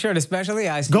yellow shirt, especially.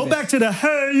 I see Go it. back to the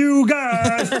hey, you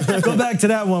guys. Go back to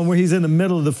that one where he's in the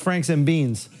middle of the Franks and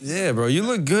Beans. Yeah, bro. You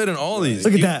look good in all these.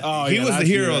 Look at that. Oh, He yeah, was the that's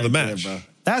you hero of the right there, match. bro.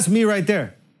 That's me right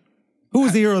there. Who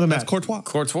was the hero of the match? That's Courtois.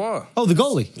 Courtois. Oh, the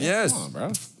goalie. Yes. Come on,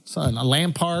 bro. Son,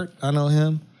 Lampard, I know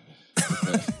him.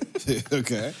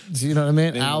 Okay. Do you know what I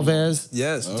mean? Alves,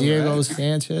 Yes. Diego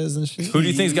Sanchez and shit. Who do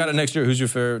you think's got it next year? Who's your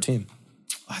favorite team?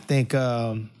 I think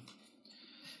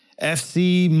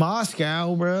FC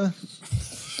Moscow, bruh.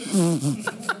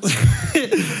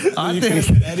 I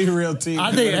think Any real team.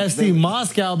 FC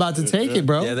Moscow about to take it,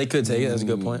 bro. Yeah, they could take it. That's a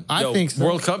good point. I think so.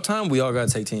 World Cup time, we all got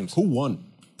to take teams. Who won?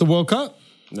 The World Cup.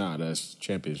 Nah, that's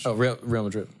championship. Oh, Real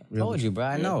Madrid. Told you, bro.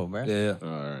 I know, bro. Yeah. All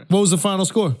right. What was the final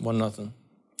score? 1-0.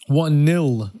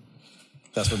 1-0.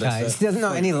 That's what Guys, they he said. doesn't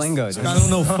know any lingo. I don't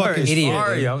know fucking idiot.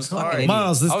 Sorry, I'm sorry.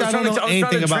 Miles, this I was guy trying don't to- know I was trying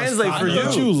anything to about translate soccer. for you.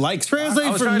 Don't you like Translate I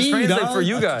was for trying to me, translate dog. for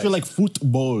you guys. You like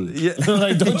football. Yeah.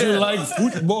 Like, don't you like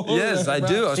football? Yes, I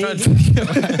do. I was trying to.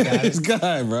 This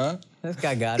guy, bro. This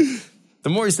guy got it. The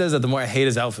more he says that, the more I hate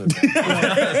his outfit. Yo,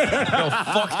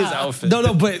 fuck his outfit.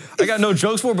 No, but I got no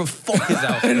jokes for it, but fuck his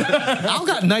outfit. I've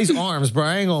got nice arms, bro.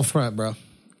 I ain't gonna front, bro.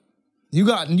 You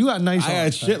got nice I got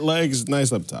arms. shit legs,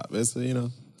 nice up top. It's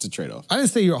it's a trade off. I didn't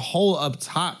say your whole up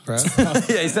top, bro. Yeah,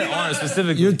 he said arms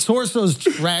specifically. Your torso's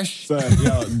trash. Yo,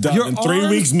 Your in 3 arms-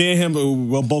 weeks, me and him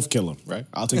will both kill him. Right?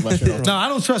 I'll take my shit off. No, I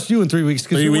don't trust you in 3 weeks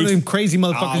because 3 you're one of weeks? them crazy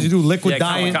motherfuckers. You do liquid Yeah,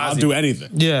 diet. kamikaze. I'll do anything.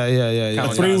 Yeah.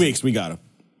 Kamikaze. 3 weeks, we got him.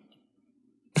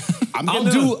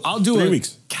 I'll do 3 a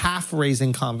weeks. calf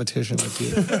raising competition with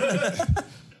you.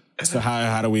 So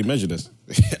how do we measure this?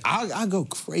 I'll go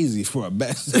crazy for a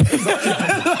bet.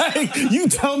 Like, you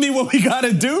tell me what we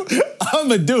gotta do, I'm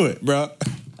gonna do it, bro.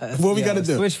 What we gotta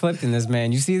do? Switch flipped in this,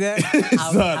 man. You see that?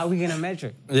 How we gonna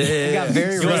measure? Yeah, He got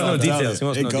very He wants to know real. details. He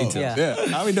wants to know It goes. details. Yeah. Yeah,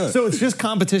 how we do it? So it's just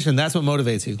competition. That's what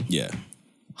motivates you. Yeah.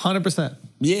 100%.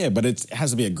 Yeah, but it has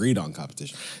to be agreed on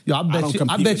competition. Yo, I don't bet compete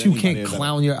with you anybody can't that-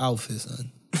 clown your outfit,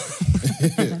 son.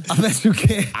 I bet you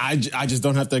can't. I just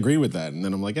don't have to agree with that. And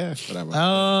then I'm like, whatever.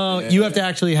 Oh, you have to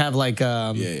actually have like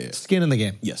Yeah. skin in the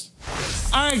game. Yes.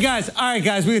 All right, guys. We're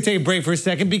going to take a break for a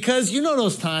second because you know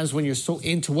those times when you're so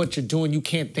into what you're doing, you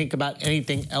can't think about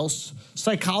anything else?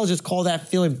 Psychologists call that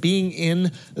feeling being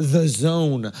in the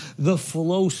zone, the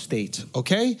flow state,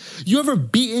 okay? You ever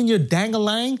beaten your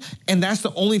dang-a-lang and that's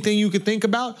the only thing you could think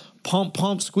about? Pump,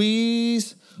 pump,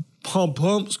 squeeze. Pump,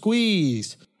 pump,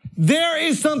 squeeze. There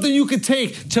is something you could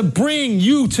take to bring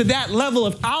you to that level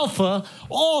of alpha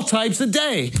all types of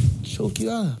day. Choke you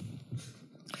up.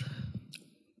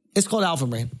 It's called Alpha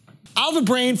Brain. Alpha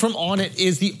Brain from Onnit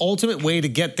is the ultimate way to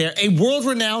get there. A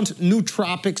world-renowned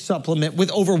nootropic supplement with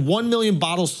over 1 million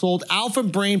bottles sold, Alpha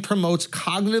Brain promotes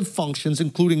cognitive functions,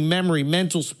 including memory,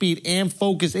 mental speed, and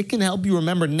focus. It can help you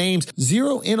remember names,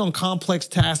 zero in on complex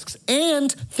tasks, and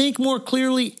think more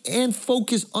clearly and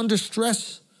focus under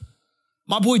stress.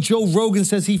 My boy Joe Rogan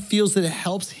says he feels that it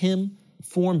helps him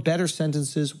form better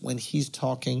sentences when he's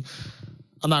talking.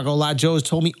 I'm not gonna lie, Joe has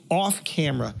told me off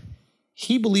camera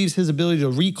he believes his ability to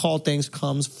recall things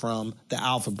comes from the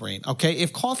Alpha Brain, okay?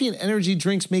 If coffee and energy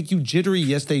drinks make you jittery,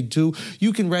 yes, they do.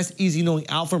 You can rest easy knowing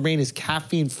Alpha Brain is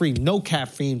caffeine-free. No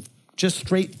caffeine, just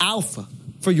straight alpha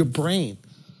for your brain.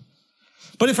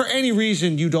 But if for any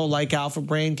reason you don't like Alpha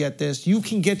Brain, get this, you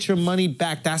can get your money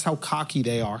back. That's how cocky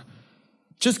they are.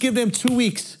 Just give them 2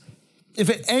 weeks. If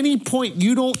at any point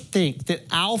you don't think that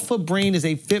Alpha Brain is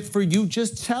a fit for you,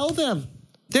 just tell them.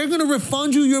 They're gonna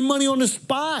refund you your money on the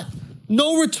spot.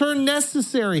 No return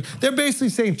necessary. They're basically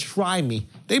saying, try me.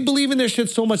 They believe in their shit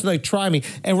so much, they're like, try me.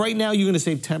 And right now, you're going to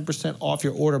save 10% off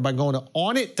your order by going to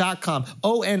onnit.com,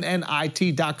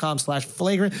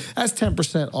 ONNIT.com/flagrant. That's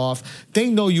 10% off. They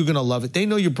know you're going to love it. They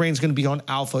know your brain's going to be on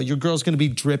alpha. Your girl's going to be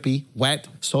drippy, wet,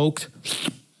 soaked.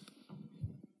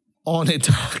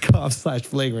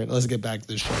 Onnit.com/flagrant. Let's get back to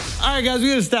the show. All right, guys, we're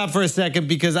going to stop for a second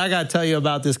because I got to tell you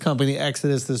about this company,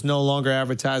 Exodus, that's no longer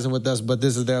advertising with us, but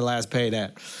this is their last payday.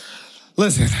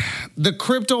 Listen, the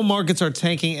crypto markets are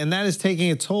tanking, and that is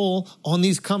taking a toll on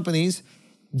these companies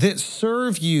that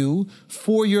serve you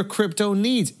for your crypto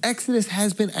needs. Exodus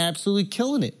has been absolutely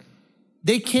killing it.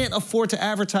 They can't afford to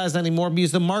advertise anymore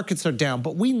because the markets are down,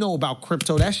 but we know about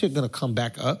crypto. That shit going to come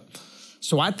back up.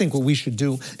 So I think what we should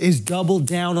do is double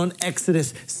down on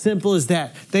Exodus. Simple as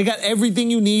that. They got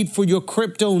everything you need for your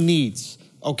crypto needs,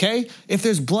 okay? If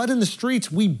there's blood in the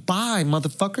streets, we buy,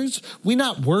 motherfuckers. We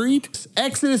not worried.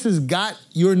 Exodus has got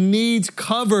your needs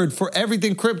covered for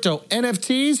everything crypto.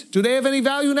 NFTs, do they have any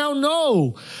value now?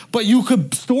 No. But you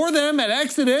could store them at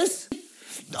Exodus.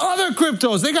 Other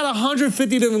cryptos, they got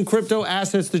 150 different crypto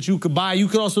assets that you could buy. You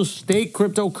could also stake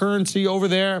cryptocurrency over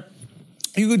there.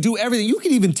 You could do everything. You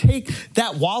could even take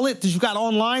that wallet that you got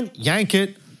online, yank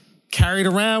it, carry it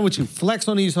around with you, flex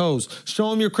on these hoes, show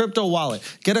them your crypto wallet,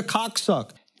 get a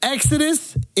cocksuck.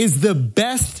 Exodus is the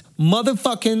best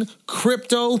motherfucking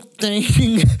crypto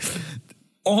thing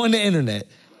on the internet.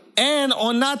 And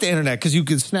on not the internet, because you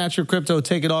can snatch your crypto,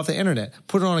 take it off the internet,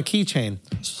 put it on a keychain.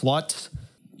 Sluts.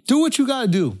 Do what you gotta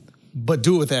do, but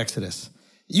do it with Exodus.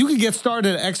 You can get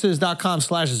started at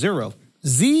exodus.com/zero.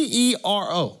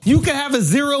 ZERO. You can have a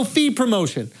zero fee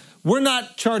promotion. We're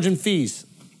not charging fees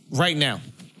right now.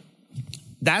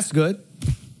 That's good.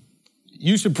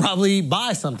 You should probably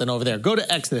buy something over there. Go to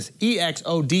Exodus,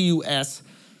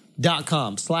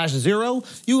 EXODUS.com/zero.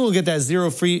 You're going to get that zero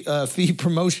fee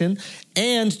promotion,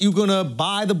 and you're going to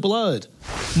buy the blood.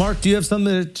 Mark, do you have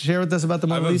something to share with us about the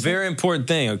Mona Lisa? I have a very important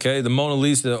thing, okay? The Mona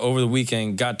Lisa over the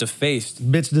weekend got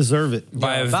defaced. Bitch deserve it.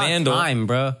 By a vandal. Time,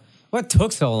 bro. What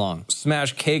took so long?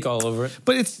 Smashed cake all over it.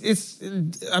 But it's.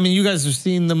 I mean, you guys have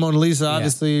seen the Mona Lisa.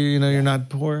 Obviously, you know, you're not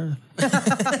poor.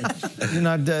 You're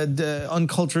not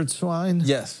uncultured swine.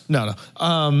 Yes. No.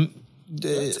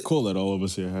 It's cool that all of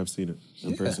us here have seen it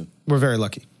in person. We're very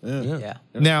lucky. Yeah.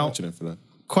 Now, Fortunate for that.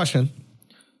 question.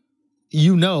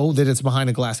 You know that it's behind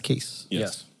a glass case.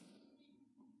 Yes.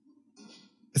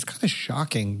 It's kind of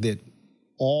shocking that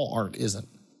all art isn't.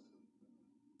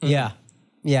 Yeah.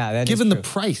 Yeah, that Given is the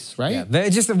true. price, right? Yeah,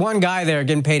 there's just one guy there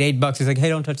getting paid $8. He's like, hey,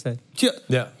 don't touch that.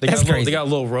 Yeah. They That's crazy. They got a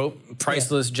little rope.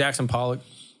 Priceless. Jackson Pollock.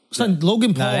 Son,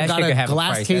 Logan Paul that got shit could a have a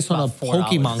glass price. case That's on a about $4.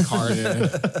 Pokemon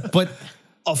card. But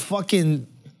a fucking,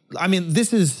 I mean,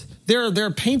 this is, there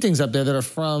are paintings up there that are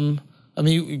from, I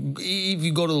mean, if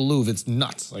you go to the Louvre, it's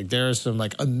nuts. Like, there are some,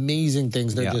 like, amazing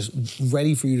things that are just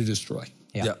ready for you to destroy.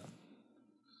 Yeah.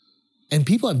 And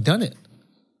people have done it.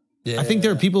 I think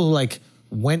there are people who, like,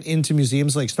 went into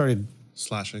museums, like, started...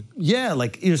 Slashing. Yeah,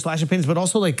 like either slashing paintings, but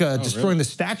also like destroying the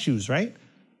statues, right?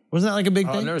 Wasn't that like a big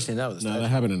Oh, thing? I've never seen that with a No, statue. that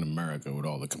happened in America with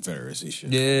all the Confederacy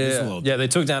shit. Yeah, It's a little- yeah, they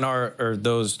took down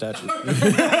those statues.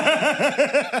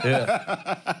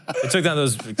 Yeah, they took down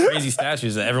those crazy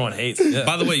statues that everyone hates. Yeah.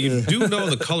 By the way, you do know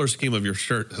the color scheme of your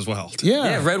shirt as well.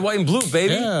 Yeah, red, white, and blue,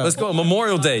 baby. Yeah. Let's go.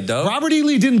 Memorial Day, dog. Robert E.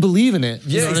 Lee didn't believe in it.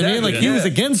 You Yeah, know what I mean? exactly. Like he was Yeah.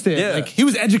 against it. Yeah. Like he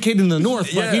was educated in the North,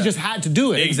 but Yeah. he just had to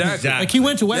do it. Exactly. Like he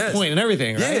went to West Yes. Point and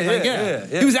everything, right? Yeah, Like,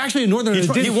 yeah. He was actually a Northerner.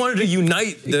 that He didn't- wanted to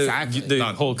unite Exactly. the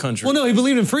whole country. Well, no, he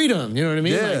believed in freedom. You know what I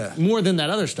mean? Yeah. Like, more than that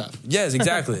other stuff. Yes,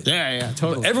 exactly. Yeah,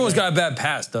 totally. Everyone's got a bad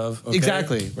past, Dove. Okay?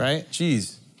 Exactly, right?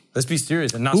 Jeez. Let's be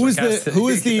serious and not Who is sarcastic.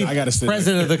 the I gotta sit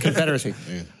president of the Confederacy?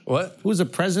 What? Who is the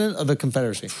president of the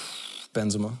Confederacy?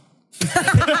 Benzema.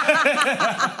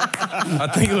 I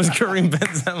think it was Kareem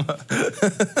Benzema.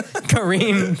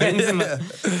 Kareem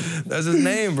Benzema. That's his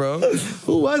name, bro.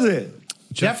 Who was it?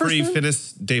 Jeffrey Jefferson?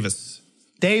 Finnis Davis.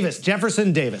 Davis.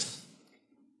 Jefferson Davis.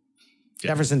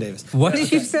 Jefferson Davis. What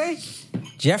did you say?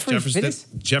 Jeffrey Finnis?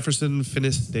 Jefferson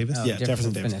Finnis Davis. Yeah,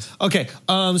 Jefferson Davis. Finnis. Okay,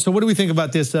 so what do we think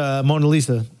about this Mona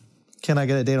Lisa? Can I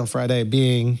get a date on Friday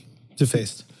being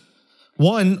defaced?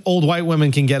 One, old white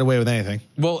women can get away with anything.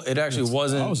 Well, it actually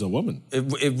wasn't. I was a woman.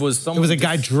 It was someone. It was a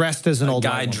guy dressed as an old guy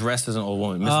white woman. dressed as an old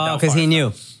woman. Miss Oh, because Doubtfire. he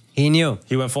knew. He knew.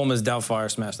 He went full Miss Doubtfire,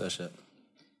 smashed that shit.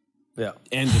 Yeah.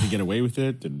 And did he get away with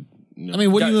it? I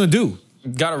mean, what are you going to do?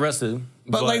 Got arrested.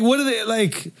 But like, what are they,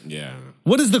 like, Yeah.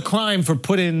 what is the crime for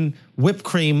putting whipped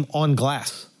cream on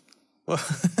glass?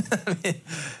 I mean,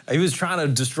 he was trying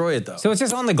to destroy it though. So it's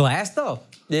just on the glass, though.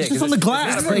 Yeah, It's just 'cause on the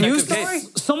glass. it's Is this a not news protective story?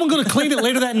 case. Someone gonna clean it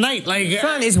later that night. Like,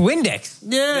 Son, it's Windex.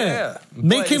 yeah. But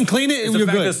Make him it's- clean it it's and the you're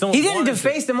fact that good. someone He didn't wanted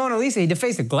deface the Mona Lisa. He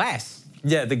defaced the glass.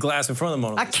 Yeah, the glass in front of the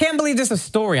Mona I Lisa. can't believe this is a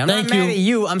story. I'm Thank not mad you. at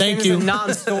you. I'm Thank saying you. it's a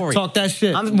non-story. Talk that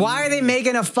shit. Why are they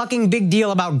making a fucking big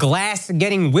deal about glass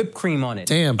getting whipped cream on it?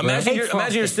 Damn, bro. Imagine you're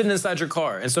frosting. sitting inside your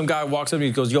car and some guy walks up to you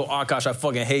and goes, "Yo, Akash, I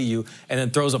fucking hate you," and then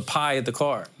throws a pie at the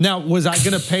car. Now, was I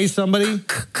gonna pay somebody?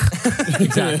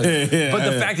 Exactly. But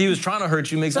the fact that he was trying to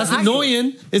hurt you makes That's sense.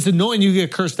 annoying. It's annoying you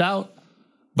get cursed out.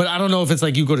 But I don't know if it's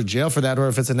like you go to jail for that or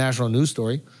if it's a national news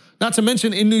story. Not to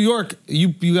mention in New York, you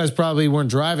guys probably weren't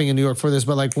driving in New York for this,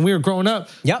 but like when we were growing up,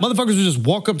 motherfuckers would just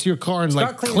walk up to your car and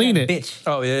Start like clean that it bitch.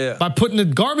 Oh yeah. by putting the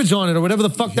garbage on it or whatever the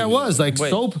fuck that was, like Wait.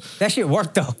 soap. That shit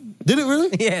worked though. Did it really?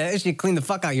 Yeah, that shit cleaned the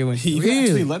fuck out your windshield. You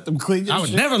actually let them clean your I would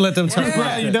shit? never let them touch Bro,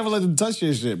 that. you never let them touch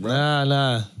your shit, bro.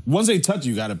 Nah. Once they touch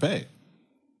you, gotta pay.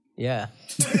 Yeah.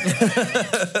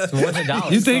 It's worth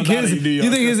 $1. You think So not in New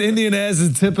York. his Indian ass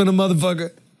is tipping a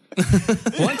motherfucker?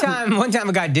 One time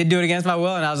a guy did do it against my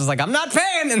will, and I was just like, I'm not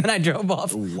paying, and then I drove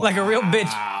off like a real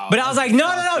bitch. But I was like, no,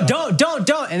 don't,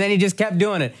 and then he just kept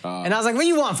doing it, and I was like, what do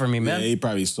you want from me, Yeah, man? he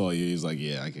probably saw you. He's like,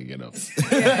 yeah, I can get up.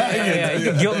 Yeah,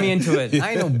 you could guilt me into it.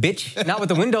 I ain't no bitch. Not with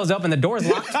the windows up and the doors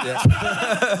locked.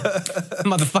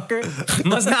 Motherfucker.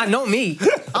 Must not know me.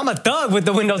 I'm a thug with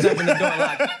the windows up and the door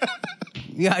locked.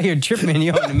 You out here tripping,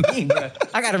 yo, to me, bro.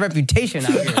 I got a reputation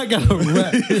out here. I got a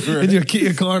rep in your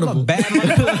Kia Carnival. Bad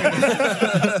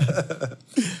motherfucker.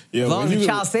 Yeah, As long as the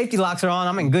child safety locks are on,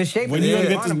 I'm in good shape. when you gonna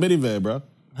get this minivan, bro?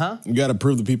 Huh? You gotta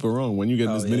prove the people wrong. When you get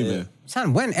this minivan?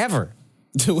 Son, whenever.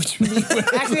 What you mean?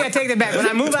 Actually, I take that back. When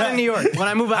I move out of New York.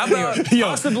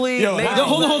 Possibly. maybe-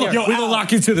 Hold on. Yo, We're gonna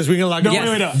lock you to this. We're gonna lock you Yes.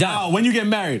 to Wait, Done. when you get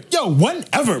married? Yo,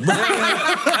 whenever, bro.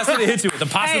 That's what it hits you with. The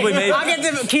possibly Hey, maybe. I'll get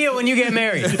the Kia when you get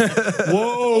married.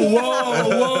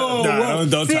 Whoa. Nah,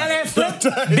 don't See touch how that it. flip?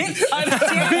 Bitch. See how that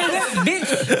flip?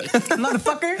 Bitch.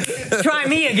 Motherfucker. Try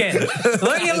me again.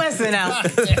 Learn your lesson out.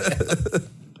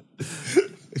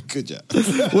 Good job.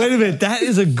 Wait a minute. That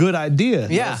is a good idea.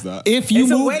 Yeah. it's not. If you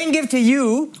It's a move. wedding gift to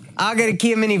you. I'll get a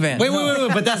Kia minivan. Wait,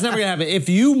 but that's never gonna happen. If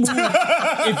you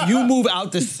move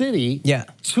out the city Yeah.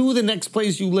 to the next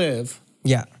place you live,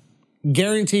 Yeah.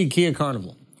 guaranteed Kia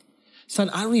Carnival. Son,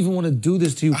 I don't even want to do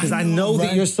this to you because I know that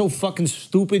right? you're so fucking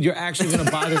stupid. You're actually gonna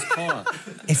buy this car.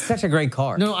 It's such a great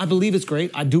car. No, I believe it's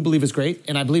great. I do believe it's great,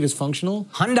 and I believe it's functional.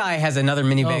 Hyundai has another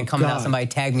minivan Oh, coming out. God. Somebody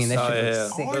tagged me and that Oh, shit yeah, was yeah.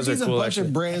 sick. Those Aren't are these a cool, bunch actually.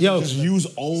 of brands Yo. that just use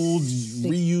old,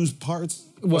 reused parts?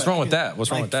 What's wrong with that?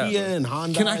 What's wrong with that? Kia and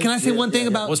Honda. Can I say one thing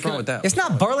about What's wrong with that? It's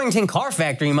not Burlington Car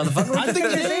Factory, motherfucker. I think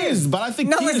it is, but I think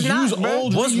No, Kias it's not, use bro.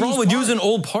 old. What's wrong reused with parts. using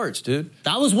old parts, dude?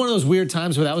 That was one of those weird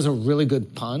times where that was a really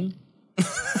good pun.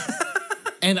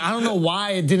 And I don't know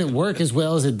why it didn't work as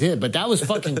well as it did, but that was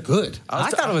fucking good.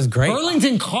 I thought it was great.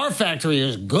 Burlington Car Factory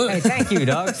is good. Hey, thank you,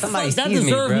 dog. Somebody That sees me,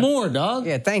 deserved bro. more, dog.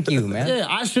 Yeah, thank you, man. Yeah,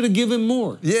 I should have given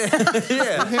more. Yeah.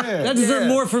 That deserved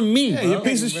more from me. Yeah, bro. you're a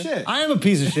piece of shit. I am a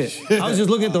piece of shit. I was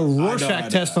just looking at the Rorschach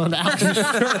test on the Apple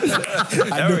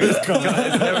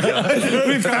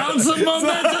We found some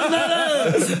momentum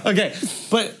there. Okay,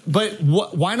 but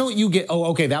why don't you get? Oh,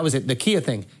 okay, that was it. The Kia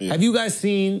thing. Have you guys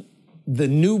seen the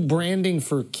new branding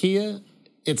for Kia?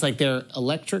 It's like their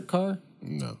electric car.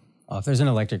 No. Oh, if there's an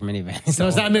electric minivan. No,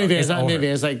 it's not minivan. It's not over.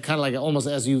 minivan. It's like kind of like almost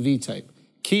SUV type.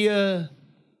 Kia.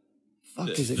 Fuck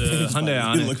is it? The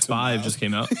Hyundai You look Ioniq too 5 mild. just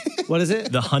came out. What is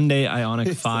it? The Hyundai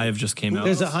Ioniq 5 just came out.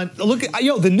 There's a look at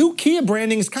the new Kia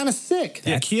branding is kind of sick.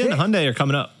 Yeah, Kia and Hyundai are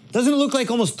coming up. Doesn't it look like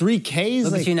almost 3Ks?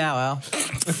 Look Like, at you now, Al.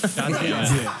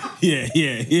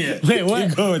 Yeah. wait, what?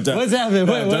 Keep going, Doc. What's happening?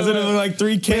 Wait, Doesn't wait. it look like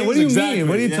 3K? Wait, what do you Exactly, mean?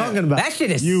 What are you yeah. talking about? That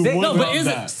shit is You sick. would No, but love is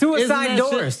that. it Suicide Isn't that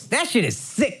doors. That shit is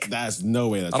sick. That's no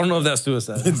way. That's I don't know if that's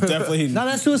suicide. It's definitely No,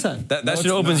 that's suicide. That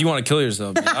shit opens, you want to kill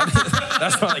yourself.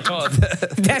 That's why they call it that.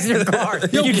 That's your car.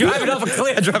 You drive it off a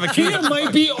cliff. I drive a Kia. Kia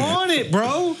might be on it,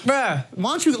 bro. Bruh.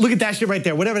 Why don't you look at that shit right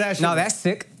there? Whatever that shit. No, that's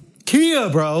sick. Kia,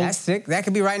 bro. That's sick. That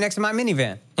could be right next to my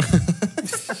minivan.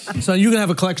 So you gonna have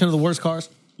a collection of the worst cars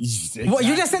Well,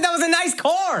 you just said that was a nice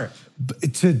car.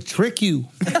 to trick you,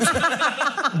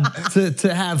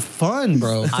 to have fun,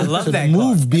 bro. I love to that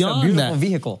move car. beyond It's a beautiful that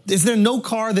vehicle. Is there no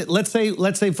car that let's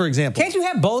say for example? Can't you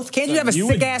have both? Can't you have a you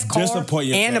would sick ass car disappoint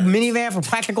your and a parents. minivan for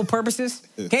practical purposes?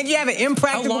 Can't you have an How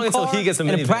impractical long until car he gets a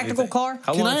and minivan? a practical you think? car?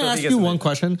 How Can long I until he ask gets you a one minivan?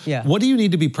 question? Yeah. What do you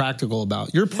need to be practical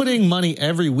about? You're putting money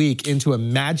every week into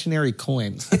imaginary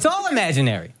coins. It's all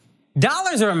imaginary.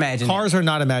 Dollars are imaginary. Cars are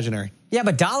not imaginary. Yeah,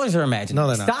 but dollars are imaginary. No,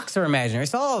 they're not. Stocks are imaginary.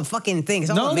 It's all a fucking thing.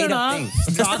 It's all No, a they're made-up not.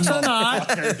 thing. Stocks are not.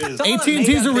 It's all a AT&T is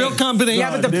a made-up real thing. company.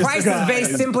 Yeah, but the This price guy is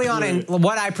based is simply on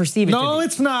what I perceive it to No, be.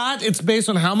 it's not. It's based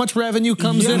on how much revenue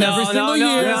comes in every single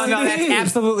year. No, that's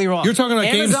absolutely wrong. You're talking about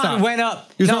Amazon GameStop. went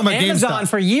up. You're talking about Amazon GameStop.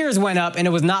 for years went up, and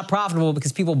it was not profitable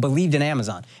because people believed in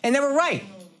Amazon, and they were right.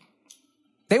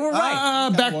 They were right.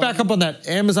 Back up on that.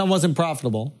 Amazon wasn't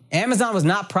profitable. Amazon was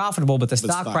not profitable, but the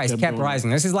stock stock price kept kept going. rising.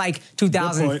 This is like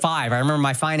 2005. I remember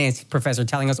my finance professor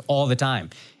telling us all the time.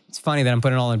 It's funny that I'm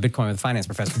putting it all in Bitcoin with the finance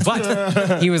professor.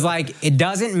 But he was like, it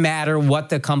doesn't matter what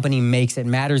the company makes. It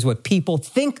matters what people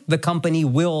think the company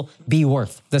will be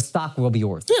worth. The stock will be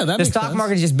worth. Yeah, that The makes stock sense.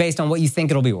 market is just based on what you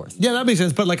think it'll be worth. Yeah, that makes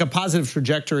sense. But like a positive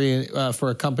trajectory for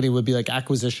a company would be like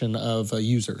acquisition of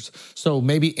users. So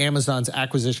maybe Amazon's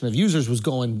acquisition of users was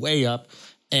going way up,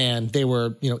 and they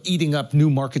were eating up new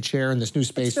market share in this new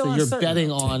space. still So you're uncertain.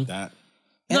 betting on. That.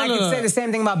 And I could say the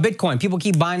same thing about Bitcoin. People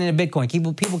keep buying into Bitcoin.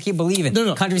 People keep believing.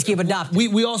 No. Countries keep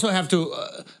adopting. We also have to.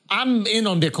 I'm in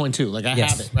on Bitcoin too. Like I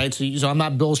Yes. have it, right? So I'm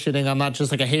not bullshitting. I'm not just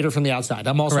like a hater from the outside.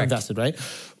 I'm also Correct. invested, right?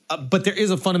 But there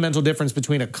is a fundamental difference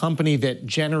between a company that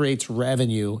generates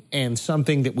revenue and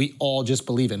something that we all just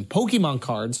believe in. Pokemon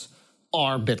cards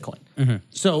are Bitcoin. Mm-hmm.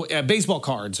 So baseball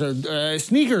cards or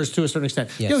sneakers to a certain extent.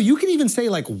 Yes. You can even say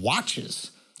like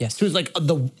watches. Yes. So it's like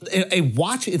a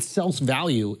watch itself's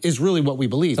value is really what we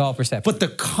believe. It's all perception. But the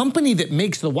company that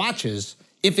makes the watches,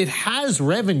 if it has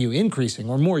revenue increasing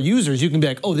or more users, you can be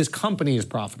like, oh, this company is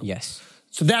profitable. Yes.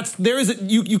 So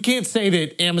you can't say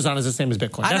that Amazon is the same as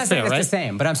Bitcoin. I'm That's not saying fair, it's right? the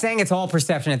same, but I'm saying it's all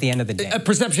perception at the end of the day.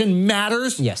 Perception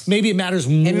matters. Yes. Maybe it matters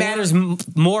more. It matters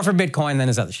more for Bitcoin than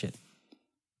his other shit.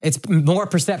 It's more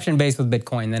perception based with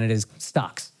Bitcoin than it is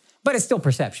stocks, but it's still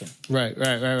perception. Right.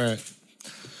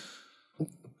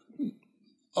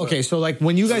 Okay, so like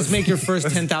when you guys make your first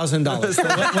 $10,000, so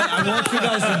what I want you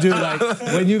guys to do,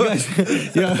 like when you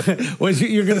guys,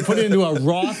 you're going to put it into a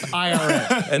Roth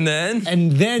IRA, And then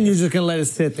and then you're just going to let it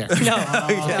sit there. No,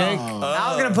 Okay.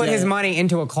 I was gonna put his money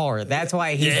into a car. That's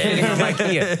why he's sitting with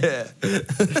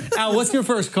IKEA. Al, what's your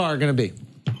first car going to be?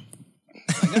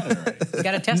 He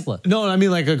got a Tesla. No, I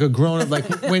mean like a grown up, like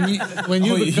when you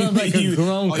become like a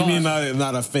grown car. You mean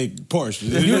not a fake Porsche?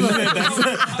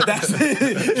 that's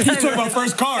he's talking about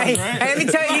first cars, Hey, right? let me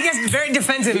tell you, he gets very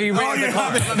defensive if you bring up the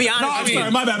car. I'll be honest No, I'm with you.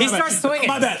 sorry, my bad. He starts swinging.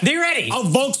 My bad. Be ready. A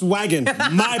Volkswagen.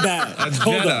 My bad.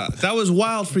 Hold Jetta, up. that was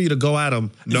wild for you to go at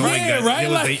him, knowing Yeah, that right? it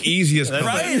was Like- the easiest.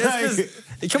 right? That's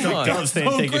just, come on.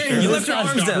 Take your shirt You off. left your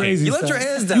arms down. crazy You left your stuff.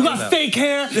 hands down. You got fake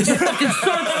hair. Your fucking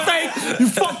shirt's fake. You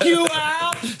fuck you,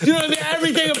 Al. You know what I mean?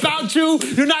 Everything about you.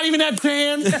 You're not even that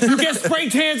tan. You get spray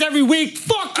tans every week.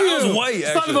 Fuck you. I was white,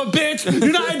 Son of a bitch.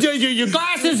 You're not your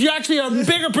glasses. You're actually a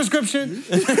bigger prescription.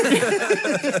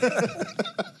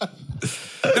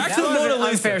 Back That to the was Mona an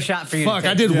Lisa. unfair shot for you. Fuck,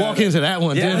 I did walk into that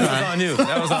one, Yeah, didn't that was I? on you.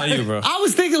 That was on you, bro. I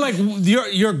was thinking like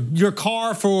your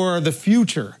car for the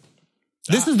future.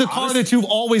 This is the car that you've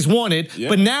always wanted, Yeah.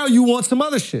 but now you want some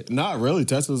other shit. Not really.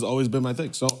 Tesla's always been my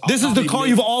thing. So I'll This is the probably car make-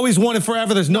 you've always wanted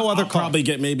forever. There's no other I'll car. probably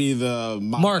get maybe the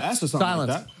Model Mark, S or something silence.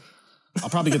 like that. I'll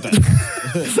probably get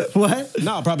that. What?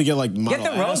 No, I'll probably get like Model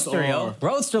Get the S Roadster, yo.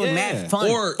 Roadster look mad fun.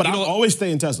 Or But you I'll know, always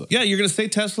stay in Tesla. yeah, you're gonna say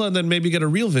Tesla and then maybe get a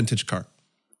real vintage car.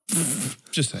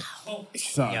 Just saying.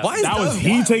 Why is that was Dove-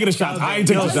 he taking a shot. I ain't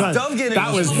taking a shot. Dove getting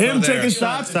That was emotional him there. taking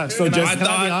shots. So I just Can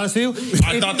I be honest with you?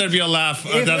 I thought there'd be a laugh.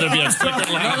 I thought there'd be a secret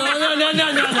laugh.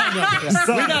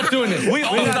 No. We're not doing it. We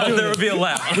all thought there would be a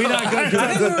laugh. We're not going to do I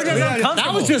think we were just uncomfortable.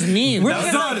 That was just mean. We That were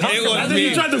was just not. uncomfortable. It was I think me.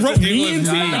 you tried to rope me It was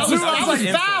into me. that. That was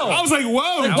foul. I was like,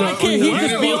 whoa. Why can't he I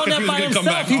just was be a on little that by confused. Come himself?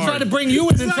 back He hard. tried to bring you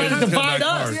in and try to Come divide back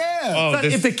us. hard. Yeah. Oh, If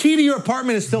this, the key to your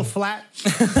apartment is still flat,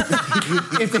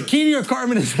 if the key to your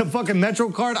apartment is a fucking Metro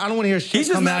card, I don't want to hear shit He's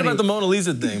just come mad out about of the you. Mona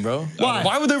Lisa thing, bro. Why?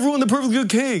 Why would they ruin the perfectly good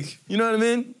cake? You know what I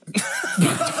mean?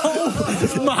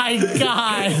 Oh my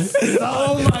God.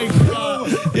 Oh my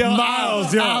God. Yo,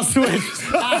 Miles, I'll switch.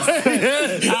 I'll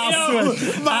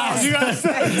switch. Miles, you gotta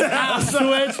say I'll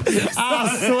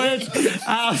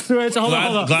switch. Hold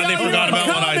on. glad they forgot about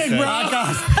what I said.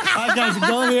 I got you.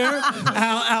 Go here.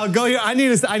 I'll go here. I need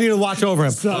to watch over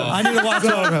him. I need to watch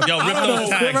over him. Yo, rip those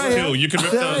tags right here. too. You can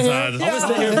rip Sit those right here. tags. I'm gonna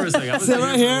stay here for a second. Sit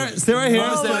right here. Sit right here.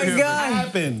 Oh my God.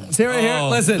 happened? Sit right here.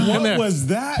 Listen, come here. What was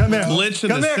that? Come here. Glitch in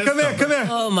Come the here. Come here. system. Come here.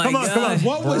 Oh my Come on. Come on. God.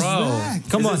 What was Bro. that?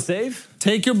 Come on. safe?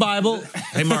 Take your Bible.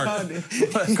 Hey, Mark.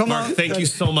 Come Mark, on. thank you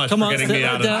so much Come for on, getting sit me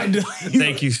right out down. of that.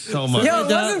 Thank you so much. Yo,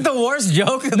 it wasn't the worst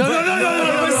joke. No, No.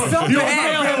 It was so Do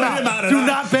bad. not bail him out. Do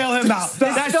not bail him out.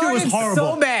 That shit was Started horrible.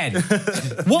 so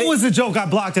bad. What was the joke? I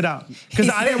blocked it out because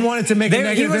I didn't want it to make a He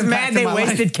negative was impact mad they in my life.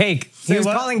 wasted cake. He Say was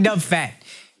what? calling Dove fat.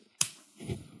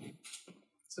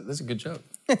 That's a good joke.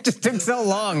 It just took so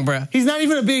long, bro. He's not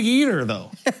even a big eater,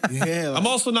 though. Yeah. I'm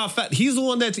also not fat. He's the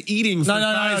one that's eating.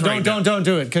 No, don't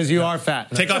do it, because you are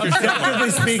fat. Take off your shirt. Objectively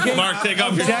speaking. Mark, take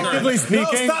off your Objectively shirt.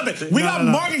 speaking. No, stop it. We got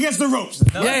Mark against the ropes.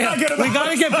 Yeah. We got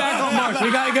to get back on Mark.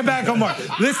 We got to get back on Mark.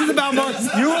 This is about Mark.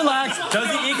 You relax.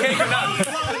 Does he eat cake or not?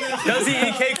 Does he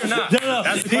eat cake or not? No.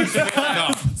 That's the question.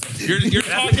 No. You're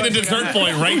talking a dessert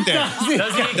boy right there.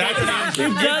 Does he eat cake or not?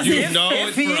 You know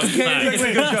If he it's eats for a cake, it's a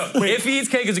fact. good joke. If he eats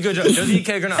cake, it's a good joke. Does he eat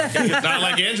cake or not? Not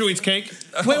like Andrew eats cake.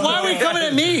 Wait, why are we coming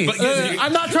at me?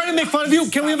 I'm not trying to make fun of you.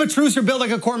 Can we have a truce or build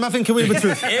like a corn muffin? Can we have a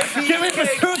truce? Can we have a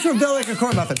truce or build like a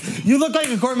corn muffin? You look like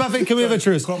a corn muffin. Can we have a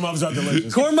truce? Corn muffins are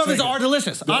delicious. Corn muffins are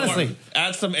delicious, honestly.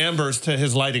 Add some ambers to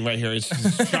his lighting right here.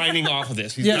 It's shining off of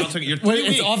this. He's Yeah. bouncing. You're Wait,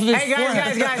 it's off of his Hey,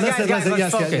 forehead. guys,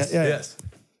 let's focus. Yes.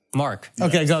 Mark.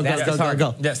 Okay, go.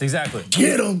 Yes, exactly.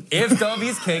 Get him. If Dove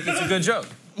eats cake, it's a good joke.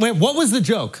 Wait, what was the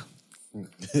joke?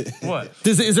 What?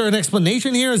 Is there an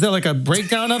explanation here? Is there like a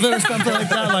breakdown of it or something like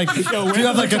that? Like, do you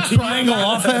have like a triangle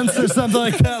offense or something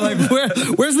like that? Like,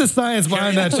 where's the science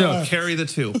behind that joke? Carry the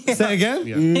two. Say again?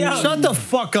 Yeah. Shut the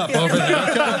fuck up over there.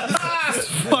 Okay?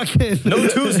 Fucking No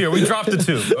twos here. We dropped the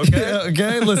two.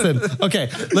 Okay. Okay,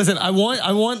 listen. I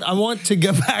want to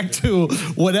get back to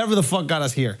whatever the fuck got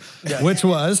us here, which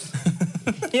was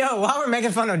Yo, while we're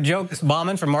making fun of jokes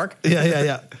bombing from Mark,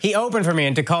 yeah. he opened for me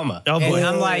in Tacoma. Oh, boy. And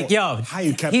I'm like, yo, How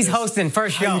you kept he's this? hosting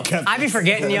first How show. you kept I be this?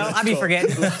 forgetting, yo. I be Let's go.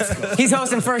 forgetting. He's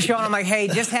hosting first show, and I'm like, hey,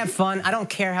 just have fun. I don't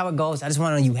care how it goes. I just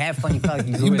want to know you have fun. You feel like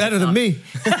you do You it. better than me.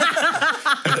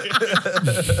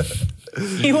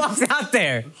 He walks out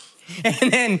there,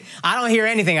 and then I don't hear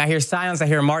anything. I hear silence. I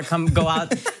hear Mark go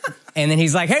out, and then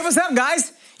he's like, hey, what's up,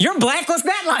 guys? Your black, what's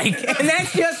that like? And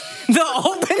that's just the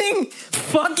opening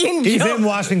fucking He's joke. in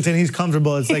Washington. He's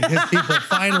comfortable. It's like his people.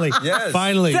 Finally. Yes.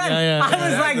 Finally. Son, I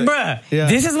was like, bruh, Yeah.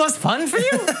 this is what's fun for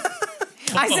you?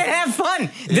 I said, have fun.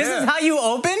 This is how you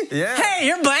open? Yeah. Hey,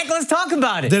 you're black, let's talk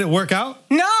about it. Did it work out?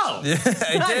 No.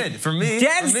 It did for me.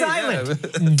 Dead For me, silent.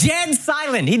 yeah. Dead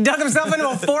silent. He dug himself into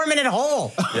a 4-minute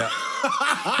hole. Yeah.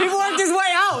 He worked his way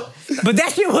out. But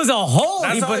that shit was a hole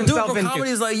That's he how put I do it, himself bro. into.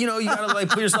 Comedy is like, you gotta like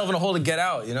put yourself in a hole to get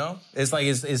out, you know? It's like,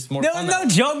 it's more There fun was no that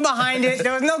way. joke behind it.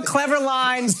 There was no clever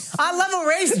lines. I love a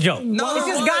race joke. No, it's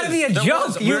there just got to be a There joke.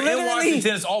 was. You We're in literally.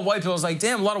 Washington. It's all white people. I was like,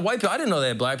 damn, a lot of white people. I didn't know they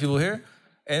had black people here.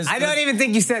 And I don't even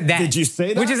think you said that. Did you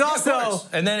say that? Which is Yeah, of also, course.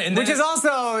 And then which is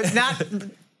also not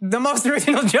the most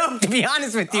original joke, to be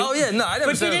honest with you. Oh yeah, no, I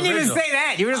never But said you didn't even original. say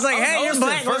that. You were just like, I was hey, you're hosting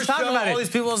black. Let's first talk show, about all it. these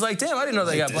people, I was like, damn, I didn't know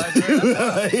they got black people.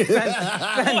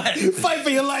 Fight for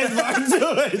your life, Mark. Do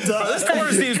it, dog. This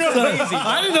corner seems crazy.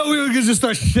 I didn't know we were going to just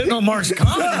start shitting on Mark's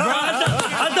comedy, bro.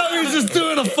 I thought we were just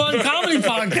doing a fun comedy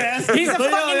podcast. He's a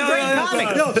fucking great comic.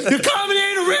 Yo, your comedy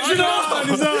ain't original.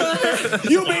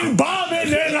 You mean bombing,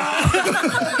 nigga?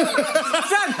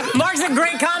 Son, Mark's a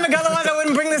great comic. Otherwise, I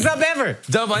wouldn't bring this up ever.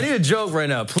 Dove, I need a joke right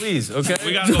now, please. Okay,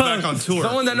 We gotta go back on tour.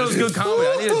 Someone that knows good comedy.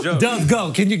 I need a joke. Dove,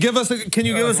 go. Can you give us a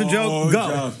joke?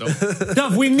 Go.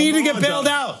 Dove, we need to get bailed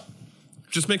out.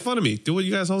 Just make fun of me. Do what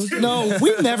you guys always do. No,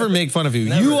 we never make fun of you.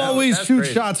 You always that's shoot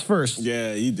crazy. shots first.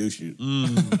 Yeah, you do shoot.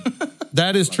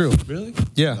 That is true. Really?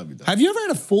 Yeah. Love you, Dove. Have you ever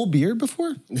had a full beard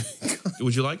before?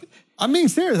 Would you like it? I'm being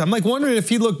serious. I'm like wondering if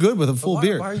he looked good with a full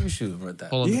beard. Why are you shooting with that?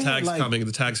 Hold on, Yeah, the tag's like- coming.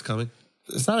 The tag's coming.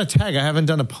 It's not a tag. I haven't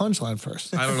done a punchline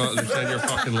first. I don't understand your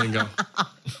fucking lingo.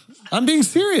 I'm being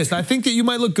serious. I think that you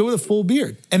might look good with a full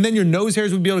beard. And then your nose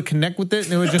hairs would be able to connect with it,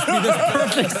 and it would just be this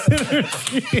perfect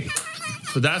synergy.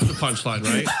 So that's the punchline,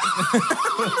 right? Is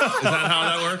that how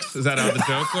that works? Is that how the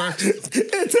joke works?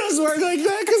 It does work like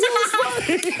that because it was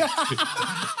funny.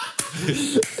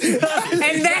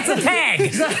 And that's a tag.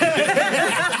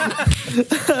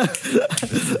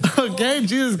 Okay,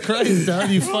 Jesus Christ, Dad,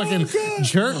 you fucking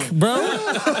jerk, bro.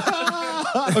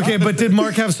 Okay, but did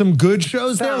Mark have some good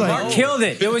shows there? Mark killed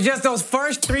it. It was just those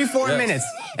first 3-4 minutes.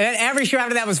 And then every show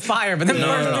after that was fire. But then the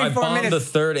first I 3-4 bombed the minutes.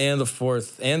 third and the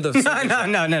fourth and the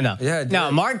No. Yeah, I No,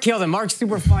 did. Mark killed it. Mark's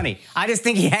super funny. I just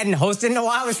think he hadn't hosted in a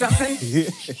while or something.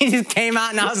 He just came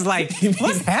out and I was like,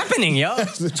 what's happening, yo? I'm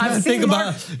trying to think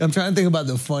about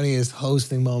the funniest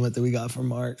hosting moment that we got from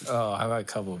Mark. Oh, I got a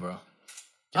couple, bro.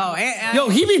 Oh, and Yo,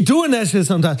 he be doing that shit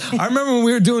sometimes. I remember when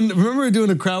we were doing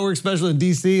a crowd work special in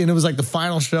DC, and it was like the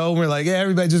final show, and we are like, yeah,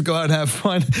 everybody just go out and have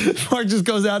fun. Mark just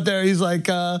goes out there, he's like,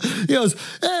 he goes,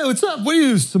 hey, what's up? What are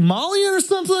you, Somalian or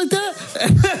something like that?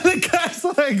 And then the guy's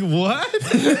like, what?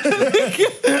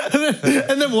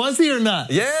 and then was he or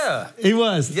not? Yeah. He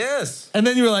was. Yes. And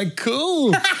then you were like,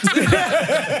 cool.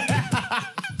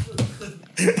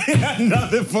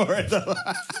 Nothing for it though.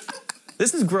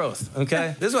 This is growth,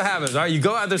 okay? This is what happens, all right? You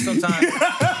go out there sometimes.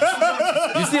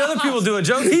 You see other people doing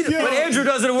jokes. When Andrew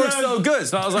does it, it works so good.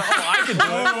 So I was like, I can do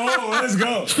it. Oh, let's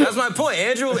go. That's my point.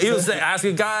 Andrew, he'll say, ask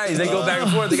a guy, they go back and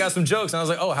forth, they got some jokes. And I was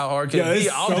like, how hard can it be?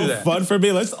 I'll do that. It's so fun for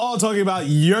me. Let's all talk about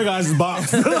your guys'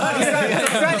 bombs.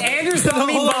 Andrew's throwing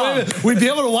me bombs. We'd be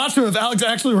able to watch him if Alex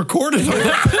actually recorded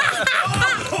it.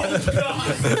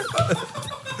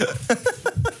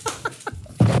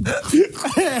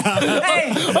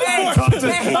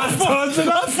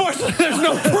 Unfortunately, there's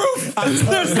no proof.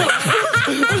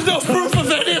 There's no proof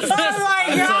of any of this. Oh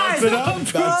my God!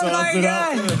 Oh my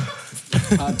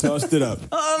God! I tossed it up.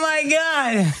 Oh my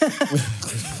God!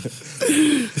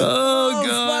 Oh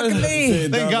God! Fuck me!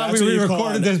 Thank God we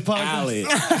re-recorded this podcast. Alley.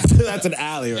 That's an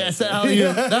alley, right? That's an alley.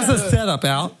 That's a setup,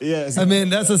 Al. Yes. I mean,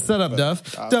 that's a setup, Duff.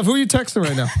 Duff, who are you texting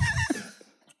right now?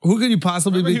 Who could you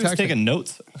possibly be He was texting? taking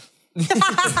notes.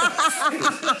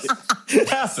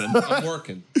 I'm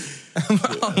working.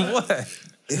 What?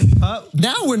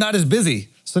 Now we're not as busy,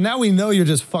 so now we know you're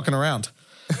just fucking around.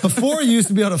 Before, you used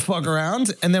to be able to fuck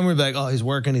around, and then we'd be like, oh, he's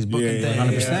working, he's booking things.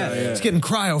 100%. He's getting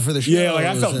cryo for the show. Yeah, like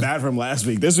I felt bad from last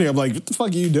week. This week I'm like, what the fuck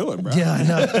are you doing, bro? Yeah, I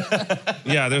know.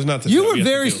 Yeah, there's nothing. You we were have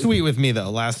to very do. sweet with me,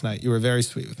 though, last night. You were very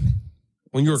sweet with me.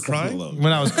 When you were crying?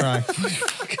 When I was crying.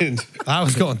 I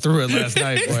was going through it last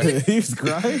night, boy. He was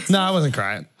crying? No, I wasn't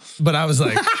crying. But I was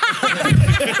like... Yo,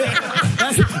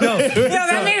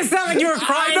 that made it sound like you were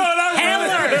crying.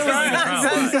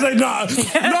 He's like, no, I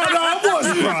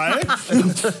wasn't crying.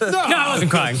 No, I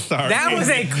wasn't crying. Sorry. That was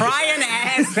a crying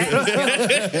ass.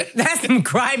 That's some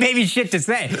crybaby shit to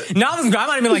say. No, I wasn't crying. I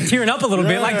might have been like tearing up a little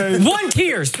bit. Like one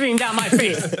tear streamed down my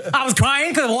face. I was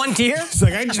crying because of one tear. It's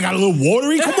like, I just got a little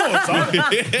watery. Come on, son.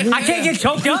 I can't get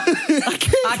choked up.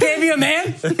 I can't be a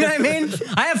man. You know what I mean?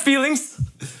 I have feelings.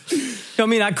 Don't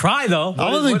mean I cry though.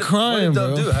 I wasn't crying, what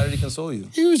did bro. Dove do? How did he console you?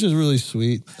 He was just really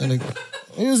sweet. And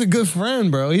he was a good friend,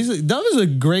 bro. Dove is a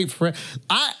great friend.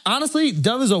 Honestly,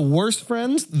 Dove is a worse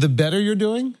friend the better you're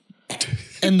doing.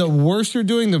 And the worse you're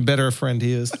doing, the better a friend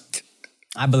he is.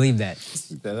 I believe that.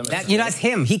 That's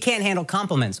him. He can't handle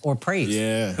compliments or praise.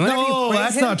 Yeah. Whenever you No, praise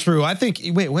that's him, not true. I think,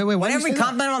 wait. Whenever we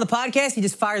compliment him on the podcast, he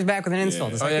just fires back with an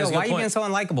insult. It's like, that's a yo, why good are you being point. so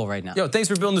unlikable right now? Yo, thanks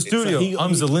for building the studio.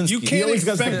 I'm Zelensky. You can't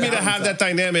expect me to have that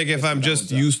dynamic if I'm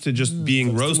just used to just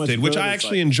being roasted, which I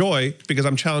actually enjoy because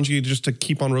I'm challenging you just to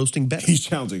keep on roasting better. He's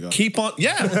challenging us. Keep on,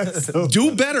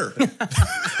 do better.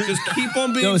 Just keep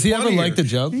on being Yo, has he ever funnier. liked the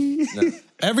joke? No.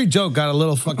 Every joke got a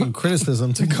little fucking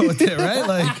criticism to go with it, right?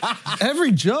 Like,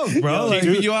 every joke, bro. Like,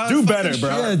 Do better, bro.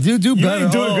 yeah, do better.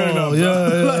 ain't doing good enough,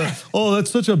 bro. Yeah. Oh, that's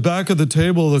such a back of the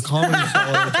table, the comedy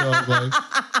show joke. Like,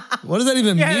 what does that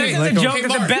even Yeah, mean? this Like, is a joke hey,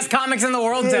 that the Mark. best comics in the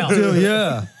world tell. dude,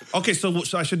 yeah. Okay, so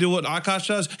I should do what Akash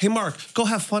does? Hey, Mark, go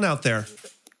have fun out there.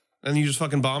 And you just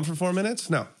fucking bomb for 4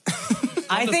 minutes? No.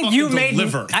 I think fucking you made.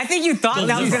 deliver. I think you thought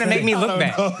that was going to make me look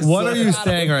bad. What are you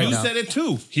saying right You now? said it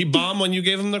too. He bombed when you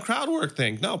gave him the crowd work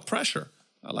thing. No, pressure.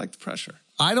 I like the pressure.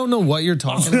 I don't know what you're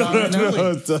talking about right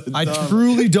now. I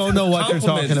truly don't know what you're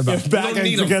talking Compliments. about. You Back don't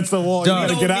need 'em. against the wall. Dove. You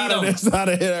gotta get You out don't of need this. Out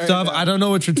of here. Dove, I don't know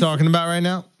what you're talking about right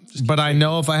now, but I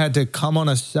know if I had to come on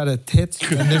a set of tits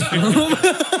in this room,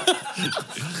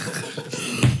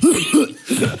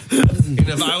 And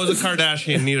if I was a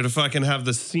Kardashian and needed to fucking have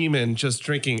the semen just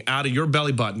drinking out of your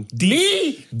belly button.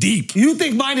 me? Deep. You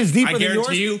think mine is deeper I than yours?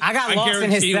 guarantee you. I got lost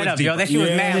in his guarantee you it's setup, yo. deeper. That shit was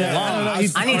mad Yeah. long. No,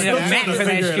 I needed a map for that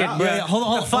figure it shit, out. bro. Yeah, hold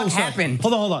on. What the fuck happened?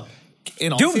 Hold on.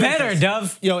 In all Do seriousness- better,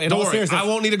 Dove. Yo, in Don't all worry. seriousness, I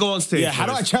won't need to go on stage. Yeah, how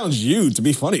do I for this. challenge you to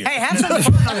be funnier? Hey, have some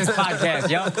fun on this podcast,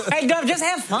 yo. Hey, Dove, just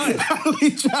have fun.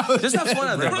 Just have fun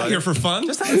out there, We're not buddy. here for fun.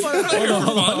 Just have fun out there.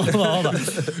 hold on.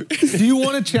 Do you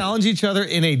want to challenge each other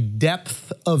in a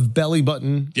depth of belly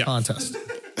button Yeah. contest?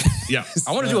 Yeah.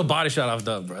 I want to do a body shot off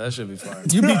Dove, bro. That should be fire.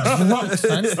 You'd be drunk,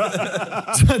 son.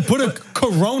 Put a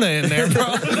Corona in there,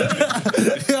 bro.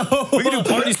 We can do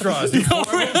party straws.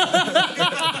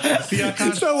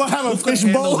 So we'll have a fish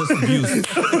bowl. We're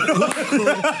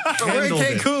in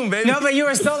Cancun, baby. No, but you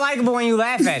were so likable when you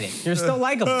laugh at it. You're so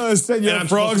likable. Send And your I'm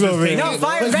frogs supposed to over here. No,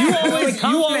 fire But back.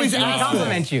 you always ask for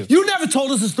compliment it. you. You never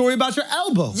told us a story about your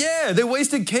elbow. Yeah, they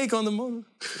wasted cake on the moon.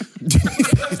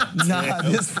 Nah,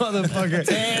 this motherfucker.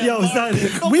 Yo, son,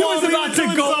 we was about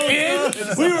to go in.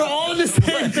 We were all in the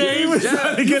same thing. He was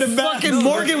trying to get it back. Fucking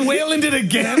Morgan Whalen did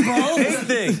again, bro. Cake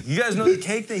thing. You guys know the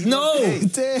cake thing? No.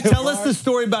 Damn, Tell us the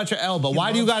story about your elbow.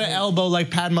 Why do you got an elbow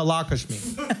like Padma Lakshmi?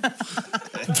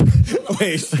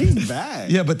 Wait, she's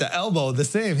bad. Yeah, but the elbow, the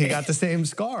same. He got the same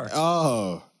scar.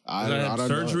 Oh, I I don't had know.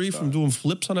 surgery from doing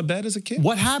flips on a bed as a kid.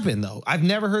 What happened, though? I've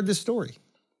never heard this story.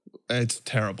 It's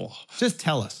terrible. Just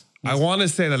tell us. I want to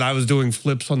say that I was doing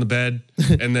flips on the bed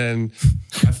and then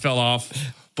I fell off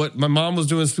But my mom was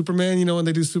doing Superman, you know, when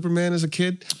they do Superman as a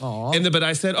kid. But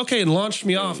I said, okay, and launched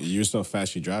me off. You were so fat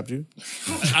she dropped you?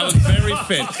 I was very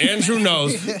fit. Andrew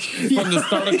knows from the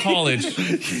start of college.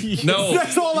 No.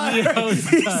 That's all I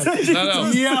heard.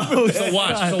 No. Yo, So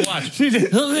watch. She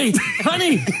just, honey.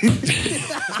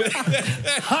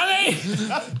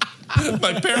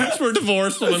 My parents were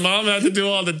divorced, so my mom had to do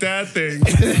all the dad things.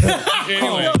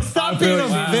 Anyway, Stop being a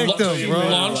victim, bro.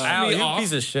 Launched Ow, me you off.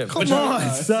 piece of shit. Come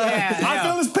on, son. I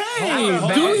feel his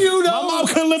pain. Do you know? My mom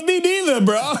couldn't lift me neither,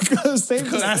 bro.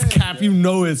 That's cap. You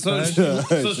know it, So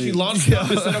son. she launched me up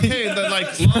and said, okay, then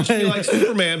launched me like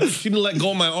Superman, but she didn't let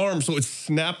go of my arm, so it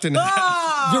snapped in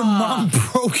half. Your mom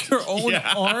broke your own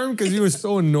arm because you were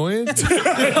so annoying?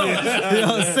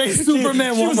 Say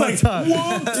Superman one more time.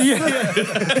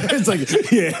 It's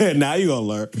like, yeah, now you gonna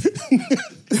learn.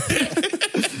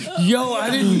 Yo, I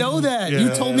didn't know that. You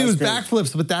told me it was that's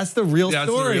backflips, but that's the real That's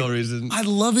the story. real reason. I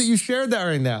love that you shared that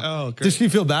right now. Oh, great. Did she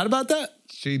feel bad about that?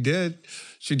 She did.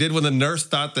 She did when the nurse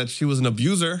thought that she was an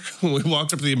abuser when we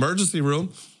walked up to the emergency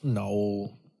room.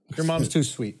 No. Your mom's too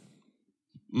sweet.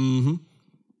 What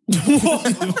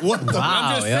the?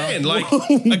 I'm just saying, like,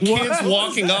 a kid's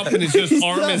walking up and his just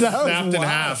arm is That was snapped in wild.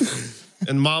 half.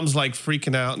 And mom's like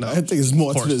freaking out. No, I think it's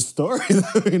more to this story.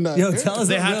 Yo, tell us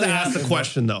they what have really to ask happened. the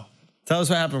question, though. Tell us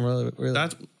what happened really.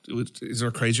 Is there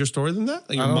a crazier story than that?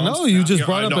 Like your I don't mom's know. You snapped- just Yeah,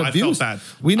 brought I up know, abuse. I felt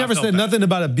bad. We never I felt said bad. nothing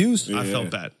about abuse. I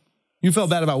felt bad. You felt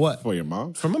bad about what? For your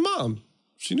mom? From my mom.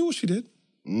 She knew what she did.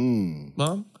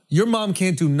 Mom, Your mom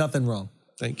can't do nothing wrong.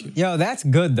 thank you. Yo, that's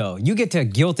good though. You get to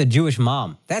guilt a Jewish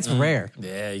mom. That's rare.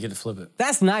 Yeah, you get to flip it.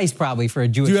 That's nice probably for a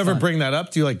Jewish Do you ever son. bring that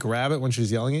up? Do you like grab it when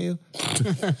she's yelling at you?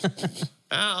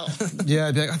 Ow. Yeah,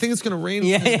 I'd be like, I think it's gonna rain.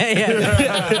 Yeah.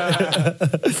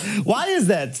 Why is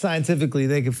that scientifically?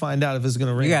 They can find out if it's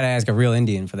gonna rain. You gotta ask a real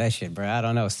Indian for that shit, bro. I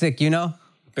don't know. Sick, you know?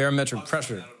 Barometric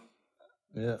pressure.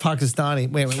 Pakistani.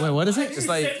 Wait, what is it? It's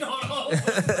like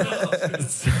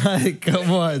Come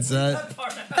on, son.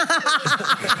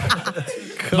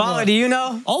 Vala, do you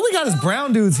know? All we got is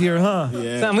brown dudes here, huh?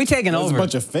 Yeah. Son, we taking There's over. a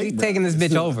bunch of fake We taking this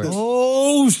bitch over.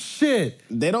 Oh shit!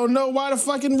 They don't know why the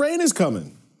fucking rain is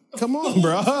coming. Come on,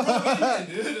 bro.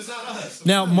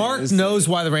 Now Mark knows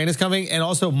why the rain is coming, and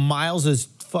also Miles is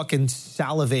fucking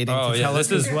salivating oh to yeah, tell us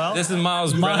this is as well. this is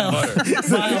Miles' bread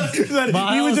and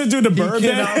butter. He was just doing the bird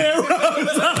cannot- there.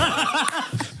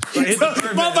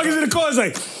 Motherfuckers in the car is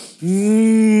like,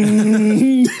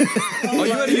 Oh,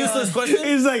 you had a useless question?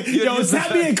 he's like, yo,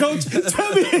 tap me in, coach.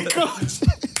 Tap me in, coach.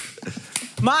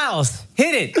 Miles,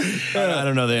 hit it. I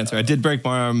don't know the answer. I did break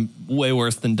my arm way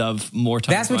worse than Dove more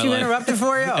times. That's what in you my life. interrupted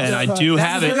for, yo? And I do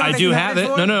have it. I do have it.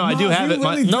 No, I do have it.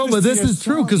 No, but this is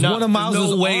true because No, one of Miles'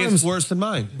 No way arms. it's worse than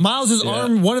mine. Miles'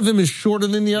 arm, one of them is shorter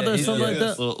than the other, or he's- something like yeah.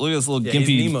 that. Look at this little he's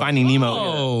gimpy Nemo. Finding Nemo.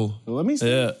 Oh, Let me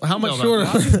see. Yeah. how much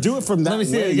shorter? Do it from that Let me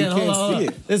see way. it again. You can't Hold on. see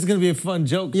it. This is gonna be a fun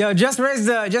joke. Yo, just raise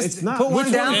the, just not. put Which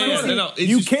one down. one? Let me see. It's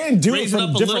You just can do it raise from up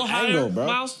a a different little higher, angle, bro.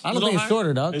 Miles. I don't think it's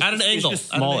shorter, dog. At an angle. It's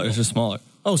just smaller. It's just smaller.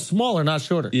 Oh, smaller, not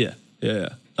shorter. Yeah.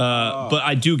 But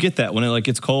I do get that when it like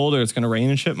gets cold or it's gonna rain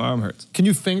and shit. My arm hurts. Can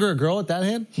you finger a girl with that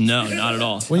hand? No, not at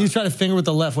all. When you try to finger with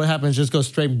the left, what happens? Just go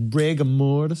straight rigor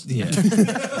mortis. Yeah.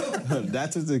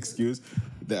 That's his excuse.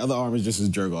 The other arm is just his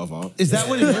jerk off arm. Is that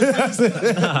what it is?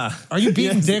 Are you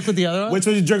beating dick with the other one? Which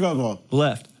was your jerk off arm?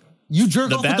 Left. You jerk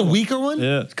The off with bad the one. weaker one?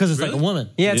 Yeah. Because it's like a woman.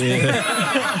 Yeah, it's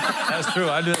That's true.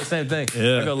 I do the same thing.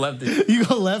 Yeah. I go lefty. You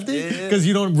go lefty because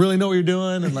you don't really know what you're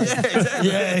doing. And like,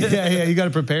 yeah. You got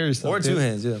to prepare yourself. Or dude. two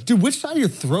hands, yeah. Dude, which side of your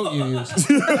throat you use?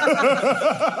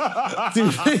 Dude,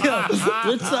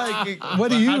 which side? What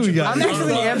do you got? I'm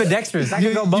actually ambidextrous. I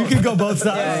can go both. You can go both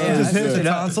sides. Yeah, Just I hit switch the it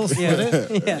up. tonsil, split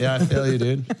it. Yeah, I feel you,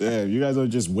 dude. Yeah, you guys don't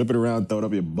just whip it around, throw it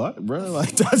up your butt, bro.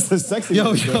 Like that's the sexy.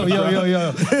 Yo. shit, bro. You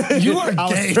are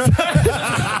gay.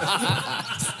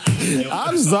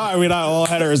 I'm sorry, we're not all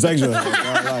heterosexual.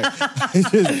 Like,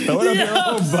 just throw it up your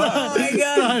own butt. Oh my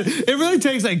God. It really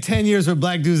takes like 10 years for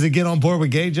black dudes to get on board with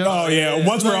gay jokes. Oh yeah,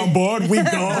 once we're on board, we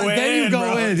go in. Then you go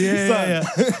bro. in. Yeah.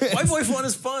 White boy fun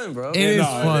is fun, bro. It is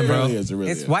fun, it bro. really is, it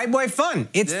really It's is. white boy fun.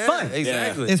 It's Yeah, fun.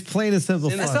 Exactly. It's plain and simple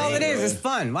fun. That's all it is. It's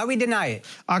fun. Why we deny it?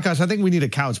 Akash, I think we need a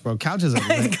couch, bro. Couches are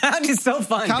lit. Couch is so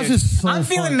fun. Couch dude. is so I'm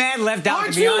feeling fun. mad left out,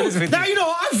 Aren't to be honest with you. Now you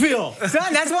know how I feel.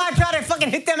 Son, that's why I try to fucking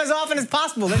hit them as often as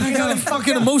possible. Let I me know got a the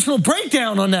fucking emotional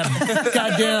breakdown on that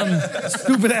goddamn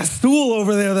stupid ass stool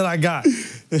over there that I got. I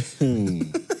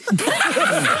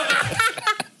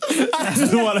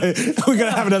just want to. We're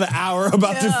gonna have another hour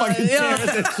about this fucking chairs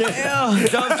and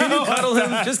shit. Dove, can you cuddle him?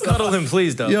 Just cuddle him,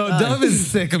 please, Dove. Yo, Dove is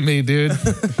sick of me, dude.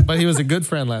 But he was a good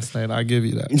friend last night. I'll give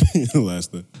you that.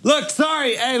 Last thing. Look,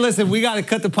 sorry. Hey, listen, we got to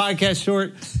cut the podcast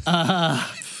short.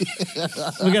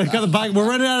 We gotta cut the podcast. We're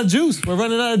running out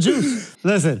of juice.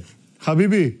 Listen,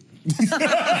 Habibi.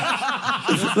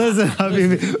 Listen,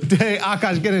 Habibi. Hey,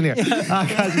 Akash, get in here.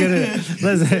 Akash, get in here.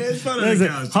 Listen.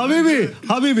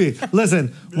 Habibi.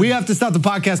 Listen, we have to stop the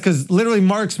podcast because literally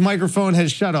Mark's microphone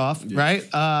has shut off, right?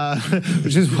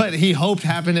 Which is what he hoped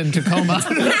happened in Tacoma.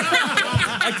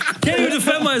 I can't even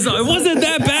defend myself. It wasn't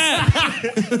that bad.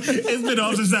 It's been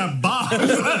all just that bomb.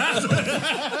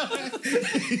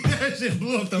 That shit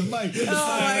blew up the mic.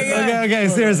 Okay,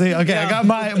 seriously. Okay, I got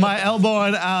my elbow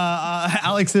on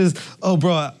Alex's. Oh,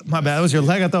 bro, my bad. That was your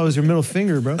leg. I thought it was your middle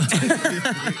finger, bro. So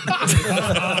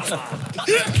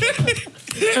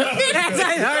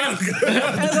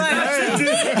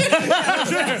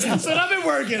I've been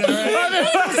working, all right?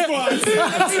 I'm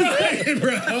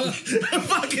bro. I'm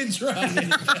fucking trying.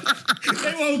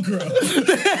 They won't grow.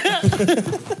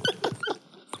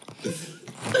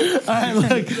 All right,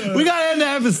 look, we got to end the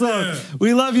episode. Yeah.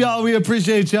 We love y'all. We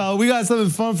appreciate y'all. We got something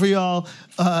fun for y'all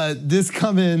this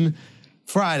coming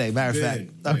Friday, matter of fact.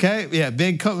 Okay? Yeah,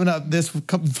 big coming up this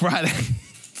Friday.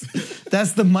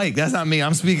 That's the mic. That's not me.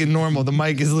 I'm speaking normal. The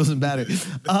mic is losing battery.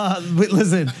 But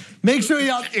listen, make sure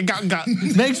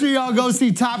y'all go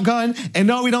see Top Gun. And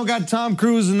no, we don't got Tom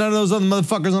Cruise and none of those other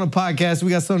motherfuckers on the podcast.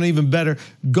 We got something even better.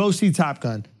 Go see Top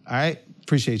Gun. All right?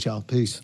 Appreciate y'all. Peace.